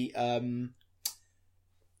from the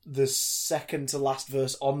second to last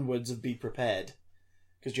verse onwards of Be Prepared.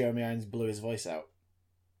 Because Jeremy Irons blew his voice out.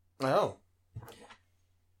 Oh.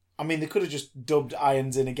 I mean, they could have just dubbed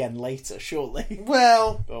Irons in again later, surely.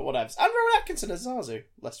 Well. But whatever. And Rowan Atkinson as Zazu,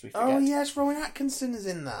 lest we forget. Oh, yes, Rowan Atkinson is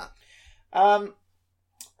in that.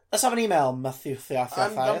 Let's have an email, Matthew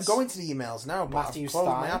Theophiles. I'm going to the emails now, but Matthew I've closed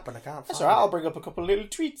my app and I can't find That's alright, I'll bring up a couple of little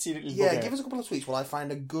tweets. Give us a couple of tweets while I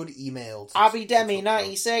find a good email. Abby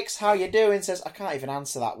Demi96, how you doing? Says, I can't even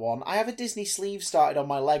answer that one. I have a Disney sleeve started on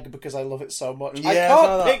my leg because I love it so much. Yeah, I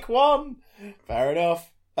can't pick one. Fair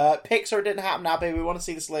enough. Pixar didn't happen, Abby. We want to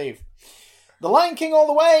see the sleeve. The Lion King all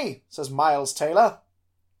the way, says Miles Taylor.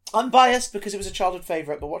 I'm biased because it was a childhood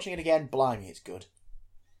favourite, but watching it again, blimey, it's good.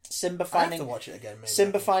 Simba I have finding to watch it again. Maybe.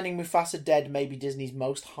 Simba finding Mufasa dead may be Disney's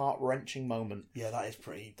most heart-wrenching moment. Yeah, that's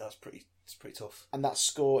pretty tough. And that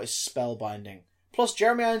score is spellbinding. Plus,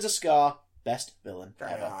 Jeremy Irons a Scar, best villain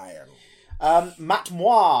ever. Matt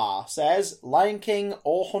Moir says, Lion King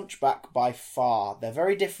or Hunchback by far. They're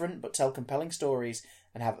very different, but tell compelling stories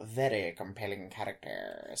and have very compelling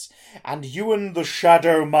characters. And Ewan the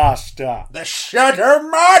Shadow Master. The Shadow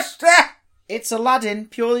Master! It's Aladdin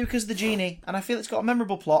purely because of the genie, and I feel it's got a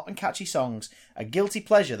memorable plot and catchy songs. A guilty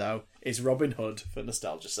pleasure, though, is Robin Hood for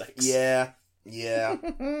nostalgia's sake. Yeah.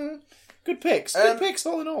 Good picks. Good picks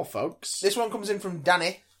all in all, folks. This one comes in from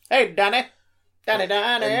Danny. Hey, Danny. Danny.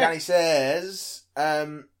 And Danny says,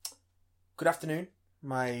 good afternoon,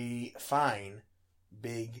 my fine,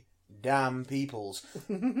 big, damn peoples.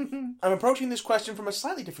 I'm approaching this question from a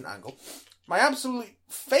slightly different angle. My absolute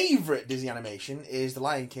favourite Disney animation is The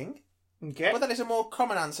Lion King. Okay. But that is a more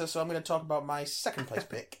common answer, so I'm going to talk about my second place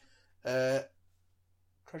pick. Treasure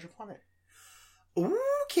Planet.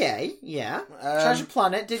 Okay, yeah. Treasure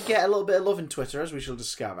Planet did get a little bit of love in Twitter, as we shall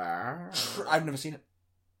discover. I've never seen it.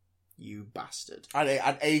 You bastard.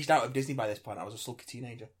 I'd aged out of Disney by this point. I was a sulky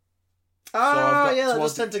teenager. Yeah, that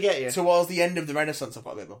does tend to get you. Towards the end of the Renaissance, I've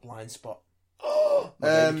got a bit of a blind spot.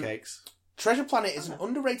 My baby cakes. Treasure Planet is an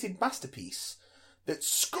underrated masterpiece that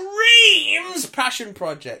screams passion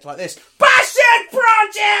project like this. Passion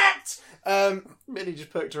project! Millie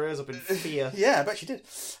just perked her ears up in fear. Yeah, I bet she did.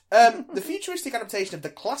 The futuristic adaptation of the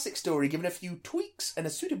classic story, given a few tweaks and a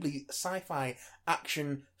suitably sci-fi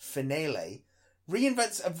action finale,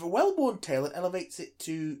 reinvents a well-worn tale and elevates it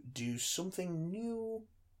to do something new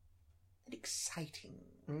and exciting.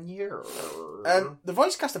 Yeah. The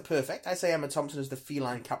voice cast are perfect. I say Emma Thompson as the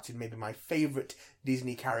feline captain, maybe my favourite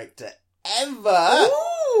Disney character ever.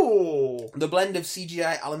 Ooh! The blend of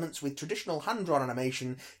CGI elements with traditional hand-drawn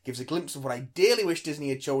animation gives a glimpse of what I dearly wish Disney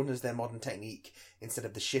had chosen as their modern technique instead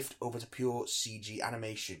of the shift over to pure CG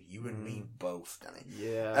animation. You and me both, Danny.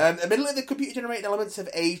 Yeah. Admittedly, the computer-generated elements have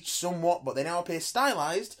aged somewhat, but they now appear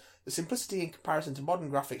stylised. The simplicity in comparison to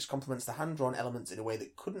modern graphics complements the hand-drawn elements in a way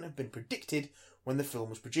that couldn't have been predicted when the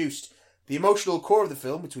film was produced. The emotional core of the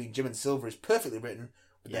film between Jim and Silver is perfectly written,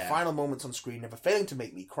 with the final moments on screen never failing to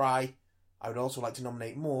make me cry. I would also like to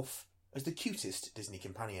nominate Morph as the cutest Disney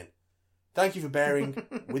companion. Thank you for bearing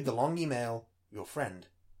with the long email, your friend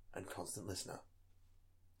and constant listener.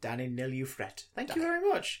 Danny Nil You Fret. Thank you very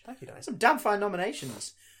much. Thank you, Danny. Some damn fine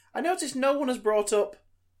nominations. I noticed no one has brought up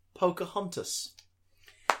Pocahontas.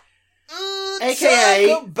 AKA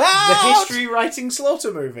the history writing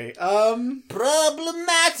slaughter movie.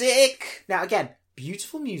 Problematic. Now again,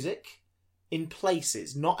 beautiful music in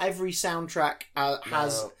places. Not every soundtrack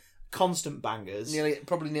has constant bangers.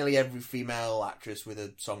 Probably nearly every female actress with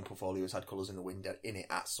a song portfolio has had Colours in the Wind in it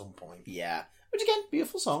at some point. Yeah. Which again,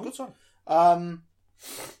 beautiful song. Good song.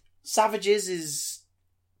 Savages is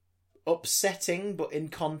upsetting, but in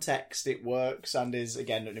context it works and is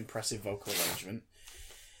again an impressive vocal arrangement.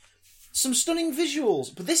 Some stunning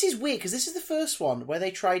visuals, but this is weird because this is the first one where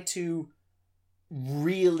they tried to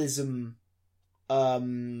realism.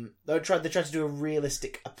 They tried to do a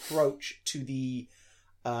realistic approach to the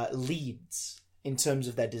leads in terms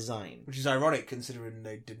of their design, Which is ironic considering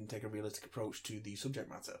they didn't take a realistic approach to the subject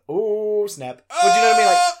matter. Oh snap! But do you know what I mean?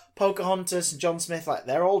 Like Pocahontas and John Smith, like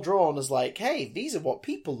they're all drawn as like, hey, these are what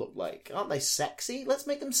people look like, aren't they? Sexy. Let's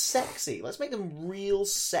make them sexy. Let's make them real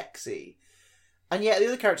sexy. And yet the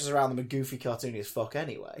other characters around them are goofy, cartoony as fuck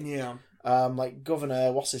anyway. Yeah. Like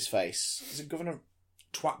Governor, what's his face? Is it Governor?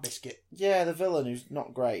 Twat Biscuit. Yeah, the villain who's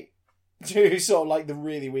not great. Who's sort of like the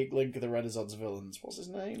really weak link of the Renaissance villains. What's his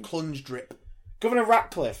name? Clunge Drip. Governor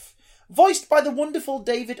Ratcliffe. Voiced by the wonderful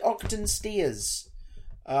David Ogden Stiers.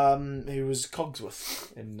 Who was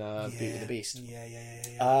Cogsworth in Beauty and the Beast.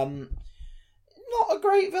 Yeah. Not a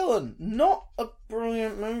great villain. Not a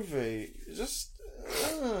brilliant movie. Just...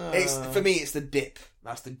 For me, it's the dip.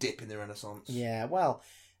 That's the dip in the Renaissance. Yeah, well,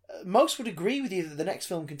 most would agree with you that the next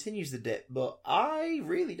film continues the dip, but I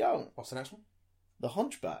really don't. What's the next one? The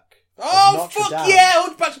Hunchback. Oh, fuck yeah!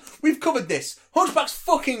 Hunchback's... We've covered this. Hunchback's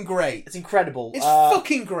fucking great. It's incredible. It's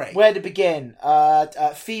fucking great. Where to begin?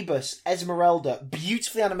 Phoebus, Esmeralda,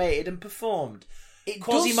 beautifully animated and performed.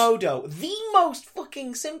 Quasimodo, the most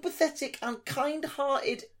fucking sympathetic and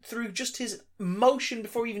kind-hearted through just his motion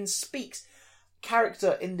before he even speaks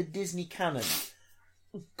character in the Disney canon.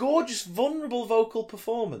 Gorgeous, vulnerable vocal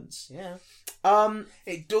performance. Yeah.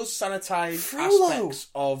 It does sanitize Frollo. aspects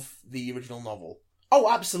of the original novel. Oh,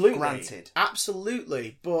 absolutely. Granted.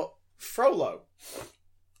 Absolutely. But Frollo.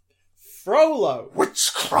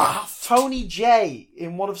 Witchcraft! Tony Jay,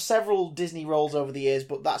 in one of several Disney roles over the years,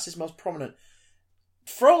 but that's his most prominent.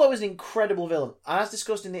 Frollo is an incredible villain. As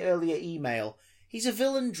discussed in the earlier email, he's a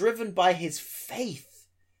villain driven by his faith.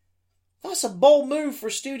 That's a bold move for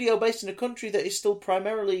a studio based in a country that is still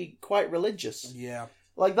primarily quite religious. Yeah.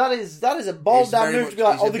 Like, that is a bold It's damn very move to be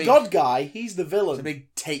like, much- oh, it's the a big- God guy, he's the It's villain. a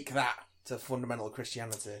big take that to fundamental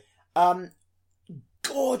Christianity.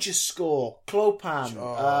 Gorgeous score.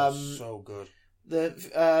 Clopan. So good.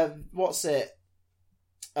 What's it?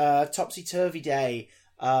 Topsy Turvy Day.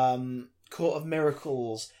 Court of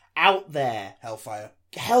Miracles. Out There. Hellfire.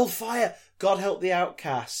 God Help the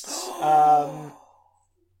Outcasts.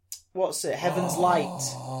 What's it? Heaven's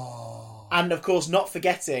Light. And of course, not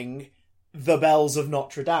forgetting The Bells of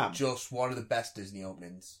Notre Dame. Just one of the best Disney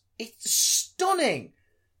openings. It's stunning.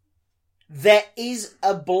 There is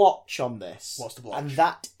a blotch on this. What's the blotch? And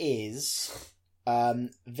that is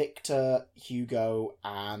Victor, Hugo,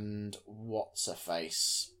 and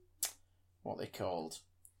what's-her-face? What are they called?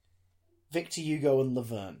 Victor, Hugo, and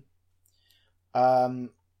Laverne.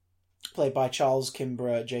 Played by Charles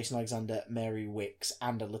Kimbrough, Jason Alexander, Mary Wicks,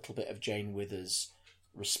 and a little bit of Jane Withers,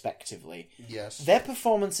 respectively. Yes. Their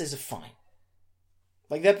performances are fine.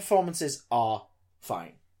 Like, their performances are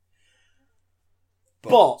fine.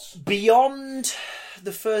 But beyond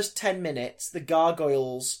the first 10 minutes, the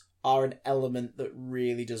gargoyles are an element that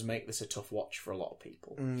really does make this a tough watch for a lot of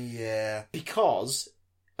people. Yeah. Because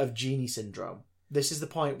of Genie Syndrome. This is the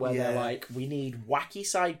point where they're like, we need wacky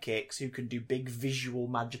sidekicks who can do big visual,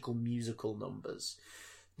 magical, musical numbers.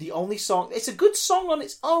 The only song... It's a good song on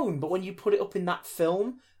its own, but when you put it up in that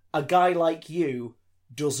film, A Guy Like You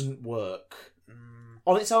doesn't work.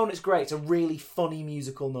 On its own, it's great. It's a really funny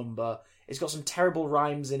musical number. It's got some terrible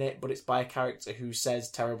rhymes in it, but it's by a character who says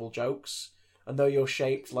terrible jokes. And though you're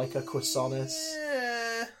shaped like a quisonus,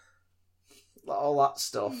 Yeah. all that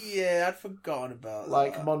stuff. Yeah, I'd forgotten about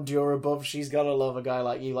Like that. Mondura above, she's gotta love a guy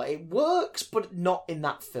like you. Like, it works, but not in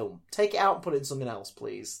that film. Take it out and put it in something else,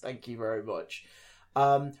 please. Thank you very much.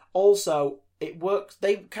 Also, it works.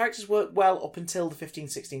 Characters work well up until the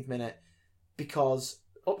 15th, 16th minute, because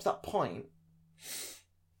up to that point,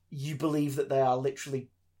 you believe that they are literally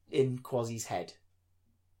in Quasi's head.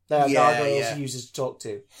 They are gargoyles he uses to talk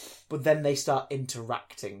to. But then they start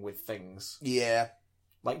interacting with things. Yeah.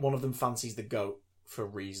 Like, one of them fancies the goat for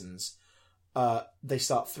reasons. They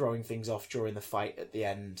start throwing things off during the fight at the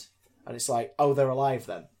end. And it's like, oh, they're alive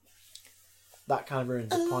then. That kind of ruins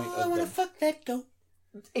the point of them. Fuck that goat.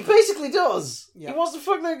 He basically does. Yeah. He wants to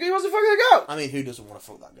fuck the goat. I mean, who doesn't want to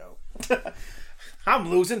fuck that goat? I'm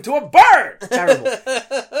losing to a bird! Terrible.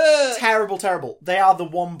 Terrible. They are the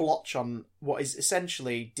one blotch on what is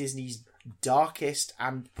essentially Disney's darkest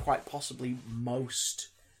and quite possibly most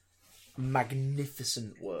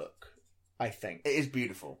magnificent work, I think. It is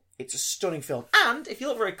beautiful. It's a stunning film. And, if you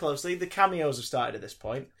look very closely, the cameos have started at this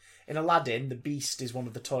point. In Aladdin, the Beast is one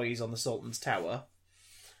of the toys on the Sultan's Tower.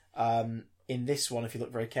 In this one, if you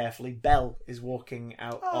look very carefully, Belle is walking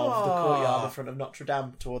out of the courtyard in front of Notre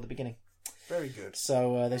Dame toward the beginning. Very good.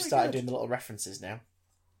 So they've Very started good. doing the little references now.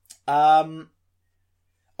 Up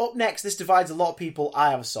next, this divides a lot of people.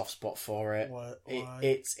 I have a soft spot for it. Why?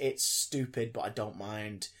 It's stupid, but I don't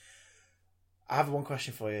mind. I have one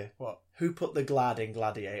question for you. What? Who put the Glad in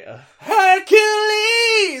Gladiator?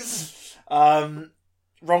 Hercules!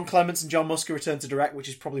 Ron Clements and John Musker return to direct, which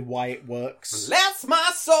is probably why it works. Bless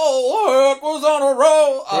my soul, Herc was on a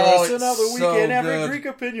roll. Oh, It's another it's week so in every good. Greek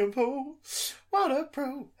opinion poll. What a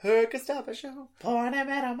pro. Herc can stop a show. Porn a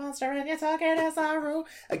metal monster and you're talking as I rule.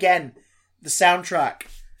 Again, the soundtrack,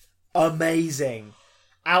 amazing.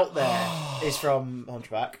 Out There is from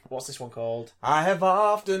Hunchback. What's this one called? I have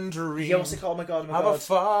often dreamed. Yeah, what's it called? Oh my god, Have a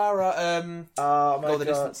far, Oh my Go the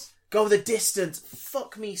god. Distance. Go the Distance.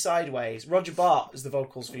 Fuck me sideways. Roger Bart is the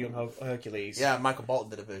vocals for Young Hercules. Yeah, Michael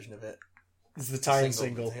Bolton did a version of it. It's the tie-in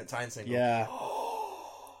single. Tie-in single. Yeah.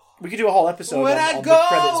 We could do a whole episode When on I the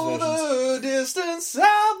credits go versions. the distance,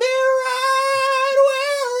 I'll be right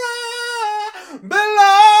where I belong.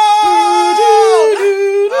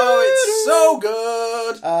 Oh, it's so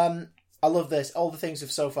good. I love this. All the things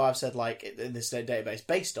have so far I've said, like, in this database,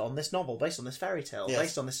 based on this novel, based on this fairy tale, Yes.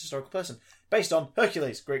 based on this historical person, based on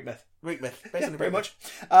Hercules, Greek myth. Greek myth. Yeah, very much.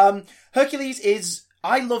 Hercules is...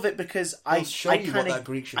 I love it because I show you what kind that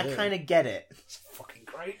Greek should do. of get it. It's fucking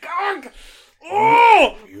great. Gong!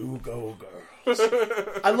 Oh! You go, girls.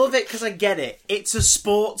 I love it because I get it. It's a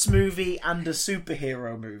sports movie and a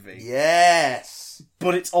superhero movie. Yes.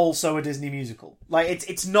 But it's also a Disney musical. Like,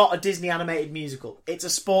 it's not a Disney animated musical. It's a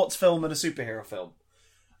sports film and a superhero film.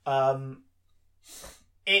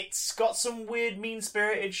 It's got some weird,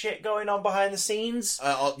 mean-spirited shit going on behind the scenes.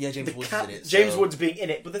 James Woods is in it. James so- Woods being in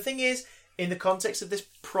it. But the thing is, in the context of this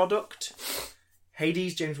product,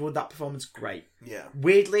 Hades, James Wood, that performance, great. Yeah.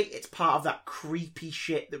 Weirdly, it's part of that creepy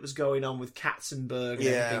shit that was going on with Katzenberg and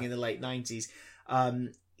Yeah. everything in the late 90s.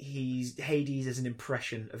 Hades is an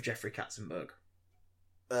impression of Jeffrey Katzenberg.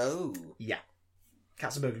 Oh. Yeah.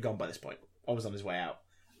 Katzenberg had gone by this point. Or was on his way out.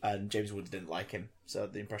 And James Wood didn't like him. So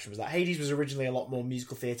the impression was that. Hades was originally a lot more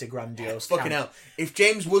musical theatre, grandiose. Fucking hell. If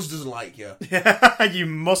James Woods doesn't like you, You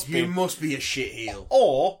must you be. must be a shit heel.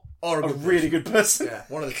 Or Or a good really person. good person. Yeah,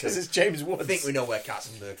 one of the two. Because it's James Woods. I think we know where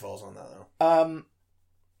Katzenberg falls on that, though.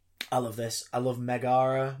 I love this. I love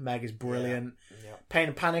Megara. Meg is brilliant. Yeah. Pain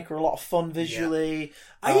and Panic are a lot of fun visually.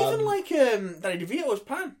 I even like Danny DeVito as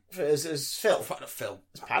Pan. as Phil. Phil.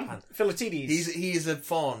 Pan. Philatides. He is a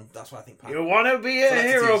fawn. That's why I think Pan. You want to be a Philatides,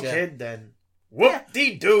 hero, yeah. kid? Then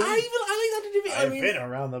whoop-de-doo. I like Danny DeVito. I I've mean, been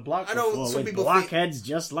around the block I know before some with people blockheads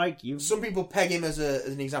just like you. some people peg him as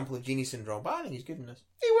an example of genie syndrome, but I think he's good in this.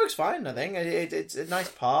 He works fine, I think. It's a nice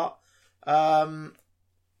part.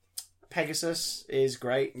 Pegasus is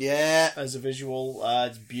great Yeah. as a visual.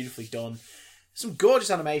 It's beautifully done. Some gorgeous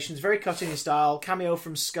animations, very cartoony style. Cameo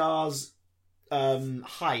from Scar's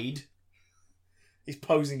hide. He's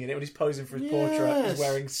posing in it. When he's posing for his portrait, Yes. he's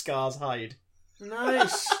wearing Scar's hide.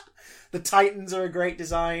 Nice. The Titans are a great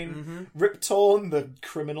design. Mm-hmm. Rip Torn, the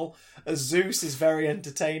criminal. Zeus is very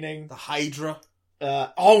entertaining. The Hydra.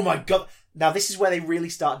 Oh my god. Now this is where they really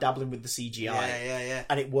start dabbling with the CGI. Yeah.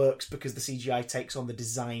 And it works because the CGI takes on the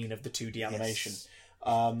design of the 2D animation. Yes.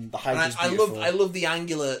 The Hydra's I beautiful. love the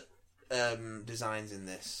angular designs in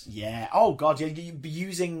this. Yeah. Oh god, yeah. You'd be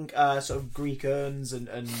using sort of Greek urns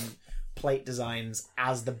and plate designs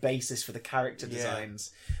as the basis for the character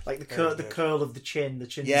designs. Like the curl of the chin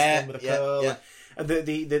is done with a curl. Yeah. And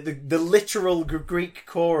the literal Greek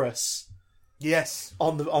chorus Yes.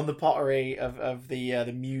 on the pottery of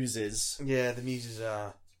the muses. Yeah, the muses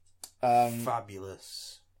are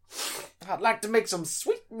fabulous. I'd like to make some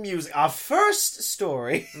sweet music. Our first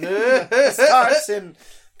story starts in...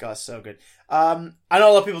 God, it's so good. I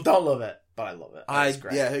know a lot of people don't love it, but I love it. It's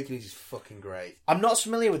great. Yeah, Hercules is fucking great. I'm not as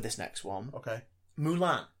familiar with this next one. Okay.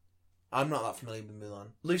 Mulan. I'm not that familiar with Mulan.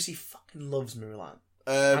 Lucy fucking loves Mulan.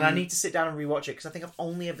 And I need to sit down and rewatch it, because I think I've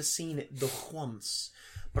only ever seen it the once.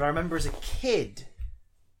 But I remember as a kid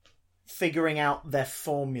figuring out their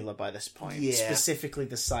formula by this point. Yeah. Specifically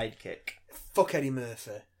the sidekick. Fuck Eddie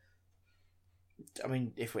Murphy. I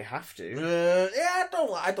mean, if we have to. Yeah,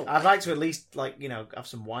 I don't. I'd like to at least, have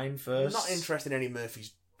some wine I'm first. not interested in Eddie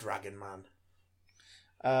Murphy's Dragon Man.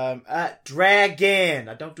 Dragon!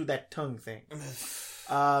 I don't do that tongue thing.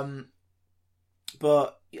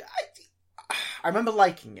 But I remember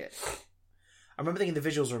liking it. I remember thinking the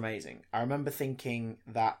visuals were amazing. I remember thinking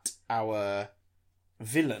that our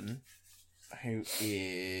villain, who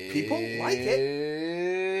is... People like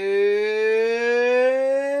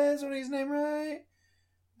it. What is his name, right?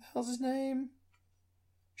 The hell's his name?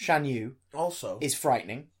 Shan Yu Also, is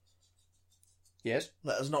frightening. Yes?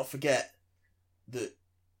 let us not forget that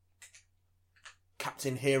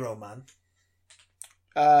Captain Hero Man.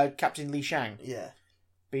 Captain Li Shang. Yeah.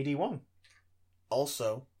 BD Wong.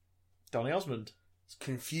 Also, Donny Osmond. is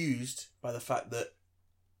confused by the fact that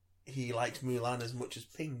he likes Mulan as much as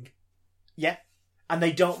Ping. Yeah. And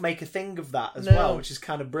they don't make a thing of that as No. well, which is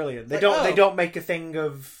kind of brilliant. They Like, don't. oh. They don't make a thing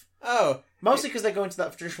of. Oh, Mostly because they go into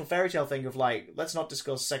that traditional fairy tale thing of let's not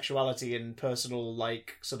discuss sexuality and personal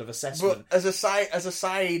sort of assessment. but as a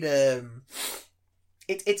side,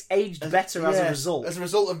 It's aged better as a result. As a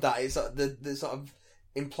result of that, it's the sort of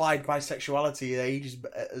implied bisexuality age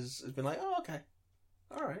has been like, oh, okay,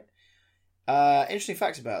 all right. Interesting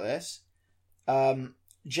facts about this.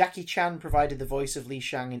 Jackie Chan provided the voice of Li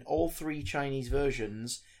Shang in all 3 Chinese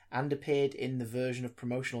versions and appeared in the version of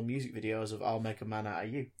promotional music videos of I'll Make a Man Out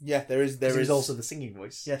of You. Yeah, there is also the singing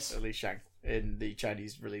voice Yes. of Li Shang in the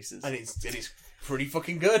Chinese releases. and it is pretty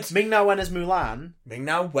fucking good. Ming Na Wen as Mulan, Ming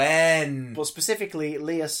Na Wen. but specifically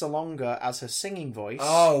Leah Salonga as her singing voice.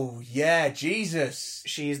 Oh yeah, Jesus.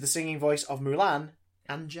 She is the singing voice of Mulan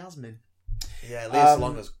and Jasmine. Yeah, Leah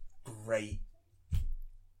Salonga's great.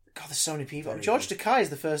 God, there's so many people. Very George good. Takei is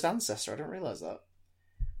the first ancestor. I didn't realise that.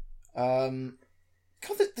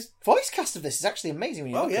 God, the voice cast of this is actually amazing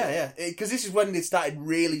when you Oh look at it. yeah. Because this is when they started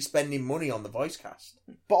really spending money on the voice cast.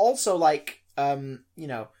 But also, in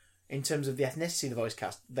terms of the ethnicity of the voice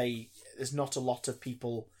cast, there's not a lot of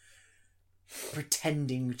people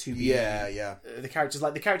pretending to be Yeah. the characters.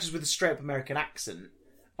 Like the characters with a straight up American accent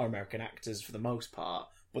are American actors for the most part,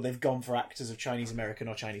 but they've gone for actors of Chinese American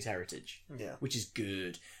or Chinese heritage, Yeah. which is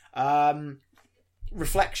good.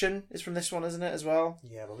 Reflection is from this one, isn't it, as well?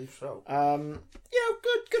 Yeah, I believe so.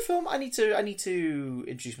 Good film. I need to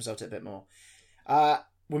introduce myself to it a bit more.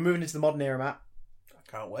 We're moving into the modern era, Matt.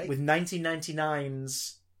 Can't wait. with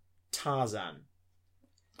 1999's Tarzan.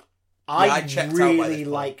 I checked out by really this point.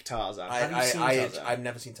 like Tarzan. Have you seen Tarzan? I've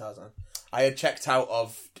never seen Tarzan. I had checked out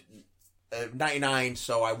of 99,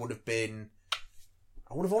 so I would have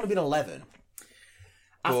only been 11.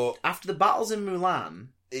 But After the battles in Mulan,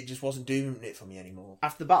 it just wasn't doing it for me anymore.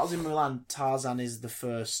 after the battles in Mulan, Tarzan is the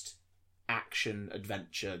first action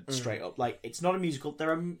adventure straight up. Like, it's not a musical.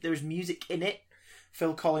 There is music in it.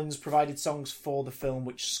 Phil Collins provided songs for the film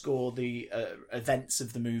which score the events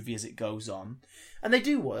of the movie as it goes on. And they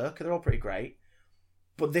do work. They're all pretty great.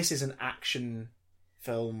 But this is an action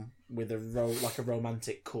film with a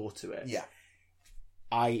romantic core to it. Yeah.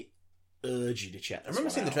 I urge you to check this I remember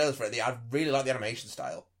one seeing the out. trailers for it. I really like the animation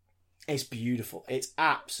style. It's beautiful. It's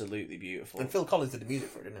absolutely beautiful. And Phil Collins did the music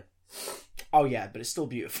for it, didn't he? Oh, yeah, but it's still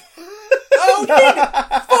beautiful. Oh,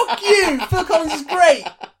 fuck you! Phil Collins is great!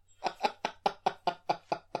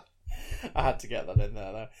 I had to get that in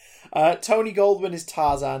there, though. Tony Goldwyn is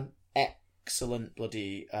Tarzan. Excellent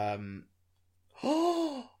bloody...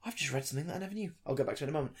 I've just read something that I never knew. I'll get back to it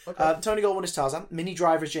in a moment. Okay. Tony Goldwyn is Tarzan. Minnie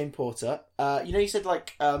Driver is Jane Porter. You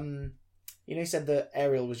said that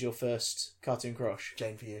Ariel was your first cartoon crush.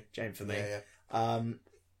 Jane for you. Jane for me. Yeah. And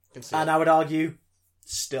I would argue,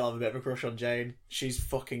 still have a bit of a crush on Jane. She's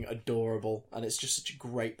fucking adorable, and it's just such a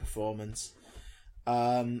great performance.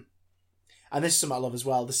 And this is something I love as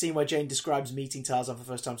well. The scene where Jane describes meeting Tarzan for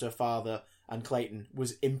the first time to her father and Clayton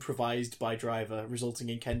was improvised by Driver, resulting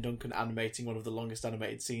in Ken Duncan animating one of the longest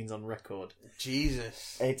animated scenes on record.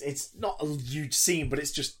 Jesus. It's not a huge scene, but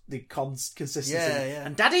it's just the consistency. Yeah.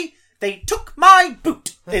 And Daddy, they took my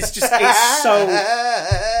boot. It's so...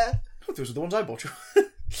 Oh, those are the ones I bought you.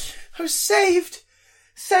 I was saved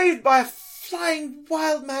by a flying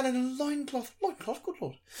wild man in a loincloth. Loincloth, good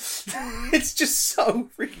lord. It's just so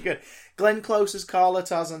freaking good. Glenn Close as Carla,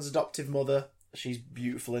 Tarzan's adoptive mother. She's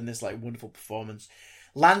beautiful in this, wonderful performance.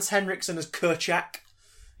 Lance Henriksen as Kerchak.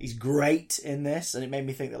 He's great in this, and it made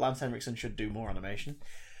me think that Lance Henriksen should do more animation.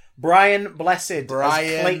 Brian Blessed as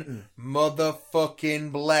Clayton.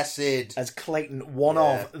 Motherfucking Blessed. As Clayton, one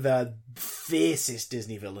of the fiercest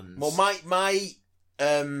Disney villains. Well,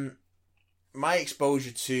 my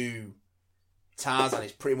exposure to Tarzan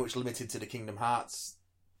is pretty much limited to the Kingdom Hearts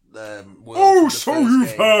world. So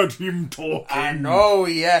you've heard him talking. I know,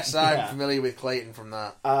 yes, I'm familiar with Clayton from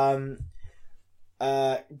that.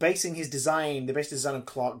 Basing his design, they based his design on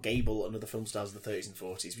Clark Gable and other film stars of the 30s and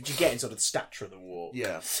 40s, which you get in sort of the stature of the walk.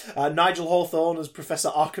 Yeah. Nigel Hawthorne as Professor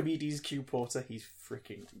Archimedes Q. Porter. He's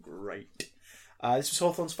freaking great. This was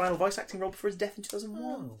Hawthorne's final voice acting role before his death in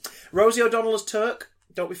 2001. Rosie O'Donnell as Turk.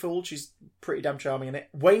 Don't be fooled, she's pretty damn charming in it.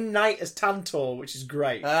 Wayne Knight as Tantor, which is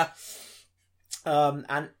great.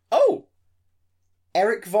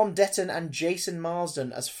 Eric Von Detten and Jason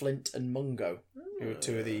Marsden as Flint and Mungo, who are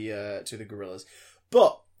two of the gorillas.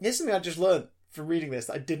 But here's something I just learned from reading this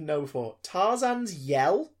that I didn't know before. Tarzan's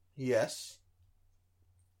yell. Yes.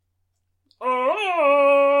 So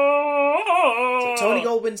Tony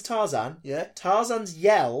Goldwyn's Tarzan. Yeah. Tarzan's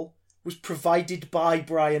yell was provided by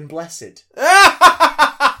Brian Blessed.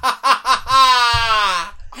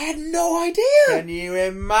 I had no idea. Can you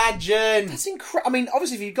imagine? That's incredible. I mean,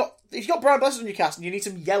 obviously, if you've got Brian Blessed on your cast and you need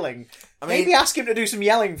some yelling, maybe ask him to do some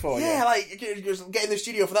yelling for you. Yeah, just get in the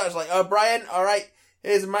studio for that. It's like, Brian, all right,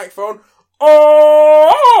 here's a microphone.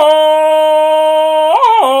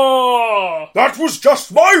 That was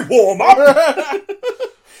just my warm-up.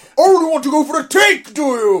 Oh, you want to go for a take, do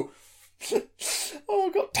you? Oh,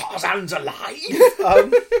 God. Tarzan's alive.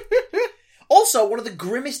 Also, one of the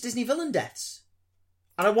grimmest Disney villain deaths.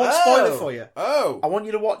 And I won't spoil it for you. I want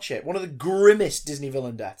you to watch it. One of the grimmest Disney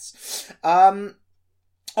villain deaths.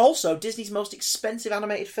 Also, Disney's most expensive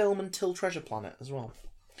animated film until Treasure Planet as well.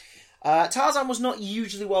 Tarzan was not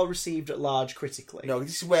hugely well received at large critically. No,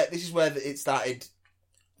 this is where it started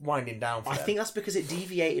winding down for I them. think that's because it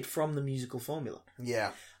deviated from the musical formula.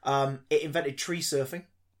 Yeah. It invented tree surfing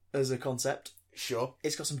as a concept. Sure.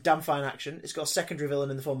 It's got some damn fine action. It's got a secondary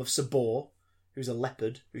villain in the form of Sabor, who's a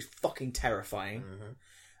leopard, who's fucking terrifying.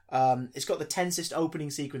 Mm-hmm. It's got the tensest opening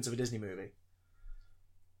sequence of a Disney movie.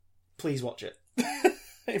 Please watch it.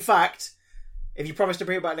 In fact, if you promise to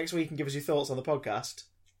bring it back next week and give us your thoughts on the podcast,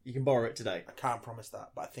 you can borrow it today. I can't promise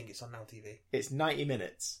that, but I think it's on Now TV. It's 90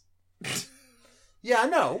 minutes. Yeah, I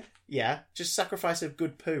know. Yeah, just sacrifice a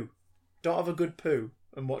good poo. Don't have a good poo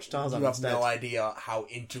and watch Tarzan You have instead. no idea how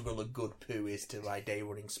integral a good poo is to my day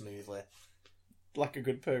running smoothly. Like a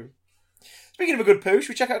good poo. Speaking of a good poo, should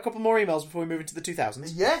we check out a couple more emails before we move into the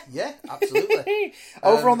 2000s? Yeah, absolutely.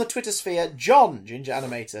 Over on the Twitter sphere, John, Ginger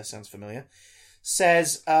Animator, sounds familiar,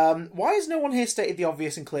 says, why has no one here stated the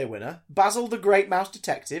obvious and clear winner? Basil the Great Mouse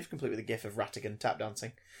Detective, complete with a gif of Rattigan tap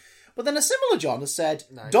dancing. But then a similar John has said,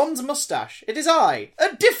 Don's moustache. It is I,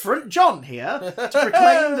 a different John here, to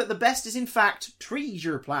proclaim that the best is in fact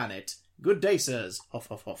Treasure Planet. Good day, sirs. Huff,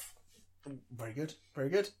 huff, huff. Very good. Very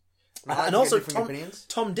good. And also, opinions.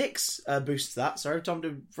 Tom Dix boosts that. Sorry, Tom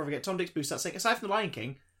Dix boosts that. Saying, aside from The Lion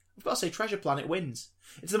King, I've got to say Treasure Planet wins.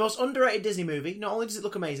 It's the most underrated Disney movie. Not only does it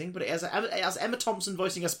look amazing, but it has Emma Thompson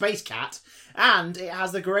voicing a space cat, and it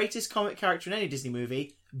has the greatest comic character in any Disney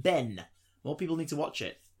movie, Ben. More people need to watch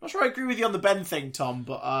it. Not sure I agree with you on the Ben thing, Tom,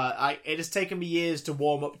 but it has taken me years to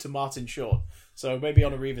warm up to Martin Short. So maybe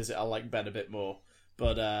on a revisit I'll like Ben a bit more.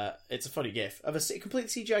 But it's a funny gif of a completely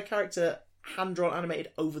CGI character, hand-drawn,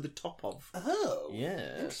 animated, over the top of. Oh.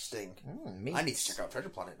 Yeah. Interesting. I need to check out Treasure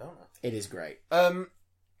Planet, don't I? It is great.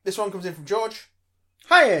 This one comes in from George.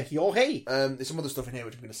 Hiya, you're hey. There's some other stuff in here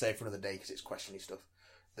which I'm going to save for another day because it's questiony stuff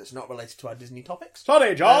that's not related to our Disney topics.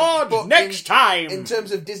 Sorry, George. But next time. In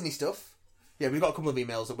terms of Disney stuff, yeah, we've got a couple of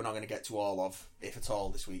emails that we're not going to get to all of, if at all,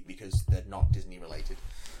 this week because they're not Disney related.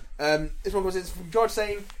 This one comes in from George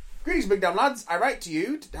saying, "Greetings, Big Damn Lads. I write to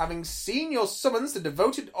you, having seen your summons to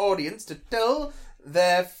devoted audience to tell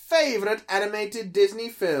their favourite animated Disney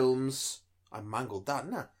films." I mangled that,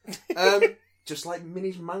 didn't I? Just like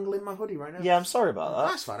Minnie's mangling my hoodie right now. Yeah, I'm sorry about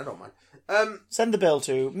that. That's fine, I don't mind. Send the bill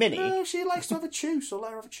to Minnie. No, she likes to have a chew, so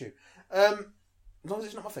let her have a chew. As long as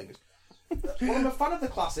it's not my fingers. While I'm a fan of the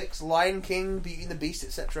classics, Lion King, Beauty and the Beast,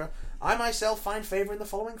 etc., I myself find favour in the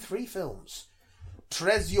following 3 films.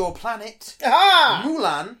 Treasure Planet,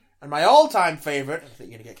 Mulan, and my all-time favourite, I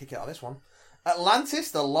think you're going to get kicked out of this one,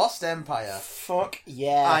 Atlantis, The Lost Empire. Fuck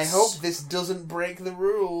yes. I hope this doesn't break the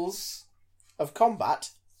rules of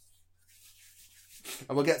combat.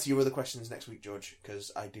 And we'll get to your other questions next week, George,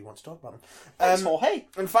 because I do want to talk about them. Thanks, Jorge.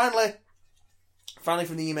 And finally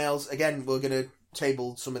from the emails, again, we're going to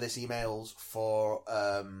table some of these emails for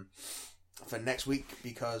next week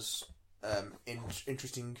because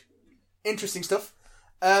interesting stuff.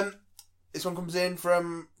 This one comes in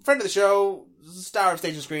from friend of the show, star of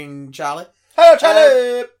Station Screen, Charlie. Hello,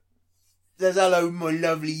 Charlie! Says, "Hello, my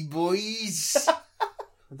lovely boys."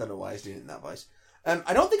 I don't know why he's doing it in that voice.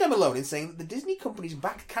 I don't think I'm alone in saying that the Disney company's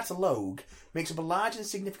back catalogue makes up a large and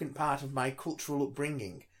significant part of my cultural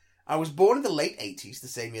upbringing. I was born in the late 80s, the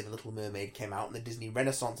same year The Little Mermaid came out and the Disney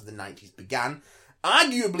Renaissance of the 90s began.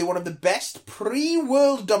 Arguably one of the best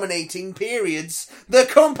pre-world dominating periods the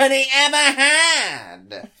company ever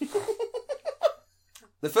had.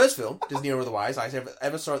 The first film, Disney or otherwise, I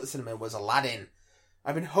ever saw at the cinema was Aladdin.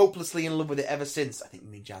 I've been hopelessly in love with it ever since. I think you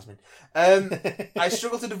mean Jasmine. I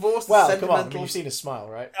struggle to divorce the sentimental... Come on, I mean, you've seen his smile,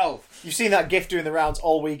 right? Oh. You've seen that gif doing the rounds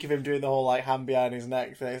all week of him doing the whole, like, hand behind his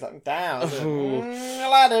neck thing. It's like, damn.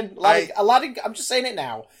 Aladdin. Aladdin, I'm just saying it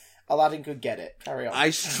now. Aladdin could get it. Carry on. I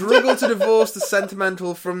struggle to divorce the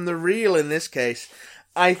sentimental from the real in this case.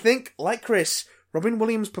 I think, like Chris, Robin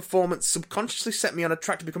Williams' performance subconsciously set me on a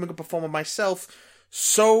track to becoming a performer myself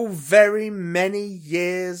so very many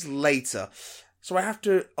years later. So I have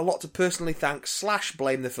a lot to personally thank /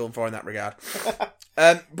 blame the film for in that regard.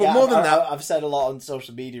 But yeah, more than that... I've said a lot on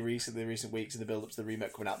social media recent weeks in the build-up to the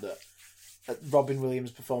remake coming out that Robin Williams'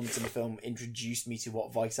 performance in the film introduced me to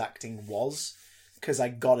what voice acting was. Because I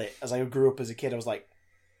got it. As I grew up as a kid, I was like,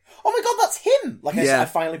 oh my god, that's him! Like, I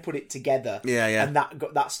finally put it together. Yeah, yeah. And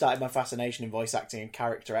that started my fascination in voice acting and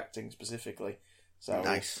character acting specifically. So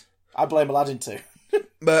nice. I blame Aladdin too.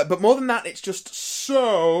 But more than that, it's just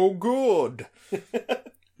so good.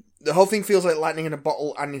 The whole thing feels like lightning in a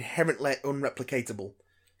bottle and inherently unreplicatable.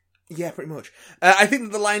 Yeah, pretty much. I think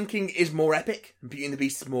that The Lion King is more epic, and Beauty and the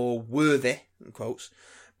Beast is more worthy, in quotes.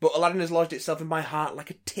 But Aladdin has lodged itself in my heart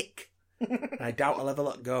like a tick. And I doubt I'll ever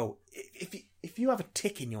let go. If you have a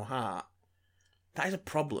tick in your heart, that is a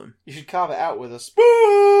problem. You should carve it out with a spoon!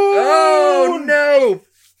 Oh, no!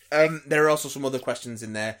 There are also some other questions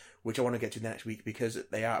in there, which I want to get to next week, because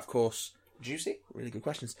they are, of course... Juicy? Really good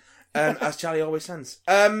questions. As Charlie always sends.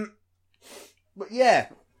 But yeah.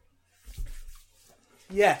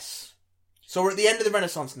 Yes. So we're at the end of the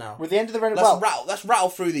Renaissance now. We're at the end of the Renaissance. Let's rattle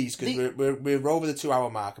through these, because we're over the 2 hour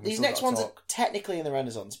mark. And these next ones are technically in the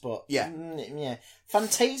Renaissance, but... Yeah. Yeah.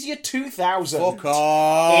 Fantasia 2000. Fuck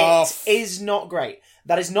off. It is not great.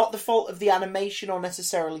 That is not the fault of the animation or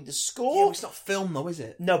necessarily the score. Yeah, it's not film though, is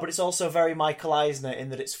it? No, but it's also very Michael Eisner in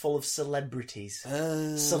that it's full of celebrities.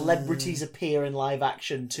 Celebrities appear in live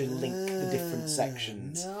action to link the different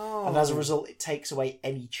sections. No. And as a result, it takes away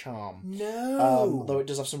any charm. No. Though it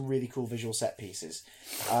does have some really cool visual set pieces.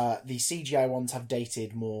 The CGI ones have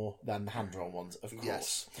dated more than the hand-drawn ones, of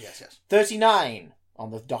course. Yes. 39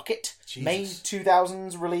 on the docket. Jesus. May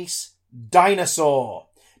 2000s release, Dinosaur.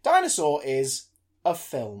 Dinosaur is a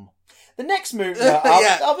film. The next movie...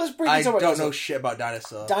 I'll just briefly I talk about don't Dinosaur. know shit about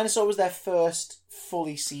Dinosaur. Dinosaur was their first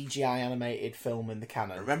fully CGI animated film in the I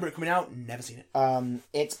canon. remember it coming out, never seen it.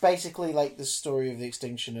 It's basically like the story of the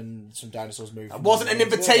extinction and some dinosaurs moved. That wasn't an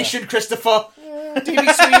invitation, Christopher!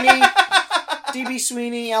 DB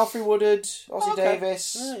Sweeney, Alfred Woodard, Ozzie Okay.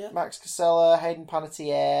 Davis, Yeah. Max Casella, Hayden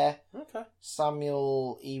Panettiere, Okay.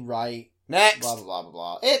 Samuel E. Wright, Next! blah blah blah blah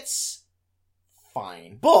blah. It's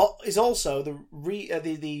fine, but it's also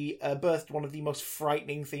birthed one of the most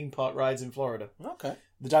frightening theme park rides in Florida. Okay.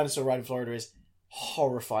 The dinosaur ride in Florida is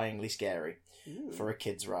horrifyingly scary for a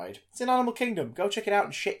kid's ride. It's in Animal Kingdom. Go check it out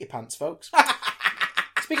and shit your pants, folks.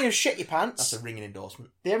 Speaking of shit your pants, That's a ringing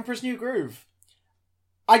endorsement. The Emperor's New Groove.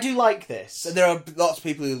 I do like this. So there are lots of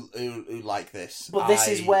people who like this. But this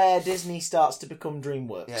is where Disney starts to become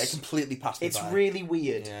DreamWorks. Yeah, it completely passed me It's by. really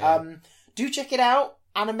weird. Yeah. Do check it out.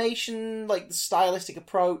 Animation, like the stylistic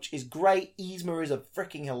approach, is great. Yzma is a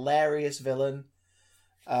freaking hilarious villain.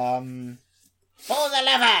 Pull the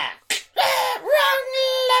lever! Wrong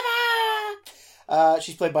lever!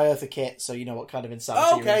 She's played by Eartha Kitt, so you know what kind of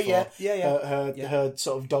insanity you're in for. Yeah. Her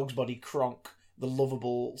sort of dog's body Kronk, the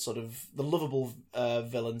lovable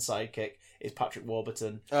villain sidekick, is Patrick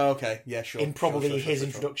Warburton. Oh, okay, yeah, sure. In probably Sure. his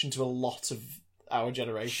introduction to a lot of our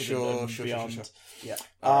generation and beyond. Sure. Yeah.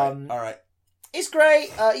 All right. It's great.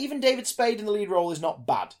 Even David Spade in the lead role is not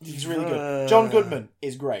bad. He's really good. John Goodman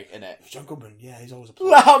is great in it. John Goodman, yeah, he's always a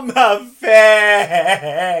plus. On my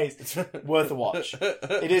face! Worth a watch.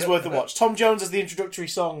 It is worth a watch. Tom Jones has the introductory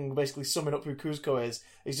song, basically summing up who Kuzco is.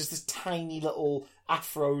 He's just this tiny little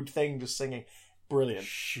afroed thing just singing. Brilliant.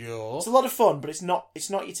 Sure. It's a lot of fun, but it's not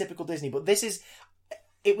your typical Disney. But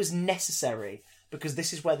it was necessary because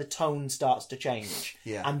this is where the tone starts to change.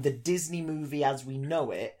 Yeah. And the Disney movie as we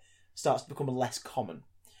know it starts to become less common.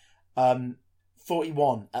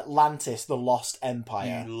 41, Atlantis, The Lost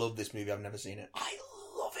Empire. You love this movie, I've never seen it. I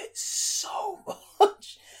love it so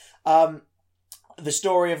much. The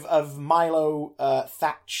story of Milo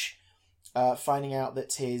Thatch finding out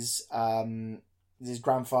that his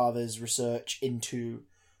grandfather's research into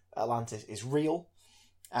Atlantis is real,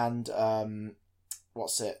 and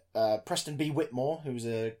Preston B. Whitmore, who's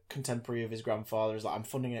a contemporary of his grandfather, is like, I'm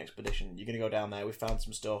funding an expedition. You're going to go down there. We found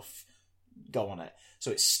some stuff. Go on it. So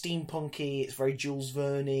it's steampunky. It's very Jules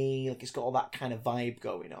Verne-y. Like, it's got all that kind of vibe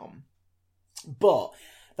going on. But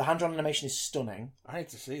the hand-drawn animation is stunning. I need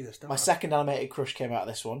to see this, don't My I? second animated crush came out of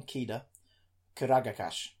this one, Kida.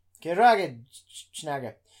 Kuragakash.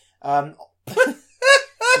 Kuragashnaga. Which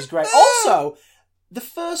is great. Also, the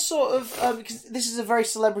first sort of... because this is a very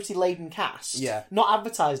celebrity-laden cast. Yeah. Not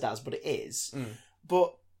advertised as, but it is. Mm.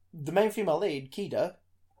 But the main female lead, Kida,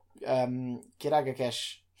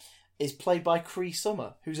 Kiragakesh, is played by Cree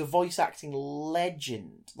Summer, who's a voice acting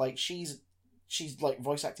legend. Like, she's like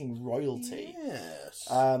voice acting royalty. Yes.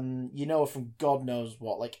 You know her from God knows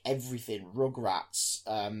what, like everything. Rugrats,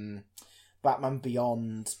 Batman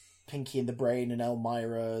Beyond, Pinky and the Brain and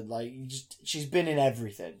Elmira. Like, she's been in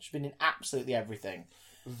everything. She's been in absolutely everything.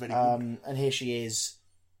 Very good. And here she is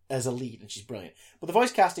as a lead, and she's brilliant. But the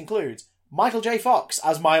voice cast includes Michael J. Fox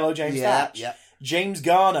as Milo James Thatch. Yeah. James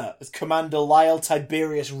Garner as Commander Lyle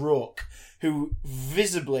Tiberius Rook, who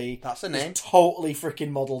visibly That's a name. is totally freaking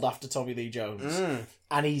modelled after Tommy Lee Jones. Mm.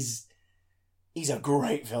 And he's a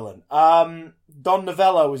great villain. Don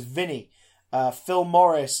Novello as Vinny. Phil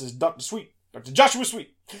Morris as Dr. Sweet. Dr. Joshua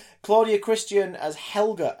Sweet. Claudia Christian as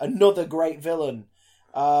Helga, another great villain.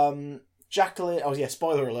 Jacqueline... Oh, yeah,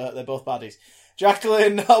 spoiler alert, they're both baddies.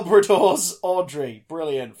 Jacqueline Albrador's Audrey,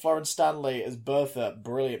 brilliant. Florence Stanley as Bertha,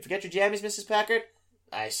 brilliant. Forget your jammies, Mrs. Packard?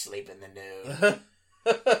 I sleep in the nude.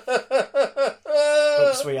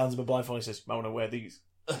 Dr. Sweet hands him a blindfold and says, I want to wear these.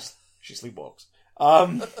 She sleepwalks.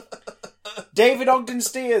 David Ogden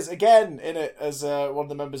Stiers, again, in it as one of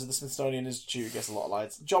the members of the Smithsonian Institute, gets a lot of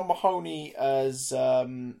lines. John Mahoney as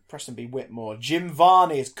Preston B. Whitmore. Jim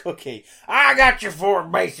Varney as Cookie. I got your 4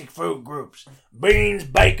 basic food groups. Beans,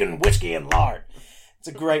 bacon, whiskey, and lard. It's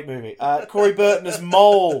a great movie. Corey Burton as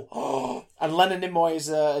Mole. And Leonard Nimoy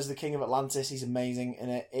as the King of Atlantis. He's amazing in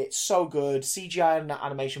it. It's so good. CGI and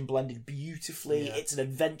animation blended beautifully. Yeah. It's an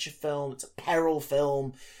adventure film. It's a peril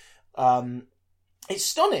film. It's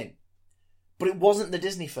stunning. But it wasn't the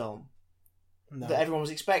Disney film that everyone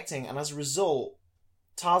was expecting. And as a result,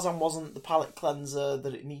 Tarzan wasn't the palate cleanser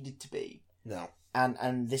that it needed to be. No.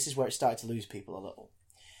 And this is where it started to lose people a little.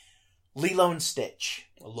 Lilo and Stitch.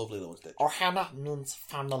 A lovely little stitch. Ohana means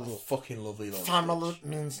family. Fucking lovely little Family stitch.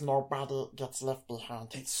 means nobody gets left behind.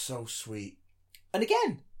 It's so sweet. And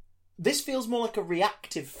again, This feels more like a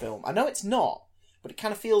reactive film. I know it's not, but it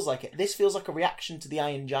kind of feels like it. This feels like a reaction to The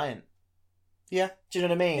Iron Giant. Yeah. Do you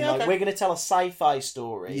know what I mean? Yeah, like, okay. we're going to tell a sci-fi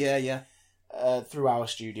story Yeah. through our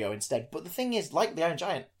studio instead. But the thing is, like The Iron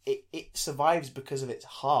Giant, it survives because of its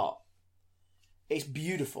heart. It's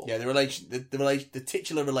beautiful. Yeah, the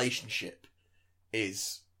titular relationship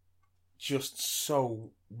is just so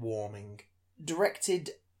warming.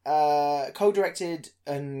 Co-directed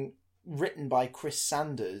and written by Chris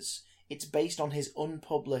Sanders. It's based on his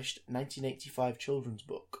unpublished 1985 children's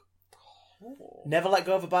book. Never let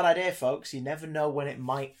go of a bad idea, folks. You never know when it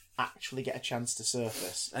might actually get a chance to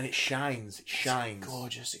surface. And it shines. It shines. It's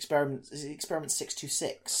gorgeous. Experiment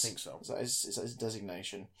 626. I think so. Is that his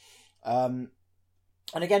designation? And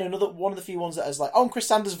again, one of the few ones that has and Chris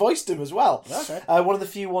Sanders voiced him as well. Okay. One of the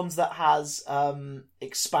few ones that has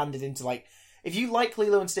expanded into if you like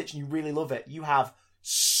Lilo and Stitch and you really love it, you have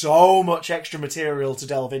so much extra material to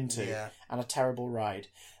delve into, and a terrible ride.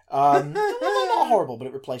 Not horrible, but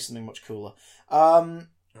it replaced something much cooler. Wow.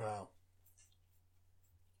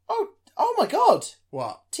 Oh my god!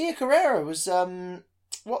 What? Tia Carrera was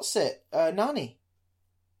what's it? Nani.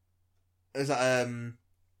 Is that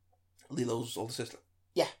Lilo's older sister?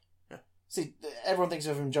 Yeah. See, everyone thinks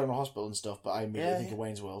of him in General Hospital and stuff, but I immediately think of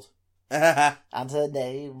Wayne's World. And her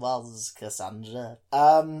name was Cassandra.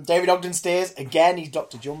 David Ogden Stiers, again, he's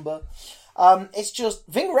Dr. Jumbo. It's just,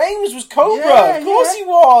 Ving Rhames was Cobra! Of course he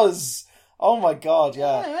was! Oh my god,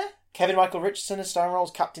 yeah. Kevin Michael Richardson is starring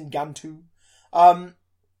roles, Captain Gantu.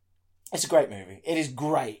 It's a great movie. It is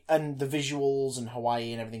great, and the visuals and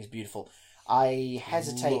Hawaii and everything's beautiful. I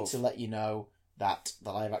hesitate to let you know that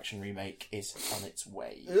the live-action remake is on its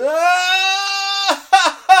way.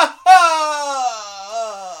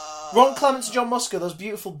 Ron Clements and John Musker, those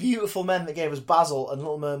beautiful, beautiful men that gave us Basil and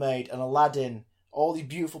Little Mermaid and Aladdin, all these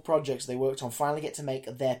beautiful projects they worked on, finally get to make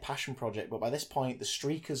their passion project. But by this point, the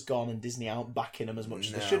streak has gone and Disney aren't backing them as much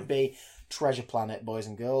as they should be. Treasure Planet, boys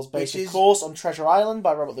and girls, based, of course, on Treasure Island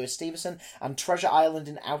by Robert Louis Stevenson and Treasure Island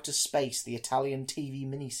in Outer Space, the Italian TV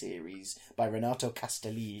miniseries by Renato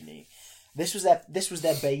Castellini. This was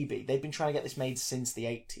their baby. They've been trying to get this made since the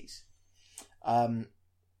 80s.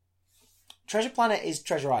 Treasure Planet is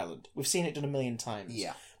Treasure Island. We've seen it done a million times.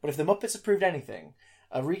 Yeah. But if the Muppets have proved anything,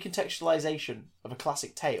 a recontextualization of a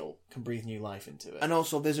classic tale can breathe new life into it. And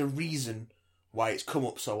also, there's a reason why it's come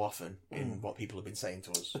up so often in what people have been saying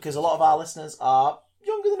to us. Because a lot of our listeners are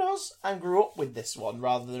younger than us and grew up with this one,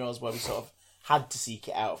 rather than us where we sort of had to seek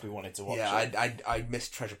it out if we wanted to watch it. I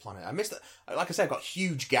missed Treasure Planet. I missed it. Like I said, I've got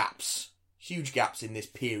huge gaps in this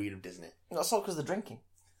period of Disney. That's all because of the drinking.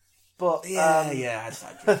 But I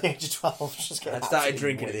started at the age of 12, just I started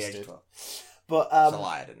drinking at the age of 12. But It's a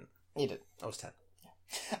lie, I didn't. You did. I was 10.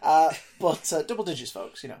 But double digits,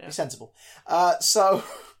 folks. Be sensible. It's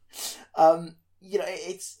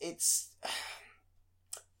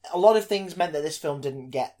a lot of things meant that this film didn't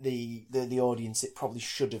get the audience it probably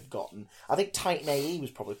should have gotten. I think Titan AE was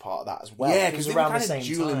probably part of that as well. Yeah, because they around were the kind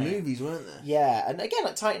same of dueling time. movies, weren't they? Yeah, and again,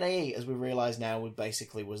 like Titan AE, as we realise now, was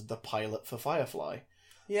the pilot for Firefly.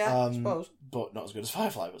 Yeah, I suppose. But not as good as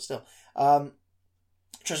Firefly, but still.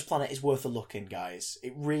 Treasure Planet is worth a look in, guys.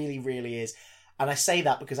 It really, really is. And I say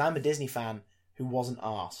that because I'm a Disney fan who wasn't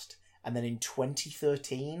asked. And then in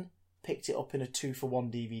 2013, picked it up in a 2-for-1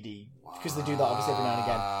 DVD. Because they do that obviously every now and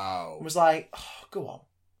again. And was like, oh, go on.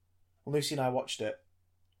 Well, Lucy and I watched it.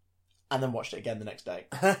 And then watched it again the next day.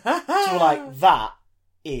 So we're like, that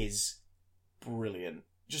is brilliant.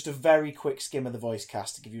 Just a very quick skim of the voice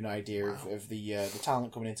cast to give you an idea of the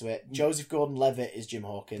talent coming into it. Joseph Gordon-Levitt is Jim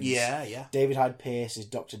Hawkins. Yeah. David Hyde Pierce is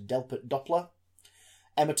Dr. Delbert Doppler.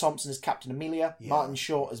 Emma Thompson as Captain Amelia. Yeah. Martin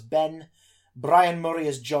Short as Ben. Brian Murray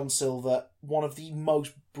as John Silver. One of the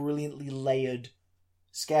most brilliantly layered,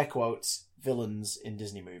 scare quotes, villains in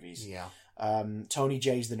Disney movies. Yeah. Tony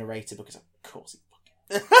Jay's the narrator because of course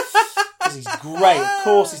because he's great. Of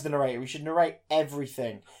course he's the narrator. He should narrate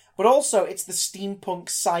everything. But also, it's the steampunk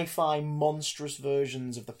sci-fi monstrous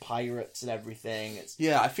versions of the pirates and everything. It's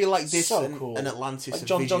I feel like this so cool. and Atlantis Like are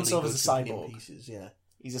John visually Silver's good a in cyborg. pieces, yeah.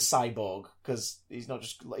 He's a cyborg because he's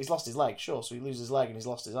lost his leg, sure, so he loses his leg and he's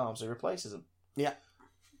lost his arm, so he replaces him. Yeah.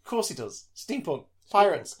 Of course he does. Steampunk.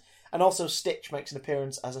 Pirates. And also Stitch makes an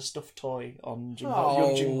appearance as a stuffed toy on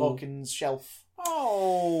young Jim Hawkins' shelf.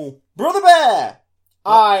 Oh. Brother Bear!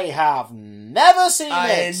 I have never seen it!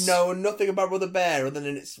 I know nothing about Brother Bear other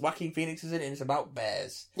than it's Joaquin Phoenix is in it and it's about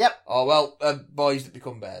bears. Yep. Oh, well, boys that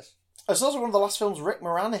become bears. It's also one of the last films Rick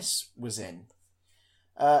Moranis was in.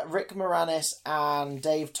 Rick Moranis and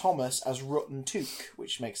Dave Thomas as Rut and Took,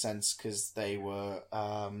 which makes sense because they were...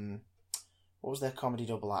 what was their comedy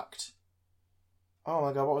double act? Oh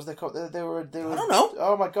my god, what was they called? They were. I don't know.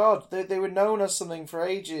 Oh my god, they were known as something for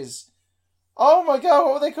ages. Oh my god,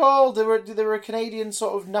 what were they called? They were Canadian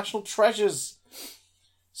sort of national treasures.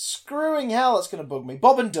 Screwing hell, that's going to bug me.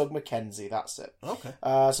 Bob and Doug McKenzie, that's it. Okay.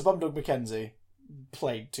 So Bob and Doug McKenzie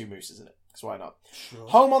played two mooses in it, because why not? Sure.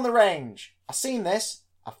 Home on the Range. I've seen this.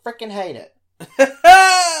 I freaking hate it.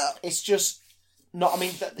 It's just not. I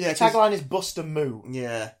mean, the Yeah, tagline is "Bust a Moo."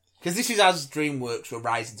 Yeah. Because this is as DreamWorks were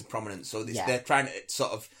rising to prominence, so they're trying to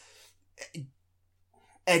sort of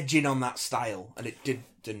edge in on that style, and it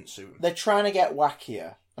didn't suit them. They're trying to get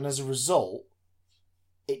wackier, and as a result,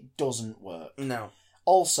 it doesn't work. No.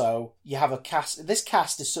 Also, you have a cast. This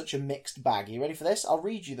cast is such a mixed bag. Are you ready for this? I'll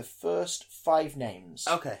read you the first 5 names.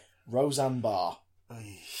 Okay. Roseanne Barr,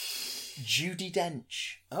 Judi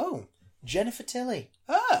Dench, Oh. Jennifer Tilly,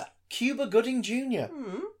 Ah. Cuba Gooding Jr.,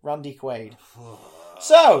 Hmm. Randy Quaid.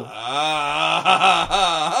 So,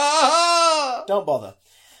 Ah. don't bother.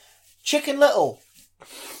 Chicken Little.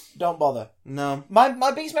 Don't bother. No.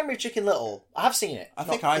 My biggest memory of Chicken Little, I have seen it. I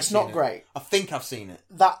think I've It's seen not it. great. I think I've seen it.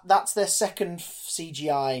 That's their second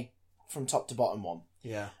CGI from top to bottom one.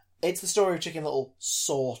 Yeah. It's the story of Chicken Little,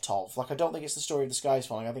 sort of. Like, I don't think it's the story of the sky's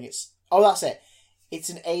falling. I think it's... Oh, that's it. It's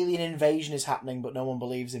an alien invasion is happening, but no one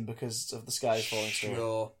believes him because of the sky's falling story.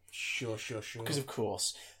 Sure. Because, of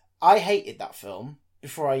course. I hated that film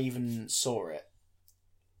before I even saw it.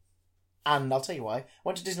 And I'll tell you why. I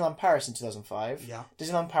went to Disneyland Paris in 2005. Yeah.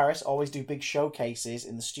 Disneyland Paris always do big showcases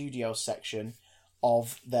in the studio section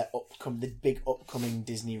of their the big upcoming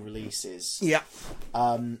Disney releases. Yeah.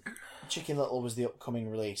 Chicken Little was the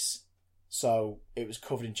upcoming release, so it was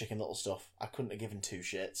covered in Chicken Little stuff. I couldn't have given two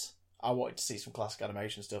shits. I wanted to see some classic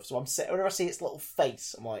animation stuff, so whenever I see its little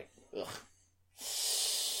face, I'm like, ugh.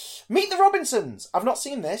 Meet the Robinsons! I've not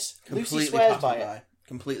seen this. Lucy swears by it.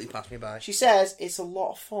 Completely passed me by. She says it's a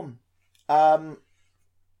lot of fun.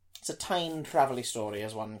 It's a time travel story,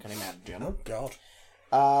 as one can imagine. Oh, God.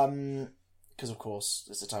 Because of course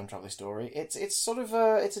it's a time travel story. It's sort of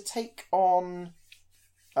a take on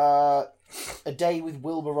A Day with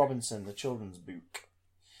Wilbur Robinson, the children's book.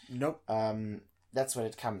 Nope. That's where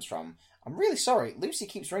it comes from. I'm really sorry. Lucy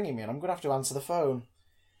keeps ringing me, and I'm going to have to answer the phone.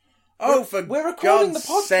 Oh, We're recording God's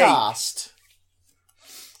the podcast. sake.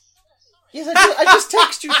 Yes, I just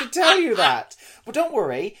texted you to tell you that. But don't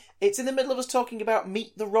worry, it's in the middle of us talking about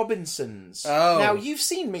Meet the Robinsons. Oh. Now, you've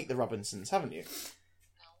seen Meet the Robinsons, haven't you?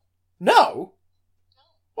 No?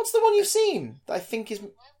 What's the one you've seen that I think is...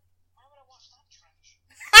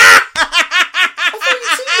 I thought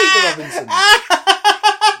you'd seen Meet the Robinsons.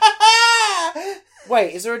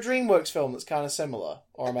 Wait, is there a DreamWorks film that's kind of similar?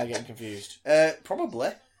 Or am I getting confused? Probably.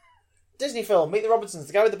 Disney film, Meet the Robinsons,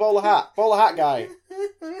 the guy with the bowler hat. Bowler hat guy.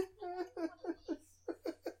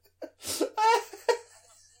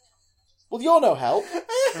 Well, you're no help.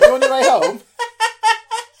 You're on your way home.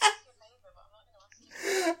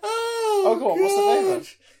 Oh, go on, what's the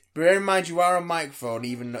favourite? Bear in mind, you are on microphone,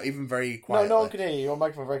 even very quietly. No one can hear you. You're on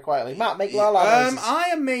microphone very quietly. Matt, make la-la noises. I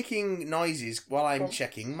am making noises while I'm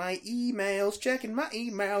checking my emails. Checking my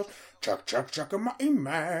emails. Checking my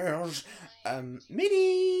emails.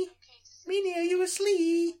 Minnie, are you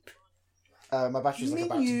asleep? My battery's like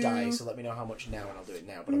about to Menu. die, so let me know how much now and I'll do it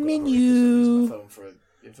now. But I've got to hurry 'cause I'm using my phone for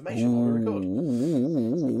information while we record.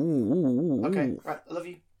 Okay, right, I love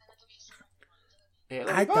you. Yeah,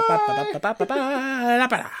 I love you.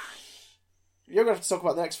 Bye. You're going to have to talk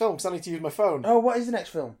about the next film because I need to use my phone. Oh, what is the next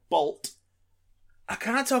film? Bolt. I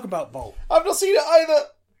can't talk about Bolt. I've not seen it either.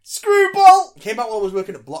 Screw Bolt! It came out while I was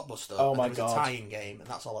working at Blockbuster. Oh and my it was God. a tie-in game, and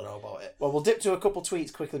that's all I know about it. Well, we'll dip to a couple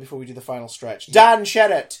tweets quickly before we do the final stretch. Dan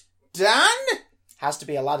Sherritt. Dan? Has to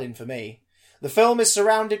be Aladdin for me. The film is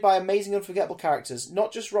surrounded by amazing, unforgettable characters,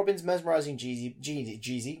 not just Robin's mesmerising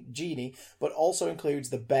genie, but also includes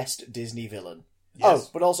the best Disney villain. Yes. Oh,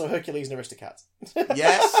 but also Hercules and Aristocats.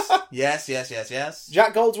 Yes. Yes.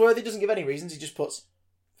 Jack Goldsworthy doesn't give any reasons, he just puts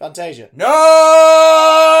Fantasia.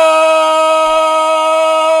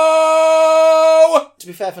 No! To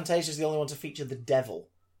be fair, Fantasia's the only one to feature the devil.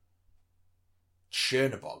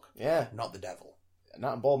 Chernabog. Yeah, Not the devil.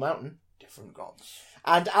 not in Ball Mountain. Different gods.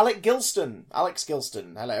 And Alex Gilston,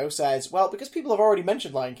 hello, says, well, because people have already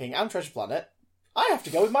mentioned Lion King and Treasure Planet, I have to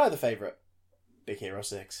go with my other favourite, Big Hero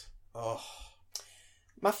 6. Oh.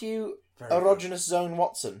 Matthew Very good. Erogenous Zone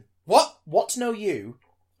Watson. What know you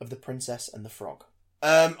of The Princess and the Frog?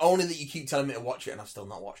 Only that you keep telling me to watch it and I've still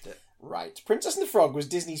not watched it. Right. Princess and the Frog was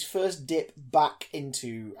Disney's first dip back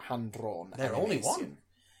into hand-drawn They're only animation. one.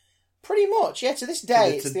 Pretty much, yeah. To this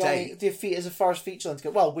day, To it's date. as far as feature length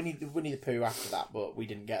goes. Well, Winnie the Pooh after that, but we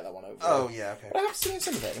didn't get that one over. Oh, yeah, okay. But I have seen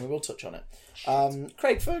some of it, and we will touch on it.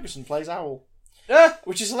 Craig Ferguson plays Owl.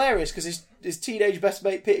 Which is hilarious because his teenage best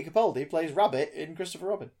mate Peter Capaldi plays Rabbit in Christopher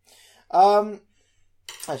Robin.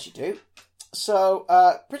 As you do. So,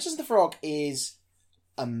 Princess and the Frog is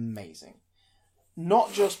amazing.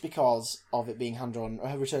 Not just because of it being hand-drawn,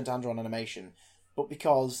 or return to hand-drawn animation, but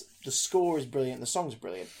because the score is brilliant, the songs are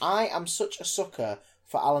brilliant. I am such a sucker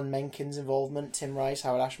for Alan Menken's involvement, Tim Rice,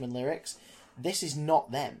 Howard Ashman lyrics. This is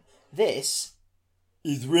not them. This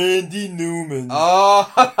is Randy Newman.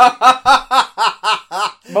 Oh!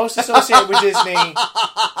 Most associated with Disney,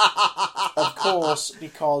 of course,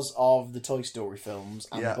 because of the Toy Story films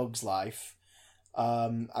and Bug's Life.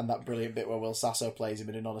 And that brilliant bit where Will Sasso plays him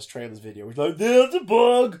in an Honest Trailers video. He's like, there's a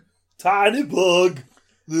bug! Tiny bug!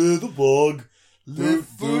 There's a bug! Left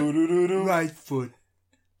foot, right foot.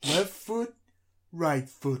 Left foot, right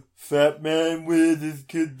foot. Fat man with his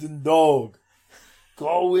kids and dog.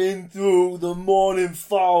 Going through the morning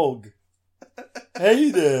fog. Hey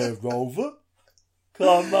there, Rover.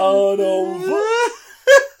 Come on over.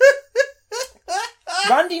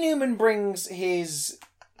 Randy Newman brings his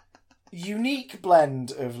unique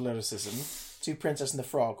blend of lyricism to Princess and the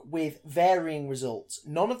Frog with varying results.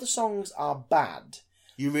 None of the songs are bad.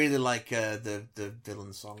 You really like the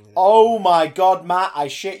villain song. Oh my god, Matt, I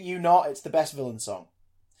shit you not, it's the best villain song.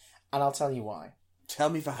 And I'll tell you why. Tell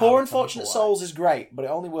me for how. Poor Unfortunate Souls is great, but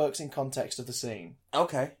it only works in context of the scene.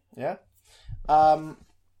 Okay. Yeah?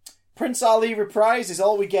 Prince Ali Reprise is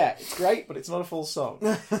all we get. It's great, but it's not a full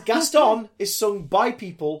song. Gaston is sung by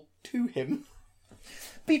people to him.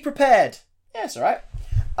 Be prepared. Yeah, it's alright.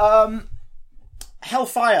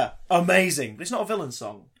 Hellfire, amazing. But it's not a villain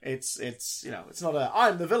song. It's not a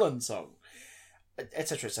I'm the villain song.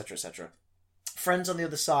 Etc, etc, etc. Friends on the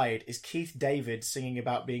Other Side is Keith David singing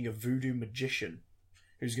about being a voodoo magician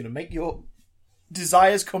who's going to make your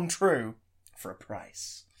desires come true for a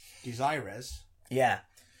price. Desires? Yeah.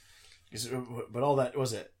 But all that,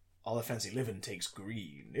 was it? All the fancy living takes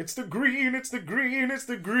green. It's the green, it's the green, it's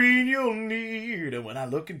the green you'll need. And when I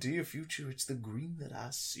look into your future, it's the green that I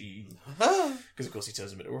see. Because, of course, he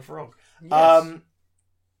turns him into a frog. Yes.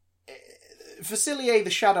 Facilier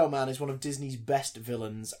the Shadow Man is one of Disney's best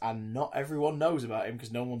villains, and not everyone knows about him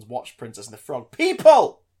because no one's watched Princess and the Frog.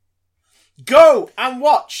 People! Go and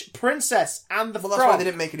watch Princess and the Frog! Well, that's why they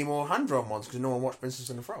didn't make any more hand-drawn ones, because no one watched Princess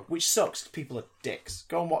and the Frog. Which sucks. People are dicks.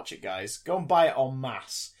 Go and watch it, guys. Go and buy it en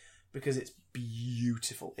masse, because it's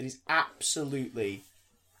beautiful. It is absolutely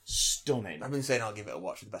stunning. I've been saying I'll give it a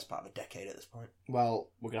watch for the best part of a decade at this point. Well,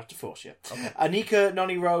 we're going to have to force you. Okay. Anika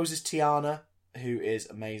Noni Rose is Tiana, who is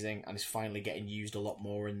amazing and is finally getting used a lot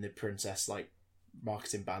more in the Princess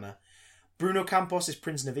marketing banner. Bruno Campos is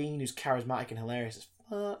Prince Naveen, who's charismatic and hilarious as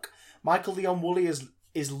fuck. Michael Leon Woolley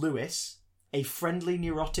is Lewis, a friendly,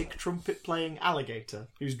 neurotic, trumpet-playing alligator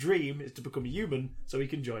whose dream is to become a human so he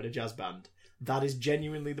can join a jazz band. That is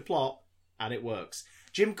genuinely the plot, and it works.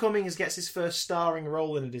 Jim Cummings gets his first starring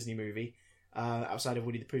role in a Disney movie, outside of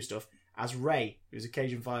Winnie the Pooh stuff, as Ray, who's a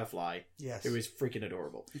Cajun Firefly, Yes. who is freaking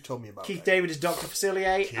adorable. You told me about Keith that. David is Dr.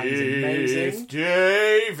 Facilier, and he's amazing.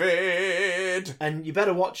 David! And you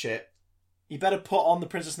better watch it. You better put on the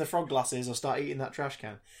Princess and the Frog glasses or start eating that trash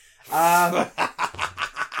can.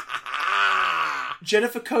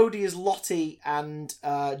 Jennifer Cody as Lottie and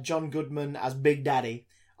John Goodman as Big Daddy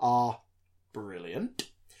are brilliant.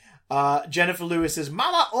 Jennifer Lewis as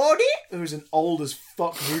Mama Odie, who's an old as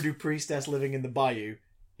fuck voodoo priestess living in the bayou,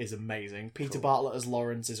 is amazing. Peter Bartlett as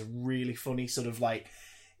Lawrence is a really funny sort of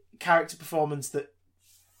character performance that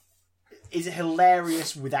is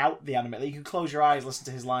hilarious without the animation. You can close your eyes, listen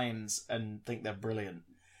to his lines, and think they're brilliant.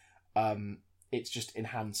 It's just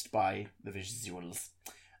enhanced by the visuals.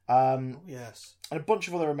 Yes. And a bunch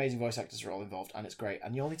of other amazing voice actors are all involved, and it's great.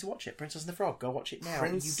 And you all need to watch it. Princess and the Frog. Go watch it now.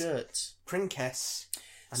 You dirt. Princess.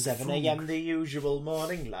 7 a.m. the usual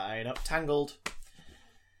morning line-up. Tangled.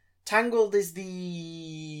 Tangled is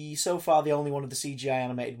so far the only one of the CGI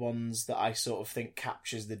animated ones that I sort of think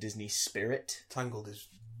captures the Disney spirit. Tangled is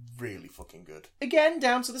really fucking good. Again,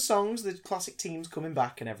 down to the songs, the classic teams coming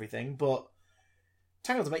back and everything, but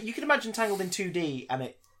Tangled, you can imagine Tangled in 2D and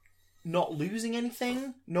it not losing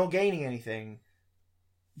anything, nor gaining anything.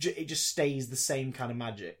 It just stays the same kind of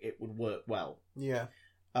magic. It would work well. Yeah.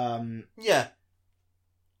 Yeah.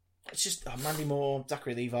 It's just Mandy Moore,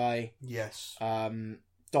 Zachary Levi. Yes.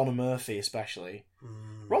 Donna Murphy, especially.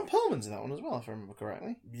 Ron Perlman's in that one as well, if I remember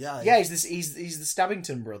correctly. Yeah. Yeah, he's the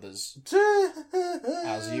Stabbington brothers.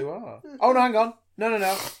 As you are. Oh, no, hang on.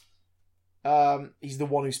 No. He's the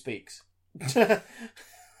one who speaks. Of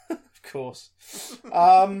course.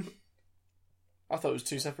 I thought it was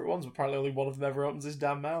two separate ones, but apparently only one of them ever opens his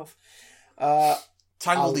damn mouth.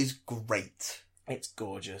 Tangled is great. It's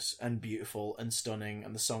gorgeous and beautiful and stunning,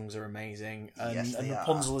 and the songs are amazing. And, Yes, they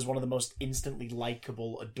Rapunzel is one of the most instantly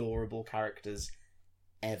likable, adorable characters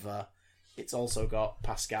ever. It's also got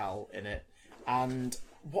Pascal in it. And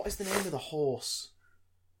what is the name of the horse?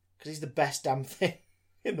 Because he's the best damn thing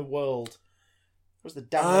in the world. What's the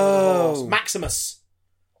damn name of the horse? Maximus!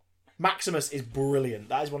 Maximus is brilliant.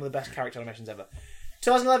 That is one of the best character animations ever.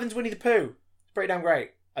 2011's Winnie the Pooh. It's pretty damn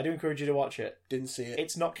great. I do encourage you to watch it. Didn't see it.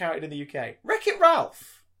 It's not counted in the UK. Wreck-It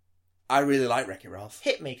Ralph! I really like Wreck-It Ralph.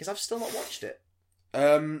 Hit me, because I've still not watched it.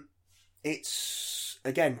 It's,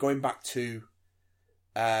 again, going back to...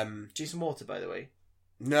 Do you some water, by the way?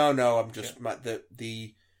 No, I'm just... Yeah.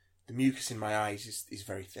 The mucus in my eyes is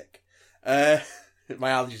very thick. My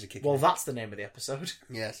allergies are kicking Well, in. that's the name of the episode.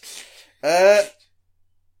 Yes.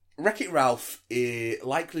 Wreck-It Ralph,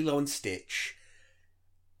 like Lilo and Stitch,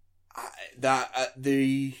 that at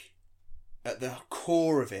the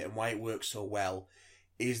core of it and why it works so well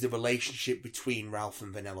is the relationship between Ralph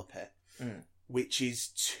and Vanellope, which is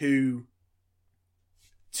two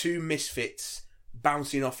misfits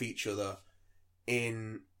bouncing off each other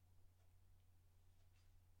in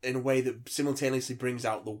a way that simultaneously brings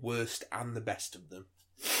out the worst and the best of them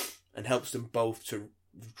and helps them both to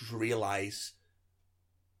realise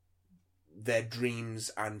their dreams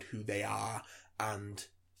and who they are and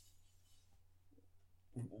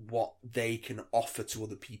what they can offer to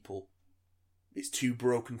other people. It's two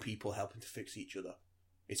broken people helping to fix each other.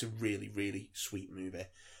 It's a really, really sweet movie.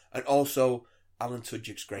 And also, Alan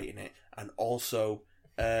Tudyk's great in it. And also,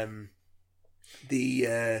 the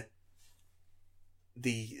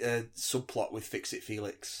subplot with Fix-It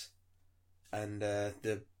Felix and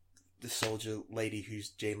the soldier lady whose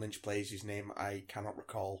Jane Lynch plays, whose name I cannot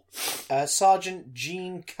recall. Sergeant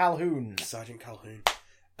Jean Calhoun. Sergeant Calhoun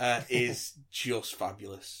is just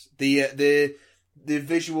fabulous. The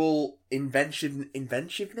visual inventiveness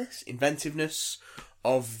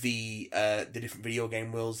of the different video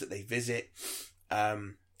game worlds that they visit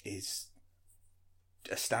is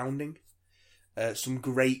astounding. Some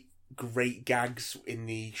great gags in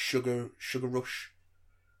the Sugar Rush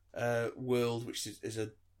world, which is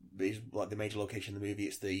like the major location of the movie.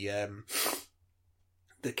 It's the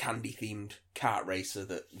candy themed kart racer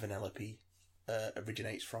that Vanellope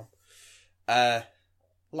originates from.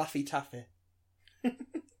 Laffy Taffy.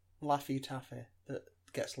 Laffy Taffy that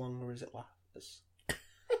gets longer as it laughs.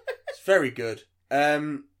 It's very good.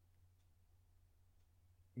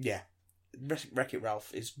 Yeah. Wreck-It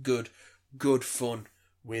Ralph is good fun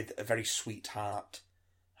with a very sweet heart.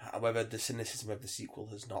 However, the cynicism of the sequel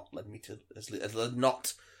has not led me to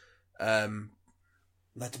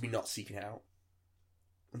led to me not seeking it out.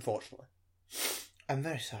 Unfortunately. I'm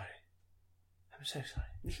very sorry. I'm so sorry.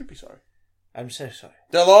 You should be sorry. I'm so sorry.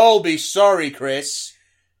 They'll all be sorry, Chris.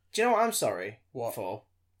 Do you know what I'm sorry What? for?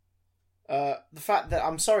 The fact that,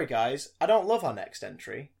 I'm sorry guys, I don't love our next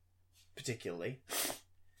entry, particularly.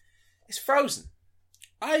 It's Frozen.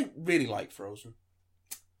 I really like Frozen.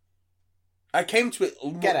 I came to it...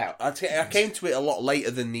 Get out. I came to it a lot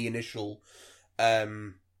later than the initial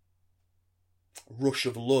rush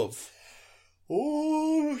of love.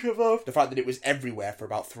 Oh, rush of love. The fact that it was everywhere for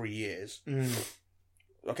about 3 years.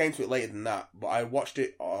 I came to it later than that, but I watched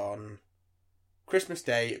it on Christmas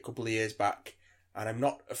Day a couple of years back, and I'm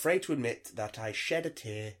not afraid to admit that I shed a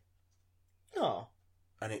tear. Oh.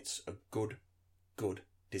 And it's a good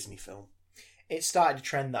Disney film. It started a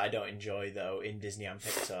trend that I don't enjoy, though, in Disney and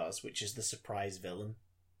Pixar's, which is the surprise villain.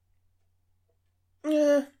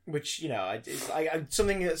 Yeah. Which, you know, it's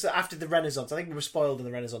something that's after the Renaissance. I think we were spoiled in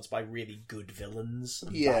the Renaissance by really good villains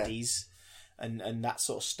and baddies, and that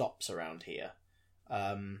sort of stops around here.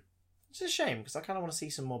 It's a shame, because I kind of want to see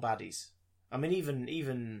some more baddies. I mean,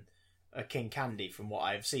 even King Candy, from what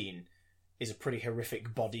I've seen, is a pretty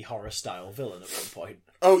horrific body horror style villain at one point.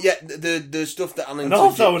 Oh yeah, the stuff that Alan And Tudyk,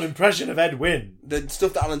 also an impression of Ed Wynn. the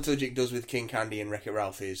stuff that Alan Tudyk does with King Candy and Wreck-It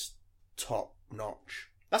Ralph is top notch.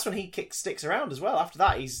 That's when he sticks around as well. After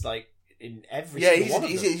that, he's like in every Yeah, single one of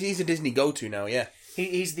them. he's a Disney go-to now. Yeah,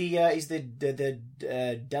 He's the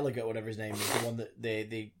delegate, whatever his name is, the one that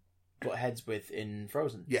they butt heads with in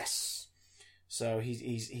Frozen. yes. So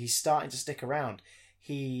he's starting to stick around.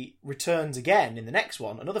 He returns again in the next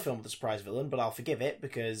one, another film with a surprise villain, but I'll forgive it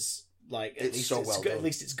because at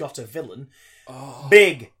least it's got a villain. Oh,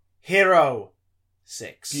 Big Hero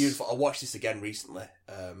 6. beautiful. I watched this again recently,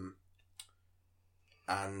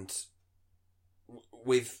 and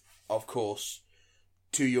with, of course,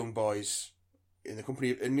 two young boys in the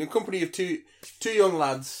company of two young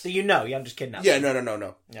lads. So you know, I'm just kidding. Yeah,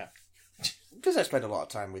 no. Yeah. Because I spend a lot of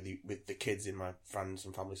time with the kids in my friends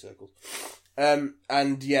and family circles.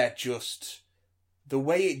 And yeah, just the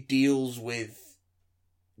way it deals with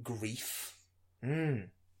grief Mm.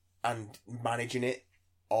 and managing it,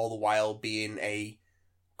 all the while being a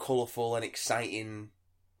colourful and exciting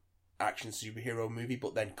action superhero movie,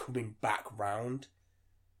 but then coming back round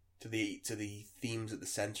to the themes at the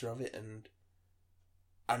centre of it, and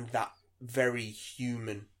that very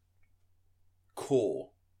human core.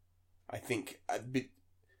 I think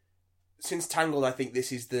since Tangled, I think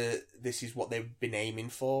this is what they've been aiming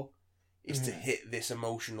for, is to hit this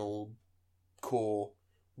emotional core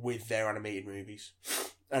with their animated movies,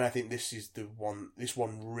 and I think this is the one. This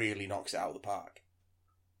one really knocks it out of the park.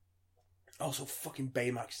 Also, fucking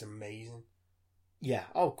Baymax is amazing. Yeah.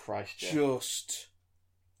 Oh Christ. Yeah.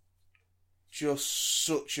 Just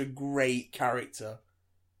such a great character.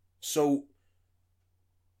 So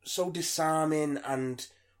disarming and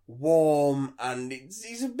warm, and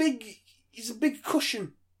he's a big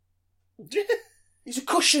cushion. He's a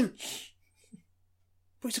cushion,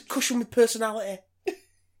 but he's a cushion with personality.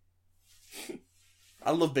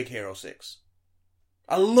 I love Big Hero 6.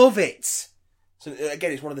 I love it. So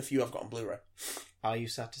again, it's one of the few I've got on Blu-ray. Are you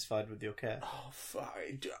satisfied with your care? Oh, fuck.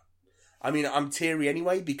 I mean, I'm teary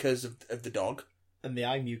anyway because of the dog. And the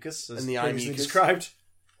eye mucus, as And the eye previously mucus. described.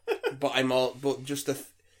 But just the...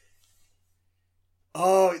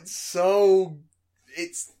 Oh, it's so...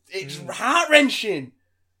 It's heart-wrenching.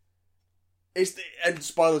 And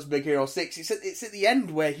spoilers for Big Hero 6. It's at the end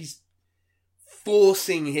where he's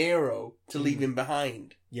forcing Hero to leave him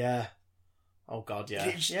behind. Yeah. Oh God,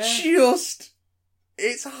 yeah.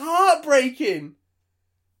 It's heartbreaking.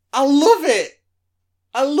 I love it.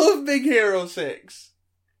 I love Big Hero 6.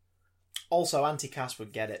 Also, Anti-Cast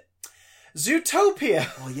would get it. Zootopia!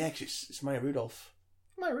 Oh yeah, 'cause it's Maya Rudolph.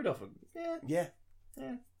 Maya Rudolph. Yeah.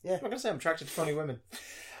 Yeah. I'm not going to say I'm attracted to funny women.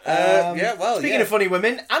 Speaking of funny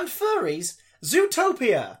women and furries,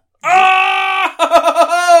 Zootopia!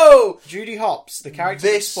 Oh! Judy Hopps, the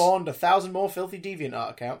character that spawned 1,000 more filthy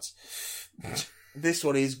DeviantArt accounts. This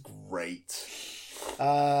one is great.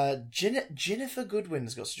 Jennifer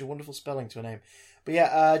Goodwin's got such a wonderful spelling to her name. But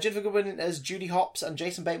yeah, Jennifer Goodwin as Judy Hopps and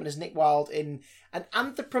Jason Bateman as Nick Wilde in an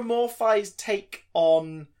anthropomorphized take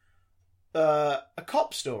on a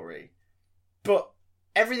cop story. But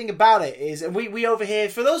everything about it is, and we over here,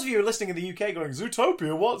 for those of you who are listening in the UK going,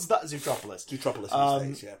 Zootopia, what's that? Zootropolis. Zootropolis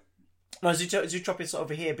these days, yeah. No, Zootropolis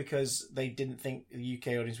over here because they didn't think the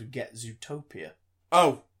UK audience would get Zootopia.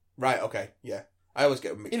 Oh, right, okay, yeah. I always get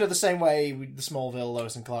them mixed You know, the same way with the Smallville,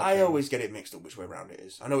 Lois and Clark. I thing. always get it mixed up which way around it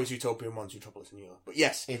is. I know it's Utopia in one, Zootropolis in the other. But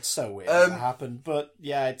yes. It's so weird that happened. But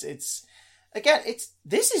yeah, it's again,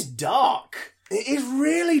 this is dark. It is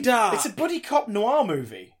really dark. It's a buddy cop noir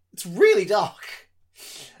movie. It's really dark.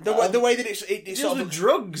 The way that it's Deals sort with of...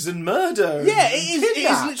 drugs and murder. Yeah, and it is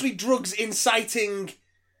kidnap. literally drugs inciting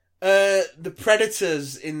the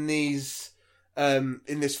predators in these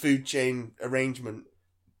in this food chain arrangement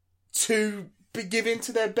to give in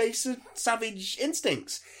to their baser savage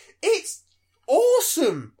instincts. It's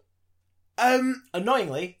awesome.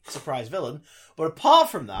 Annoyingly, surprise villain. But apart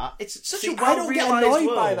from that, it's such a I don't get well-realised annoyed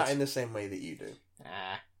world. by that in the same way that you do.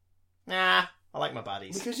 Nah, I like my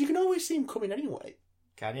baddies. Because you can always see them coming anyway.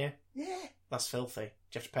 Can you? Yeah. That's filthy. Do you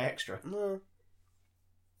have to pay extra? No.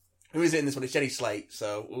 Who is it in this one? It's Jenny Slate,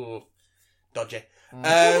 so... Ooh, dodgy.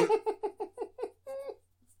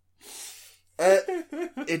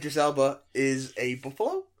 Idris Elba is a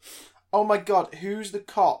buffalo? Oh my god, who's the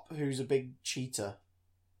cop who's a big cheater?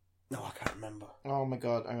 No, I can't remember. Oh my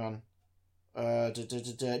god, hang on.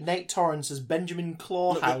 Nate Torrance as Benjamin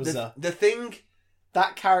Clawhauser. Look, the thing...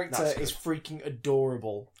 That character That's is good. freaking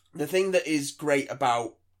adorable. The thing that is great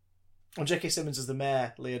about... And J.K. Simmons as the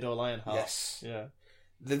mayor, Leodore Lionheart. Yes. Yeah.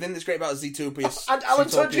 The thing that's great about Zootopia... And Alan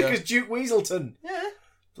Tudyk as Duke Weaselton. Yeah.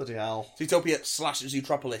 Bloody hell. Zootopia /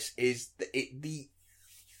 Zootropolis is...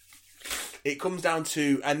 It comes down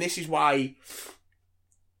to... And this is why...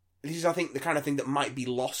 This is, I think, the kind of thing that might be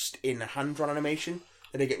lost in hand-drawn animation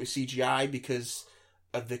that they get with CGI because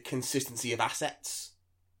of the consistency of assets.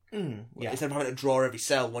 Yeah. Instead of having to draw every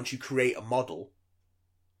cell, once you create a model,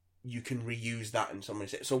 you can reuse that in some way.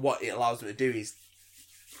 So what it allows them to do is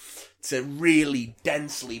to really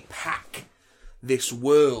densely pack this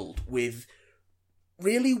world with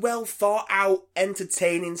really well thought out,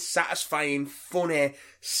 entertaining, satisfying, funny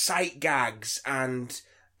sight gags and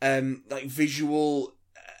like visual,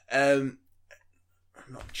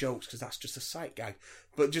 not jokes because that's just a sight gag,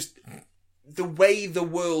 but just the way the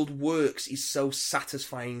world works is so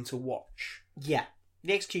satisfying to watch. Yeah.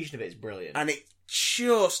 The execution of it is brilliant. And it's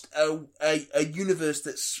just a universe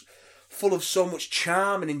that's full of so much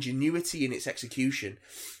charm and ingenuity in its execution.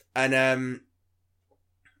 And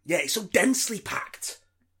Yeah, it's so densely packed.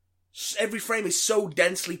 Every frame is so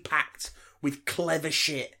densely packed with clever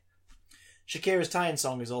shit. Shakira's tie-in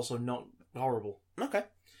song is also not horrible. Okay.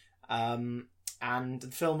 And the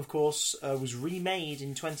film, of course, was remade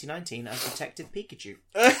in 2019 as Detective Pikachu.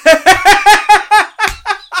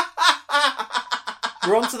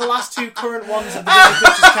 We're on to the last two current ones of the Disney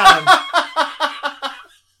Pictures canon.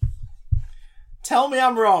 Tell me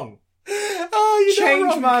I'm wrong. Oh, you're Change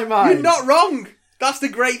not wrong. my mind. You're not wrong. That's the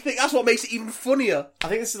great thing. That's what makes it even funnier. I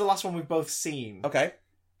think this is the last one we've both seen. Okay.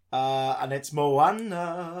 And it's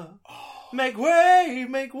Moana. Make way,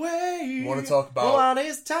 make way. Want to talk about... Moana,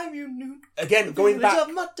 it's time you knew. Again, going back...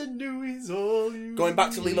 Going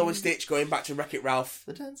back to Lilo and Stitch, going back to Wreck-It Ralph,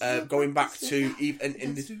 going back to...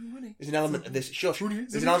 There's an element of this... Shush.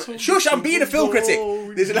 Shush, I'm being a film critic.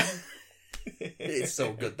 It's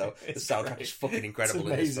so good, though. The soundtrack is fucking incredible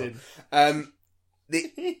in this film.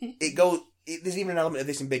 There's even an element of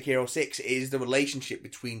this in Big Hero 6, is the relationship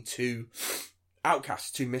between two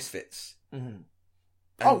outcasts, two misfits. Mm-hmm.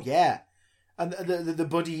 Oh, yeah. And the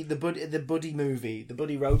buddy movie, the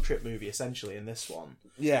buddy road trip movie, essentially, in this one.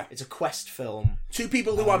 Yeah. It's a quest film. Two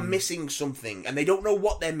people who are missing something, and they don't know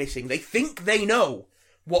what they're missing. They think they know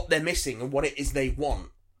what they're missing and what it is they want.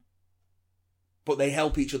 But they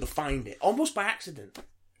help each other find it, almost by accident.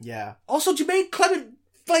 Yeah. Also, Jermaine Clement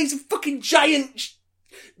plays a fucking giant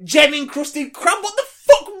gem-encrusted crab. What the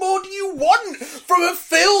fuck more do you want from a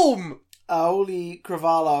film? Oli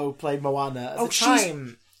Cravalho played Moana. At the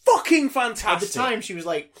time... fucking fantastic. At the time, she was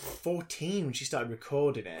like 14 when she started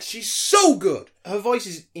recording it. She's so good. Her voice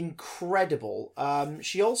is incredible.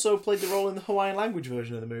 She also played the role in the Hawaiian language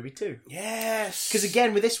version of the movie too. Yes. Because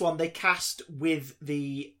again, with this one, they cast with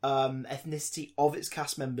the ethnicity of its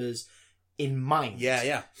cast members in mind.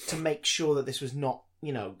 Yeah. To make sure that this was not,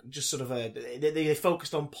 just sort of they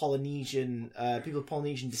focused on Polynesian, people of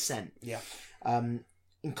Polynesian descent. Yeah.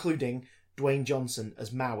 Including Dwayne Johnson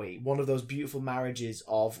as Maui. One of those beautiful marriages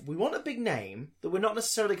of, we want a big name that we're not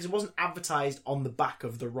necessarily, because it wasn't advertised on the back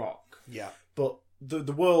of The Rock. Yeah. But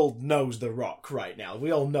the world knows The Rock right now.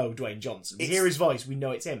 We all know Dwayne Johnson. We hear his voice, we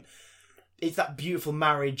know it's him. It's that beautiful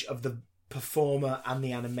marriage of the performer and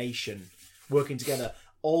the animation working together.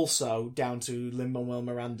 Also, down to Lin-Manuel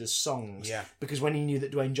Miranda's songs. Yeah. Because when he knew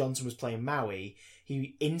that Dwayne Johnson was playing Maui,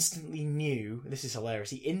 he instantly knew, this is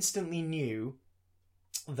hilarious, he instantly knew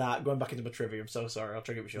that, going back into my trivia, I'm so sorry, I'll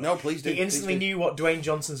trigger it short. No, please do. He instantly knew what Dwayne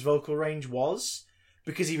Johnson's vocal range was,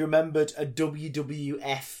 because he remembered a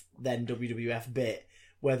WWF bit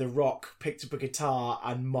where The Rock picked up a guitar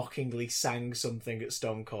and mockingly sang something at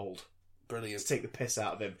Stone Cold. Brilliant. To take the piss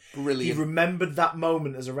out of him. Brilliant. He remembered that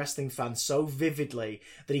moment as a wrestling fan so vividly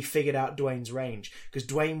that he figured out Dwayne's range. Because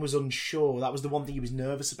Dwayne was unsure. That was the one thing he was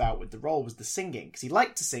nervous about with the role, was the singing. Because he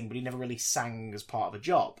liked to sing, but he never really sang as part of a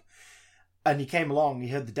job. And he came along, he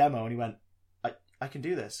heard the demo, and he went, I can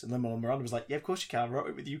do this. And then Miranda was like, yeah, of course you can. I wrote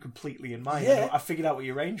it with you completely in mind. Yeah. I figured out what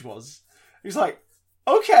your range was. He was like,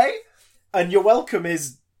 okay. And You're Welcome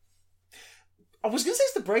is... I was going to say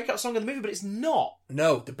it's the breakout song of the movie, but it's not.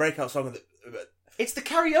 No, the breakout song of the... It's the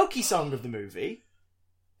karaoke song of the movie.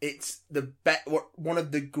 It's the one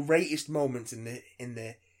of the greatest moments in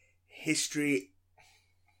the history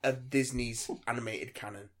of Disney's animated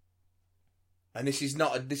canon. And this is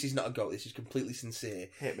not a goat. This is completely sincere.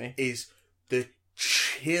 Hit me. Is the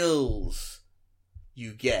chills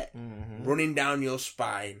you get running down your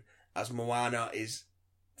spine as Moana is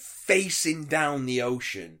facing down the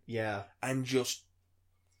ocean. Yeah. And just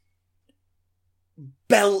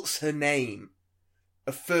belts her name,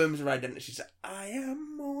 affirms her identity. She's like, I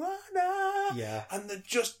am Moana. Yeah. And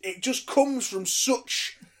it just comes from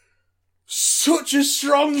such a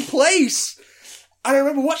strong place. And I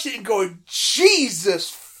remember watching it and going,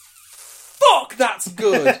 Jesus, fuck, that's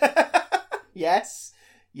good. Yes.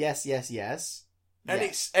 And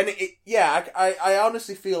I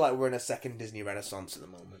honestly feel like we're in a second Disney Renaissance at the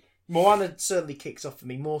moment. Moana certainly kicks off for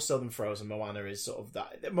me, more so than Frozen. Moana is sort of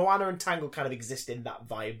that. Moana and Tangle kind of exist in that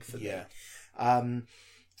vibe for me.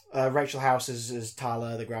 Rachel House as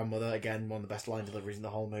Tala, the grandmother, again, one of the best line deliveries in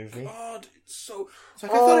the whole movie. God, it's so... It's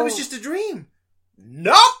like, I thought it was just a dream.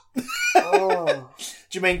 Nope!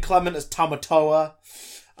 Jermaine Clement as Tamatoa.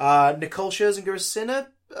 Nicole Scherzinger as Cinna.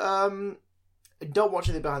 Don't watch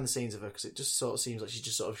anything behind the scenes of her, because it just sort of seems like she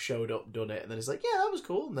just sort of showed up, done it, and then it's like, yeah, that was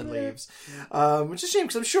cool, and then leaves. Which is a shame,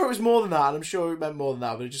 because I'm sure it was more than that, and I'm sure it meant more than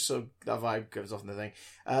that, but it just sort of, that vibe goes off in the thing.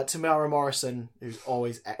 Tamara Morrison, who's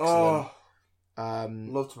always excellent.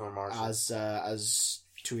 Love Tamara Morrison. As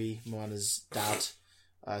Tui, Moana's dad,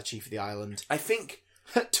 chief of the island. I think...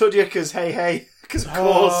 Tudyk as Hey, because of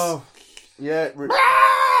course. Yeah.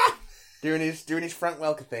 doing his Frank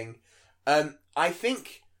Welker thing. I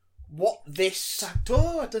think what this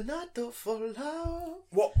Donato for love.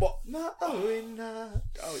 what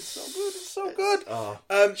Oh, it's so good, it's so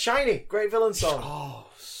good. Shiny, great villain song. Oh,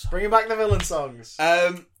 Bringing back the villain songs.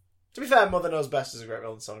 um, To be fair, Mother Knows Best is a great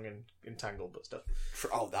villain song in Tangled, but stuff.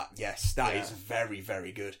 that is Yeah. very,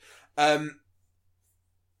 very good.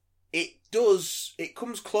 It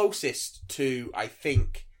comes closest to, I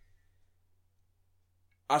think,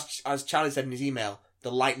 as Charlie said in his email,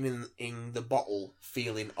 the lightning in the bottle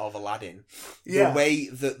feeling of Aladdin. Yeah. The way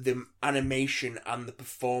that the animation and the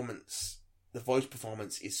voice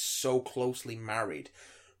performance is so closely married.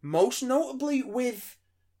 Most notably with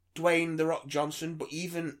Dwayne "The Rock" Johnson, but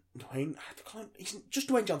even Dwayne, he's just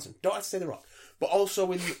Dwayne Johnson. Don't have to say The Rock. But also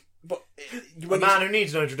when A man who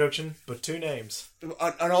needs no introduction, but 2 names.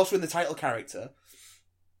 and also in the title character,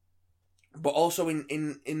 but also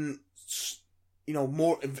in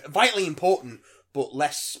more vitally important but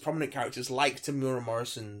less prominent characters like Tamura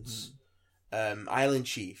Morrison's Island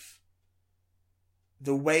Chief.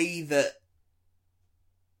 The way that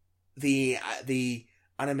the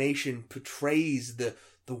animation portrays the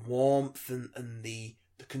warmth and the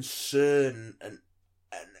concern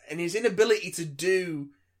and his inability to do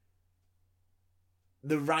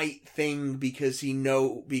the right thing because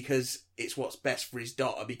it's what's best for his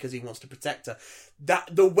daughter, because he wants to protect her.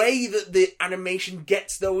 That the way that the animation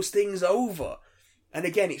gets those things over, and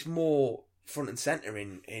again, it's more front and center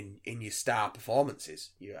in your star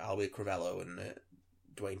performances. Your Albert Crivello and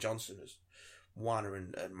Dwayne Johnson as Moana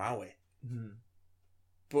and Maui. Mm.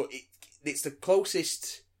 But it's the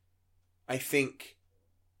closest I think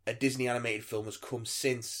a Disney animated film has come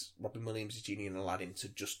since Robin Williams' Genie and Aladdin to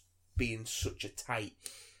just being such a tight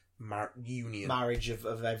union. Marriage of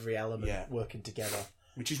every element working together.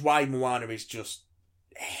 Which is why Moana is just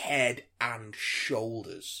head and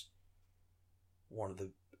shoulders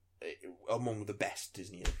among the best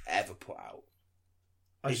Disney have ever put out.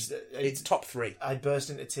 It's top 3. I burst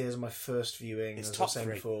into tears on my first viewing, It's as top I was saying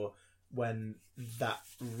 3. before, when that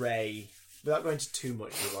ray, without going into too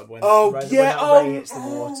much, when Oh, yeah. that ray hits the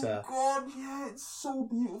water. God, yeah, it's so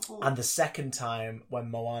beautiful. And the second time,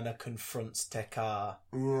 when Moana confronts Te Kā,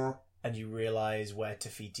 Yeah. and you realise where Te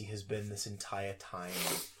Fiti has been this entire time.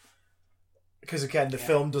 Because again, the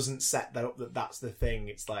film doesn't set that up that that's the thing.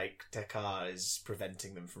 It's like Te Kā is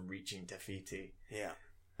preventing them from reaching Te Fiti. Yeah.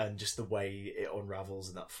 And just the way it unravels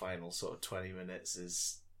in that final sort of 20 minutes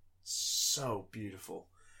is so beautiful.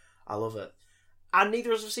 I love it. And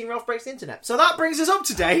neither of us have seen Ralph Breaks the Internet. So that brings us up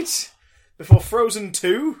to date before Frozen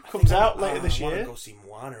 2 comes out later this I want year. to go see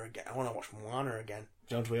Moana again. I want to watch Moana again.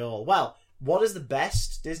 Don't we all? Well, what is the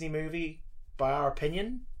best Disney movie, by our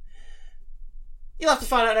opinion? You'll have to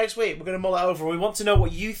find out next week. We're going to mull it over. We want to know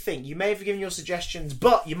what you think. You may have given your suggestions,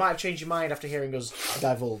 but you might have changed your mind after hearing us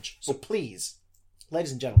divulge. So please,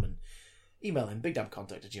 ladies and gentlemen, email him,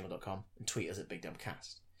 bigdamcontact@gmail.com, and tweet us at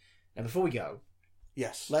bigdamcast. Now, before we go,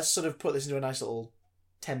 Yes. let's sort of put this into a nice little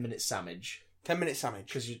 10-minute sandwich, 10-minute sandwich.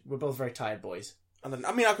 because we're both very tired boys. And then,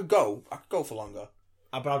 I mean, I could go for longer,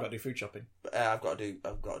 But I've got to do food shopping. but I've got to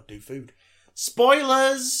do food.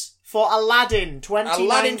 Spoilers for Aladdin 2019.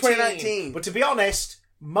 Aladdin 2019. But to be honest,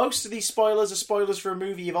 most of these spoilers are spoilers for a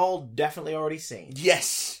movie you've all definitely already seen.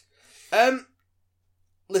 Yes.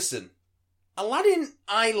 Listen, Aladdin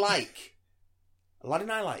I like. I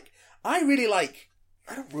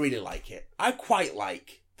don't really like it. I quite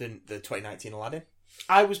like the 2019 Aladdin.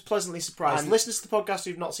 I was pleasantly surprised. And- Listeners to the podcast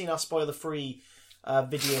who've not seen our spoiler-free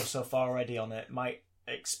video so far already on it might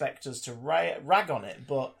expect us to rag on it,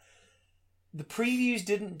 but the previews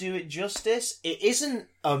didn't do it justice. It isn't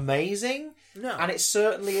amazing, No. and it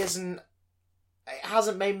certainly isn't... It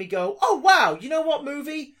hasn't made me go, oh wow, you know what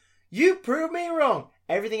movie? You proved me wrong.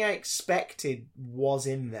 Everything I expected was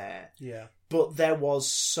in there. Yeah. But there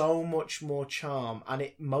was so much more charm, and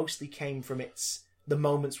it mostly came from the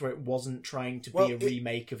moments where it wasn't trying to be a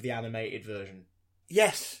remake of the animated version.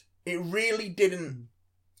 Yes. It really didn't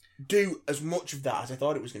do as much of that as I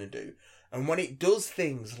thought it was going to do. And when it does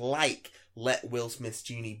things like let Will Smith's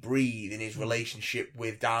genie breathe in his relationship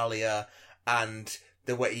with Dahlia and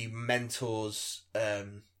the way he mentors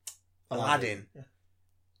Aladdin, Yeah.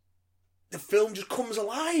 the film just comes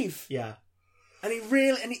alive. Yeah. And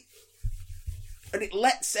it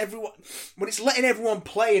lets everyone, when it's letting everyone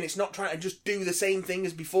play and it's not trying to just do the same thing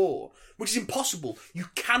as before, which is impossible. You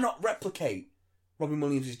cannot replicate Robin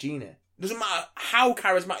Williams' Genie. It doesn't matter how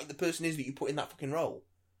charismatic the person is that you put in that fucking role.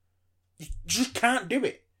 You just can't do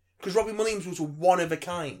it. Because Robin Williams was one of a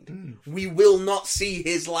kind. We will not see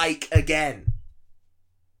his like again.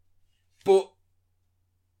 But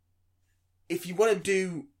if you want to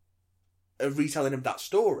do a retelling of that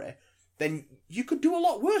story, then you could do a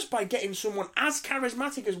lot worse by getting someone as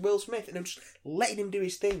charismatic as Will Smith and just letting him do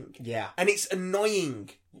his thing. Yeah. And it's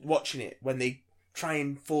annoying watching it when they try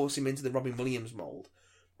and force him into the Robin Williams mould.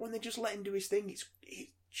 When they just let him do his thing, it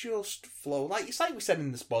just flows. It's like we said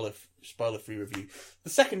in the spoiler-free review. The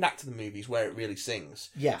second act of the movie is where it really sings.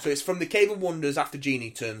 Yeah. So it's from the Cave of Wonders after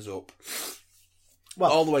Genie turns up.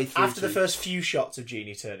 Well, all the way through after the first few shots of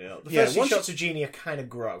Genie turning up. The Yeah, first few once shots of Genie are kind of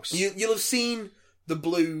gross. You'll have seen the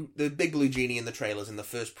big blue genie in the trailers in the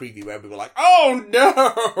first preview where we were like, oh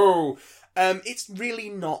no! It's really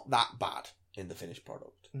not that bad in the finished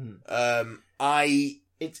product.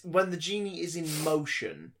 It's when the genie is in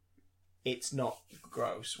motion, it's not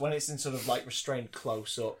gross. When it's in sort of like restrained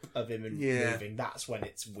close up of him and moving, that's when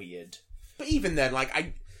it's weird. But even then,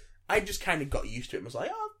 I just kind of got used to it and was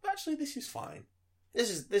like, oh, actually, this is fine. This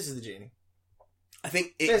is the genie. I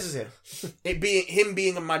think This is him. him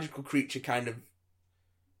being a magical creature kind of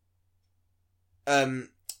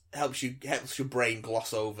helps your brain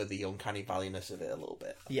gloss over the uncanny valleyness of it a little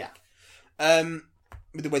bit. Yeah.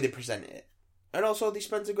 With the way they present it. And also, they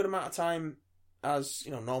spend a good amount of time as,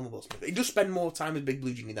 normal Will Smith. They just spend more time with Big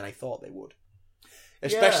Blue Genie than I thought they would.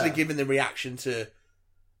 Especially given the reaction to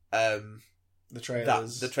the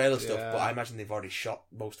trailers. The trailer stuff. Yeah. But I imagine they've already shot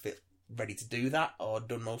most of it ready to do that, or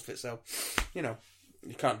done most of it, so, you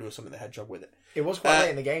can't do a Sonic the Hedgehog with it. It was quite late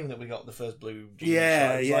in the game that we got the first Blue Genie.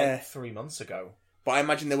 Yeah, It was like 3 months ago. But I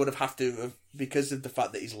imagine they would have to, because of the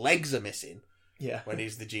fact that his legs are missing, Yeah. when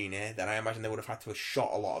he's the genie, then I imagine they would have had to have shot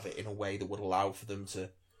a lot of it in a way that would allow for them to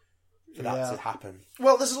that to happen.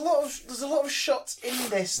 Well, there's a lot of shots in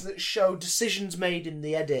this that show decisions made in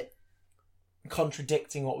the edit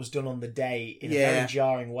contradicting what was done on the day in a very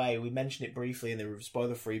jarring way. We mentioned it briefly in the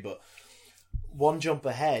spoiler free, but one jump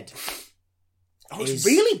ahead. Oh, it's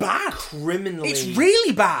really bad. Criminally, it's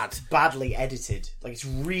really bad. Badly edited. Like it's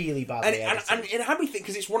really badly edited. And it had me think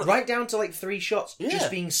because it's one of right down to like 3 shots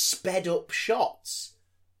just being sped up shots.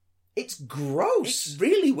 It's gross. It's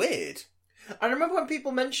really weird. I remember when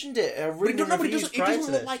people mentioned it. It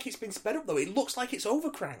doesn't look like it's been sped up though. It looks like it's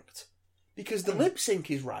overcranked because the lip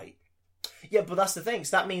sync is right. Yeah, but that's the thing.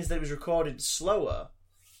 So that means that it was recorded slower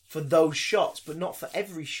for those shots, but not for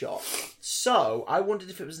every shot. So I wondered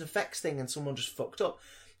if it was an effects thing and someone just fucked up.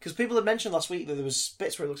 Because people had mentioned last week that there was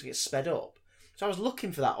bits where it looks like it's sped up. So I was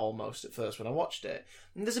looking for that almost at first when I watched it.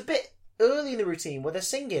 And there's a bit early in the routine where they're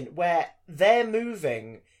singing, where they're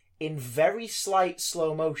moving in very slight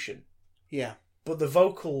slow motion. Yeah. But the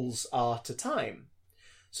vocals are to time.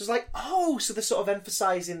 So it's like, oh, so they're sort of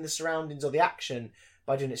emphasising the surroundings or the action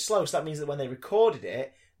by doing it slow. So that means that when they recorded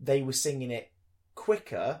it, they were singing it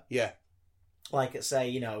quicker. Yeah. Like at, say,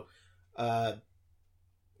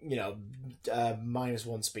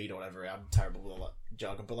 -1 speed or whatever. I'm terrible with all that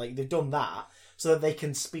jargon. But like they've done that so that they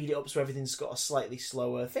can speed it up so everything's got a slightly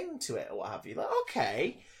slower thing to it or what have you. Like,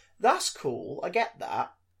 okay, that's cool. I get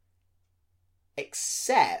that.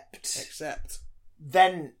 Except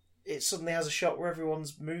then it suddenly has a shot where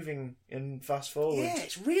everyone's moving in fast forward. Yeah,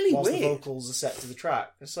 it's really whilst weird. The vocals are set to the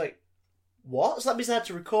track. It's like, what? So that means they had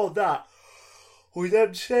to record that. We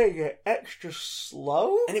then saying it extra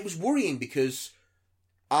slow? And it was worrying because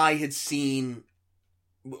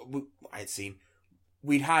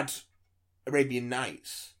we'd had Arabian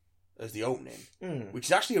Nights as the opening, which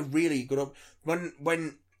is actually a really good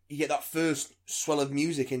when you get that first swell of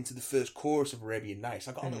music into the first chorus of Arabian Nights,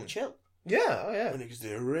 I got a little chill. Yeah, oh yeah. When it goes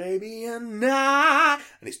the Arabian Night,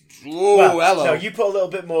 and it's hello. No, you put a little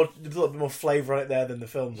bit more flavour on it there than the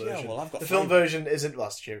film version. Yeah, well, I've got the film version isn't. Well,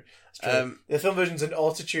 that's true. It's true. The film version's an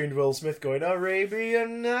auto-tuned Will Smith going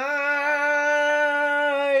Arabian Nights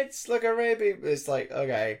like Arabian. It's like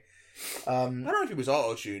okay. I don't know if it was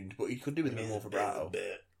auto-tuned, but you could do with a bit more vibrato. A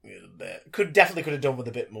bit. Could have done with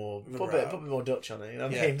a bit more. Put a bit more Dutch on it. You know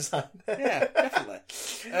what I mean? Yeah, definitely.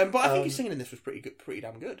 But I think his singing in this was pretty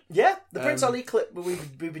damn good. Yeah, the Prince Ali clip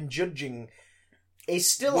we've been judging is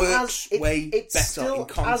still works it's better still in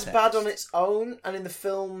context. as bad on its own, and in the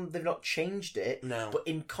film they've not changed it. No, but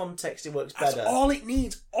in context it works That's better. all it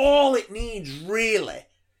needs. All it needs really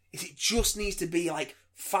is it just needs to be like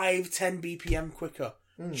 5-10 BPM quicker.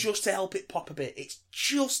 Just to help it pop a bit. It's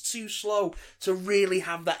just too slow to really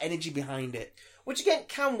have that energy behind it. Which again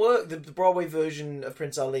can work. The Broadway version of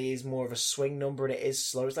Prince Ali is more of a swing number and it is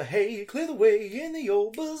slow. It's like, hey, clear the way in the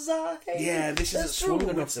old bazaar. Hey, yeah, this isn't swung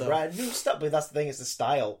enough. It's a brand new stuff. But that's the thing, it's the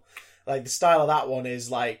style. Like, the style of that one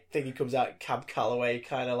is like, I think he comes out in Cab Calloway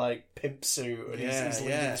kind of like pimp suit and he's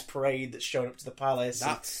leading this parade that's showing up to the palace.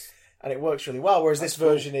 And it works really well. Whereas this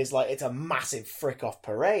version is like, it's a massive frick off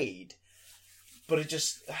parade. But it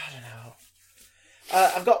just, I don't know.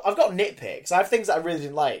 I've got nitpicks. I have things that I really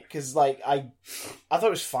didn't like because like I thought it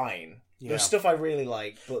was fine. Yeah. There was stuff I really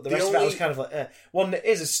liked, but the rest of it I was kind of like, One that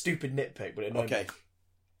is a stupid nitpick, but it annoyed me.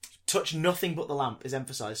 Touch nothing but the lamp is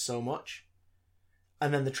emphasised so much,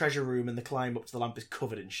 and then the treasure room and the climb up to the lamp is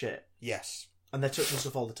covered in shit. Yes. And they're touching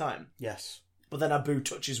stuff all the time. Yes. But then Abu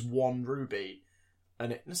touches one ruby,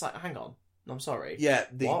 and it's like, hang on, I'm sorry. Yeah,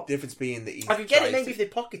 the What? difference being that he I could get it tries maybe to- if they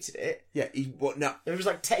pocketed it. Yeah, no. It was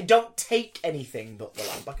like, don't take anything but the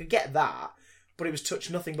lamp. I could get that, but it was touch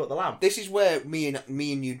nothing but the lamp. This is where me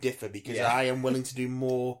and you differ, because Yeah. I am willing to do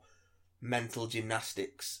more mental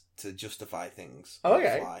gymnastics to justify things.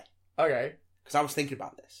 Okay. Okay. Because I was thinking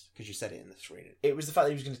about this, because you said it in the screening. It was the fact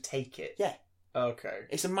that he was going to take it. Yeah. Okay.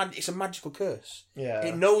 It's a magical curse. Yeah.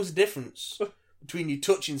 It knows the difference between you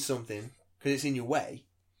touching something, because it's in your way.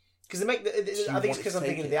 Because they make So you I think it's want because to I'm take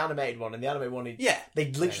thinking of it. the animated one, and the animated one, Yeah. they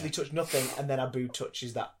literally touch nothing, and then Abu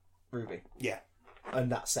touches that ruby. Yeah.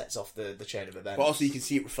 And that sets off the chain of events. But also you can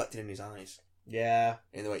see it reflected in his eyes. Yeah.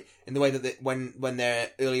 In the way that when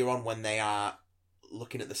they're earlier on, when they are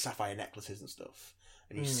looking at the sapphire necklaces and stuff,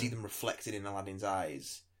 and you see them reflected in Aladdin's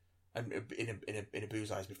eyes, and in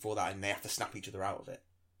Abu's eyes before that, and they have to snap each other out of it.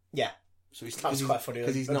 Yeah. So he's, That was quite funny.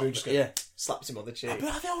 because he's Abu not. just Yeah, slaps him on the cheek. but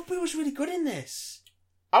I thought Abu was really good in this.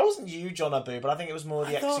 I wasn't huge on Abu, but I think it was more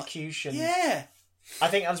the I thought- execution. Yeah, I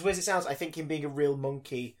think, as weird as it sounds, I think him being a real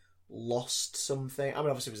monkey lost something. I mean,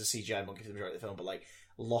 obviously it was a CGI monkey for the majority of the film, but like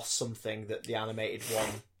lost something that the animated one.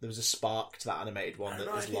 There was a spark to that animated one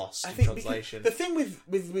that was lost in translation. The thing with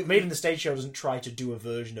Maybe even the stage show doesn't try to do a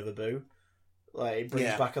version of Abu. Like it brings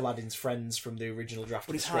Yeah. back Aladdin's friends from the original draft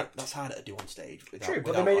but of the it's hard. script. That's harder to do on stage. Without, True, but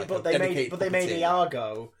without, they made, like, but a they made, dedicated but they made puppeteer.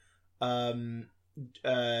 Iago,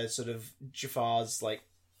 sort of Jafar's like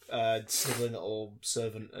sniveling little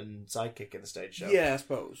servant and sidekick in the stage show. Yeah, I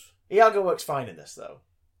suppose. Iago works fine in this though.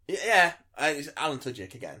 Yeah, it's Alan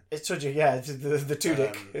Tudyk again. It's Tudyk, yeah, the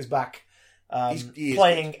Tudyk is back, he is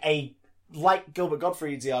playing like Gilbert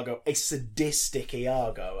Gottfried's Iago, a sadistic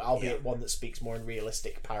Iago, albeit Yeah. one that speaks more in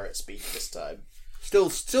realistic parrot speak this time. Still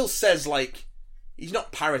says like he's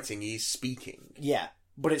not parroting, he's speaking. Yeah,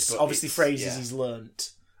 but it's But obviously it's- phrases yeah. he's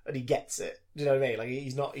learnt and he gets it. Do you know what I mean? Like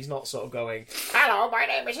he's not sort of going, Hello, my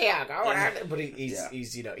name is Iago. but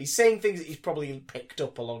he's Yeah. he's saying things that he's probably picked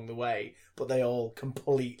up along the way, but they all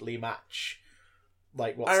completely match.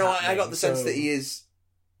 Like what's I don't know. happening. I got the sense So, that he is.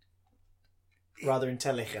 rather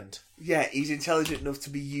intelligent. Yeah, he's intelligent enough to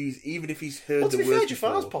be used, even if he's heard Well, the to be fair, words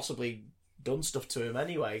Jafar's before. possibly done stuff to him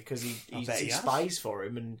anyway because I bet he has. spies for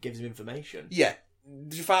him and gives him information. Yeah,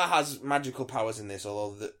 Jafar has magical powers in this,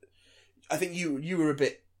 although I think you were a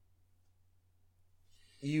bit.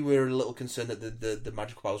 You were a little concerned that the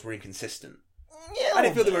magical powers were inconsistent. Yeah, I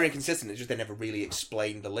didn't feel they were inconsistent. It's just they never really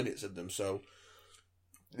explained the limits of them. So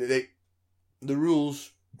the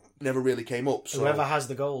rules never really came up. So whoever has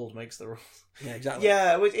the gold makes the rules. yeah, exactly.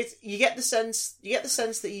 Yeah, it's you get the sense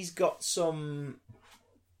that he's got some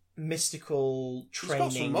mystical got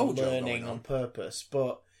training, some mojo learning going on on. purpose,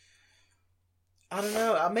 but I don't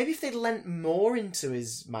know. Maybe if they'd lent more into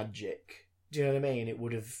his magic, do you know what I mean? It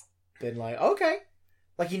would have been like, okay,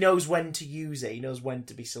 like he knows when to use it, he knows when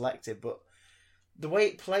to be selective. But the way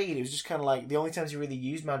it played, it was just kind of like the only times he really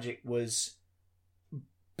used magic was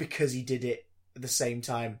because he did it at the same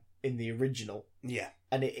time in the original. Yeah.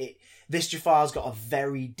 And this Jafar's got a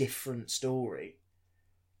very different story.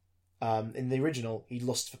 In the original, he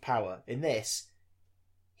lusts for power. In this,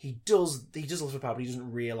 he does lust for power, but he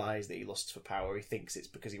doesn't realise that he lusts for power. He thinks it's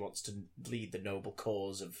because he wants to lead the noble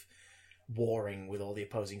cause of warring with all the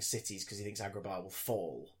opposing cities because he thinks Agrabah will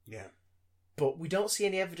fall. Yeah. But we don't see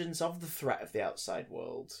any evidence of the threat of the outside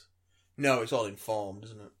world. No, it's all informed,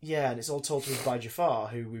 isn't it? Yeah, and it's all told to us by Jafar,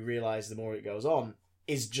 who we realise the more it goes on,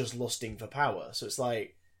 is just lusting for power. So it's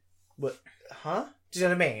like, what, huh? Do you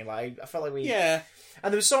know what I mean? Like, I felt like we... Yeah.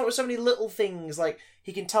 And there was so many little things, like,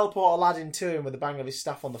 he can teleport Aladdin to him with the bang of his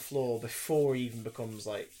staff on the floor before he even becomes,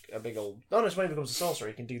 like, a big old... Oh, no, it's when he becomes a sorcerer,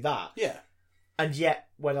 he can do that. Yeah. And yet,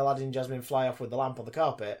 when Aladdin and Jasmine fly off with the lamp on the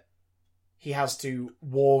carpet, he has to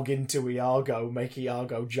warg into Iago, make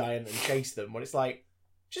Iago giant and chase them, when it's like,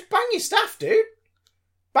 just bang your staff, dude!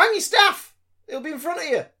 Bang your staff! It'll be in front of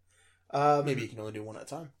you! Maybe you can only do one at a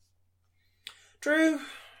time. True.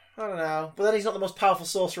 I don't know. But then he's not the most powerful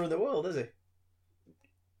sorcerer in the world, is he?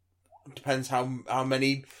 Depends how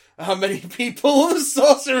many people the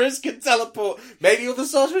sorcerers can teleport. Maybe other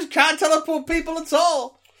sorcerers can't teleport people at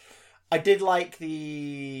all. I did like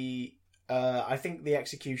the... I think the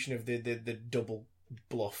execution of the double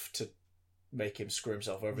bluff to make him screw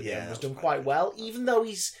himself over at the Yeah, end was that was done quite quite well, even though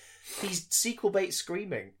he's sequel bait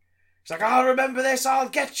screaming. It's It's like, I'll remember this, I'll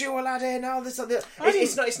get you, Aladdin, all this,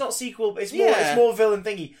 it's not sequel, it's more villain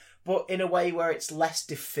thingy, but in a way where it's less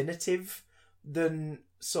definitive than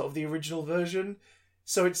sort of the original version.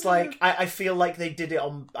 So it's like, I feel like they did it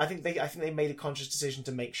on, I think they made a conscious decision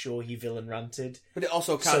to make sure he villain ranted. But it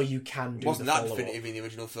also so you can do wasn't the that follow-up. definitive in the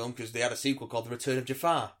original film, because they had a sequel called The Return of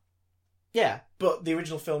Jafar. Yeah, but the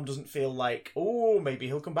original film doesn't feel like, oh, maybe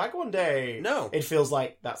he'll come back one day. No. It feels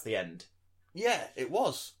like that's the end. Yeah, it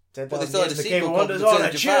was. But they still had a the sequel Game of called Wonders The Return on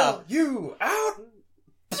of a Jafar. chill you out.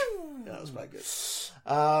 Yeah, that was quite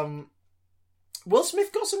good. Will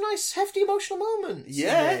Smith got some nice, hefty, emotional moments.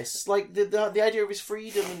 Yeah. in this. Like the idea of his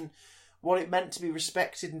freedom and what it meant to be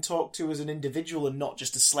respected and talked to as an individual and not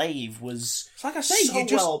just a slave was. It's like I say, so you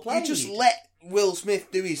just well played. you just let Will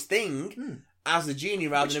Smith do his thing as the genie,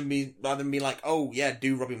 rather than be like, oh yeah,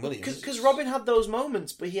 do Robin Williams. Because Robin had those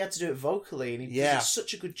moments, but he had to do it vocally, and he did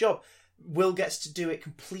such a good job. Will gets to do it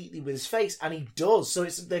completely with his face, and he does. So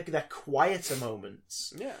they're quieter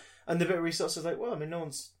moments. Yeah. And the bit where he sort of says, like, well, I mean, no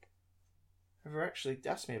one's ever actually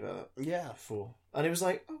asked me about that Yeah. before. And it was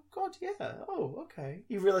like, oh, God, yeah. Oh, okay.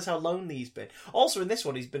 You realise how lonely he's been. Also, in this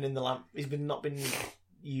one, he's been in the lamp. He's not been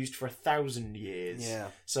used for 1,000 years. Yeah.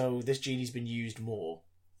 So this genie's been used more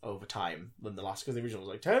over time than the last, because the original was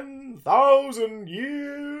like 10,000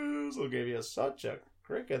 years. I'll give you such a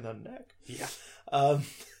crick in the neck. Yeah.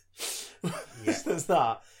 There's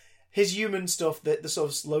that. His human stuff, the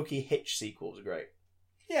sort of Loki Hitch sequel was great.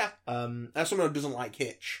 Yeah. As someone who doesn't like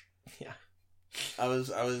Hitch, Yeah. I was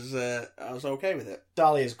okay with it.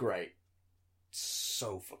 Dahlia's great.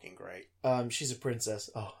 So fucking great. She's a princess.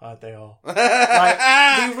 Oh, aren't they all? Like,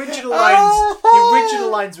 the original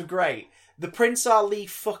lines were great. The Prince Ali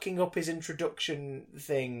fucking up his introduction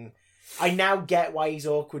thing. I now get why he's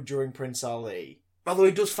awkward during Prince Ali. Although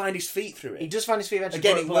he does find his feet through it. He does find his feet eventually.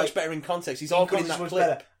 Again, it but, works like, better in context. He's awkward in that much clip.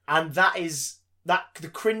 better. And the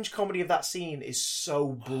cringe comedy of that scene is so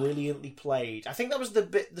brilliantly played. I think that was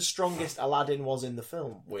the strongest Aladdin was in the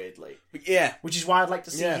film, weirdly. But yeah. Which is why I'd like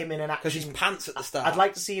to see him in an action. Because his pants at the start. I'd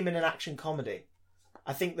like to see him in an action comedy.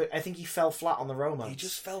 I think he fell flat on the romance. He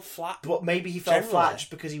just fell flat. But maybe he fell Generally. flat just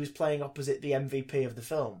because he was playing opposite the MVP of the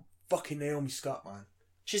film. Fucking Naomi Scott, man.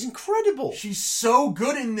 She's incredible. She's so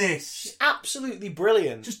good in this. She's absolutely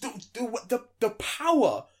brilliant. Just the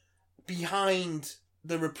power behind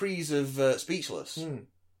the reprise of Speechless,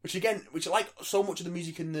 which like so much of the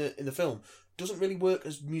music in the film doesn't really work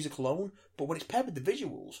as music alone, but when it's paired with the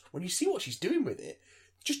visuals, when you see what she's doing with it,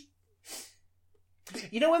 just.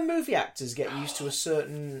 You know when movie actors get used to a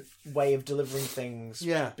certain way of delivering things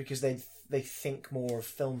because they think more of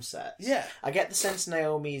film sets? Yeah. I get the sense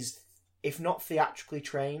Naomi's, if not theatrically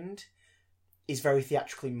trained, is very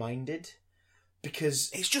theatrically minded. Because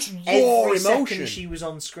it's just raw every emotion. second she was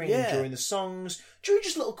on screen during the songs, during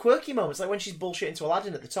just little quirky moments, like when she's bullshitting to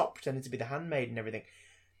Aladdin at the top, pretending to be the handmaid and everything.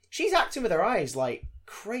 She's acting with her eyes like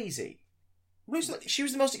crazy. She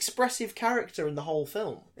was the most expressive character in the whole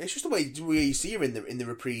film. It's just the way you see her in the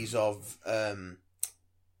reprise of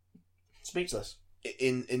Speechless.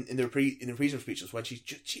 In the reprise of Speechless, when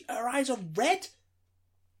her eyes are red.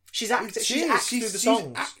 She acts through the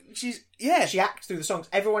songs. She acts through the songs.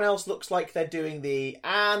 Everyone else looks like they're doing the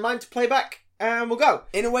and mine to play back and we'll go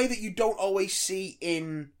in a way that you don't always see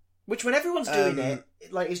in. Which when everyone's doing it,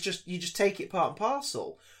 like it's just you just take it part and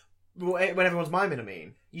parcel. When everyone's miming, I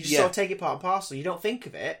mean, you just sort of take it part and parcel. You don't think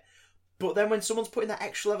of it, but then when someone's putting that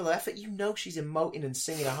extra level of effort, you know she's emoting and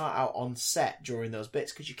singing her heart out on set during those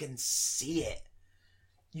bits because you can see it.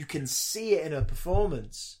 You can see it in her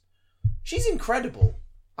performance. She's incredible.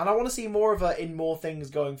 And I want to see more of her in more things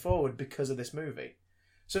going forward because of this movie.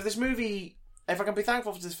 So if I can be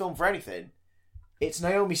thankful for this film for anything, it's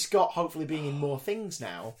Naomi Scott hopefully being in more things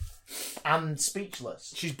now, and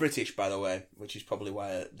Speechless. She's British, by the way, which is probably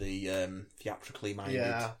why the theatrically minded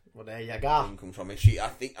well there you go. thing comes from. I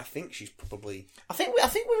think she's probably. I think we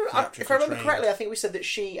were. If I remember correctly, I think we said that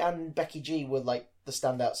she and Becky G were like the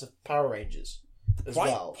standouts of Power Rangers as Quite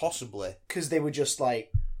well, possibly because they were just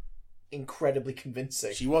like incredibly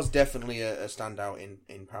convincing. She was definitely a standout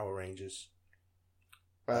in Power Rangers.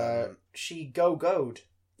 She go-goed.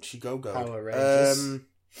 She go-goed. Power Rangers.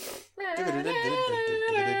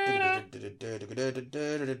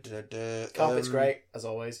 Carpet's great, as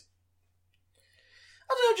always.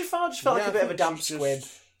 I don't know, Jafar just felt like a bit of a damp squib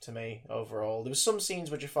to me, overall. There was some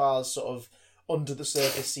scenes where Jafar's sort of under the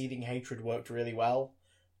surface seething hatred worked really well,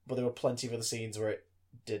 but there were plenty of other scenes where it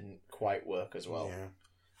didn't quite work as well. Yeah.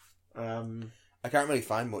 I can't really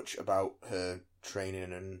find much about her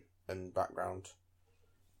training and background.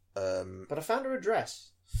 But I found her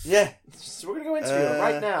address. Yeah. So we're going to go into it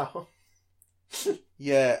right now.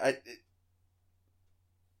 Yeah,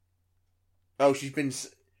 Oh, she's been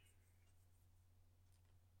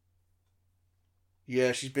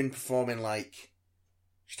performing, like,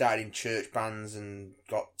 she started in church bands and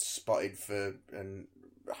got spotted for, and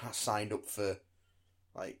signed up for,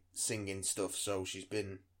 like, singing stuff, so she's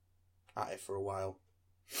been at it for a while.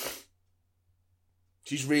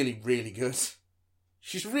 She's really, really good.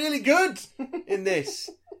 She's really good in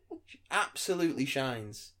this. She absolutely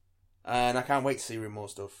shines. And I can't wait to see her in more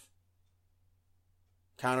stuff.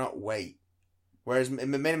 Cannot wait. Whereas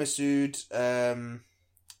Mena Massoud,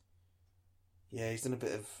 he's done a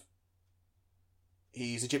bit of...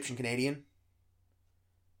 He's Egyptian-Canadian.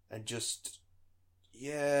 And just,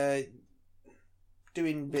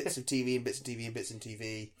 doing bits of TV and bits of TV and bits of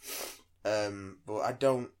TV. But I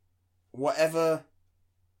don't... Whatever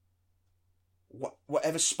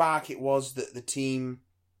spark it was that the team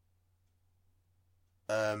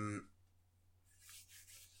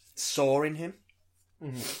saw in him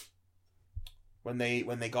when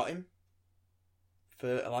they got him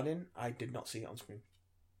for Aladdin, I did not see it on screen.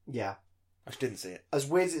 Yeah. I just didn't see it. As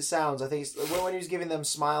weird as it sounds, I think when he was giving them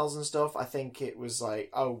smiles and stuff, I think it was like,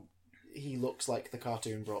 oh, he looks like the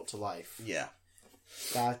cartoon brought to life. Yeah.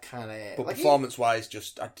 That kind of... But like, performance-wise,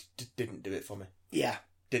 just didn't do it for me. Yeah.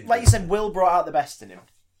 Didn't. Like you said, Will brought out the best in him.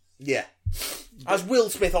 Yeah. As Will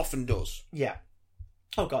Smith often does. Yeah.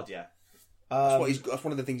 Oh, God, yeah. That's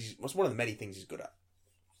one of the things. That's one of the many things he's good at.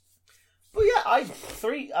 But yeah, as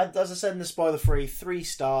I said in the spoiler-free, 3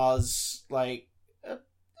 stars, like,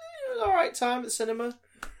 alright time at the cinema.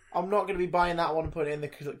 I'm not going to be buying that one and putting it in the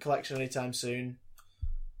collection anytime soon.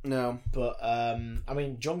 No. But, I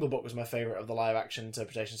mean, Jungle Book was my favourite of the live-action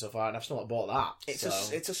interpretation so far, and I've still not bought that.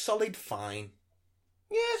 It's a solid fine.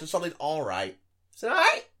 Yeah. It's a solid alright. It's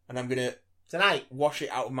alright. And I'm going to Tonight. wash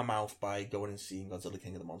it out of my mouth by going and seeing Godzilla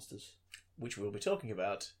King of the Monsters. Which we'll be talking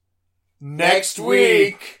about next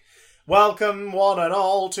week. Welcome, one and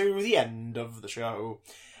all, to the end of the show.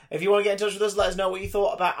 If you want to get in touch with us, let us know what you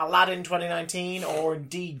thought about Aladdin 2019, or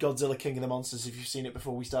indeed Godzilla King of the Monsters if you've seen it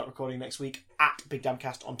before we start recording next week, at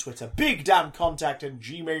BigDamnCast on Twitter,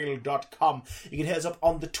 bigdamncontact@gmail.com. You can hit us up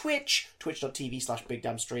on the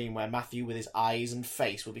twitch.tv/BigDamnStream, where Matthew, with his eyes and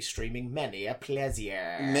face, will be streaming many a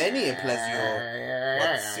pleasure. Many a pleasure.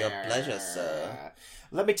 What's your pleasure, sir?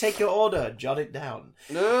 Let me take your order. Jot it down.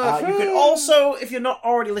 You can also, if you're not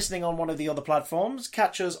already listening on one of the other platforms,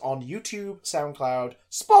 catch us on YouTube, SoundCloud,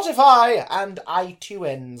 Spotify, and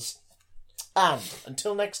iTunes. And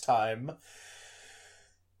until next time...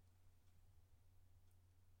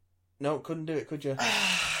 No, couldn't do it, could you?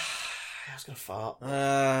 I was going to fart.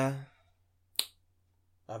 I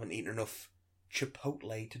haven't eaten enough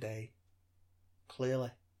Chipotle today.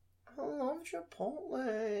 Clearly. I love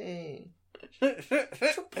Chipotle.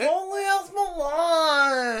 Chipotle helps my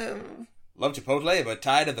life. Love Chipotle, but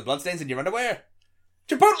tired of the bloodstains in your underwear?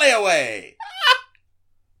 Chipotle away!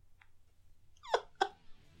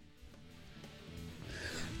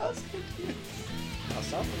 That's good.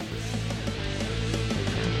 That's awesome.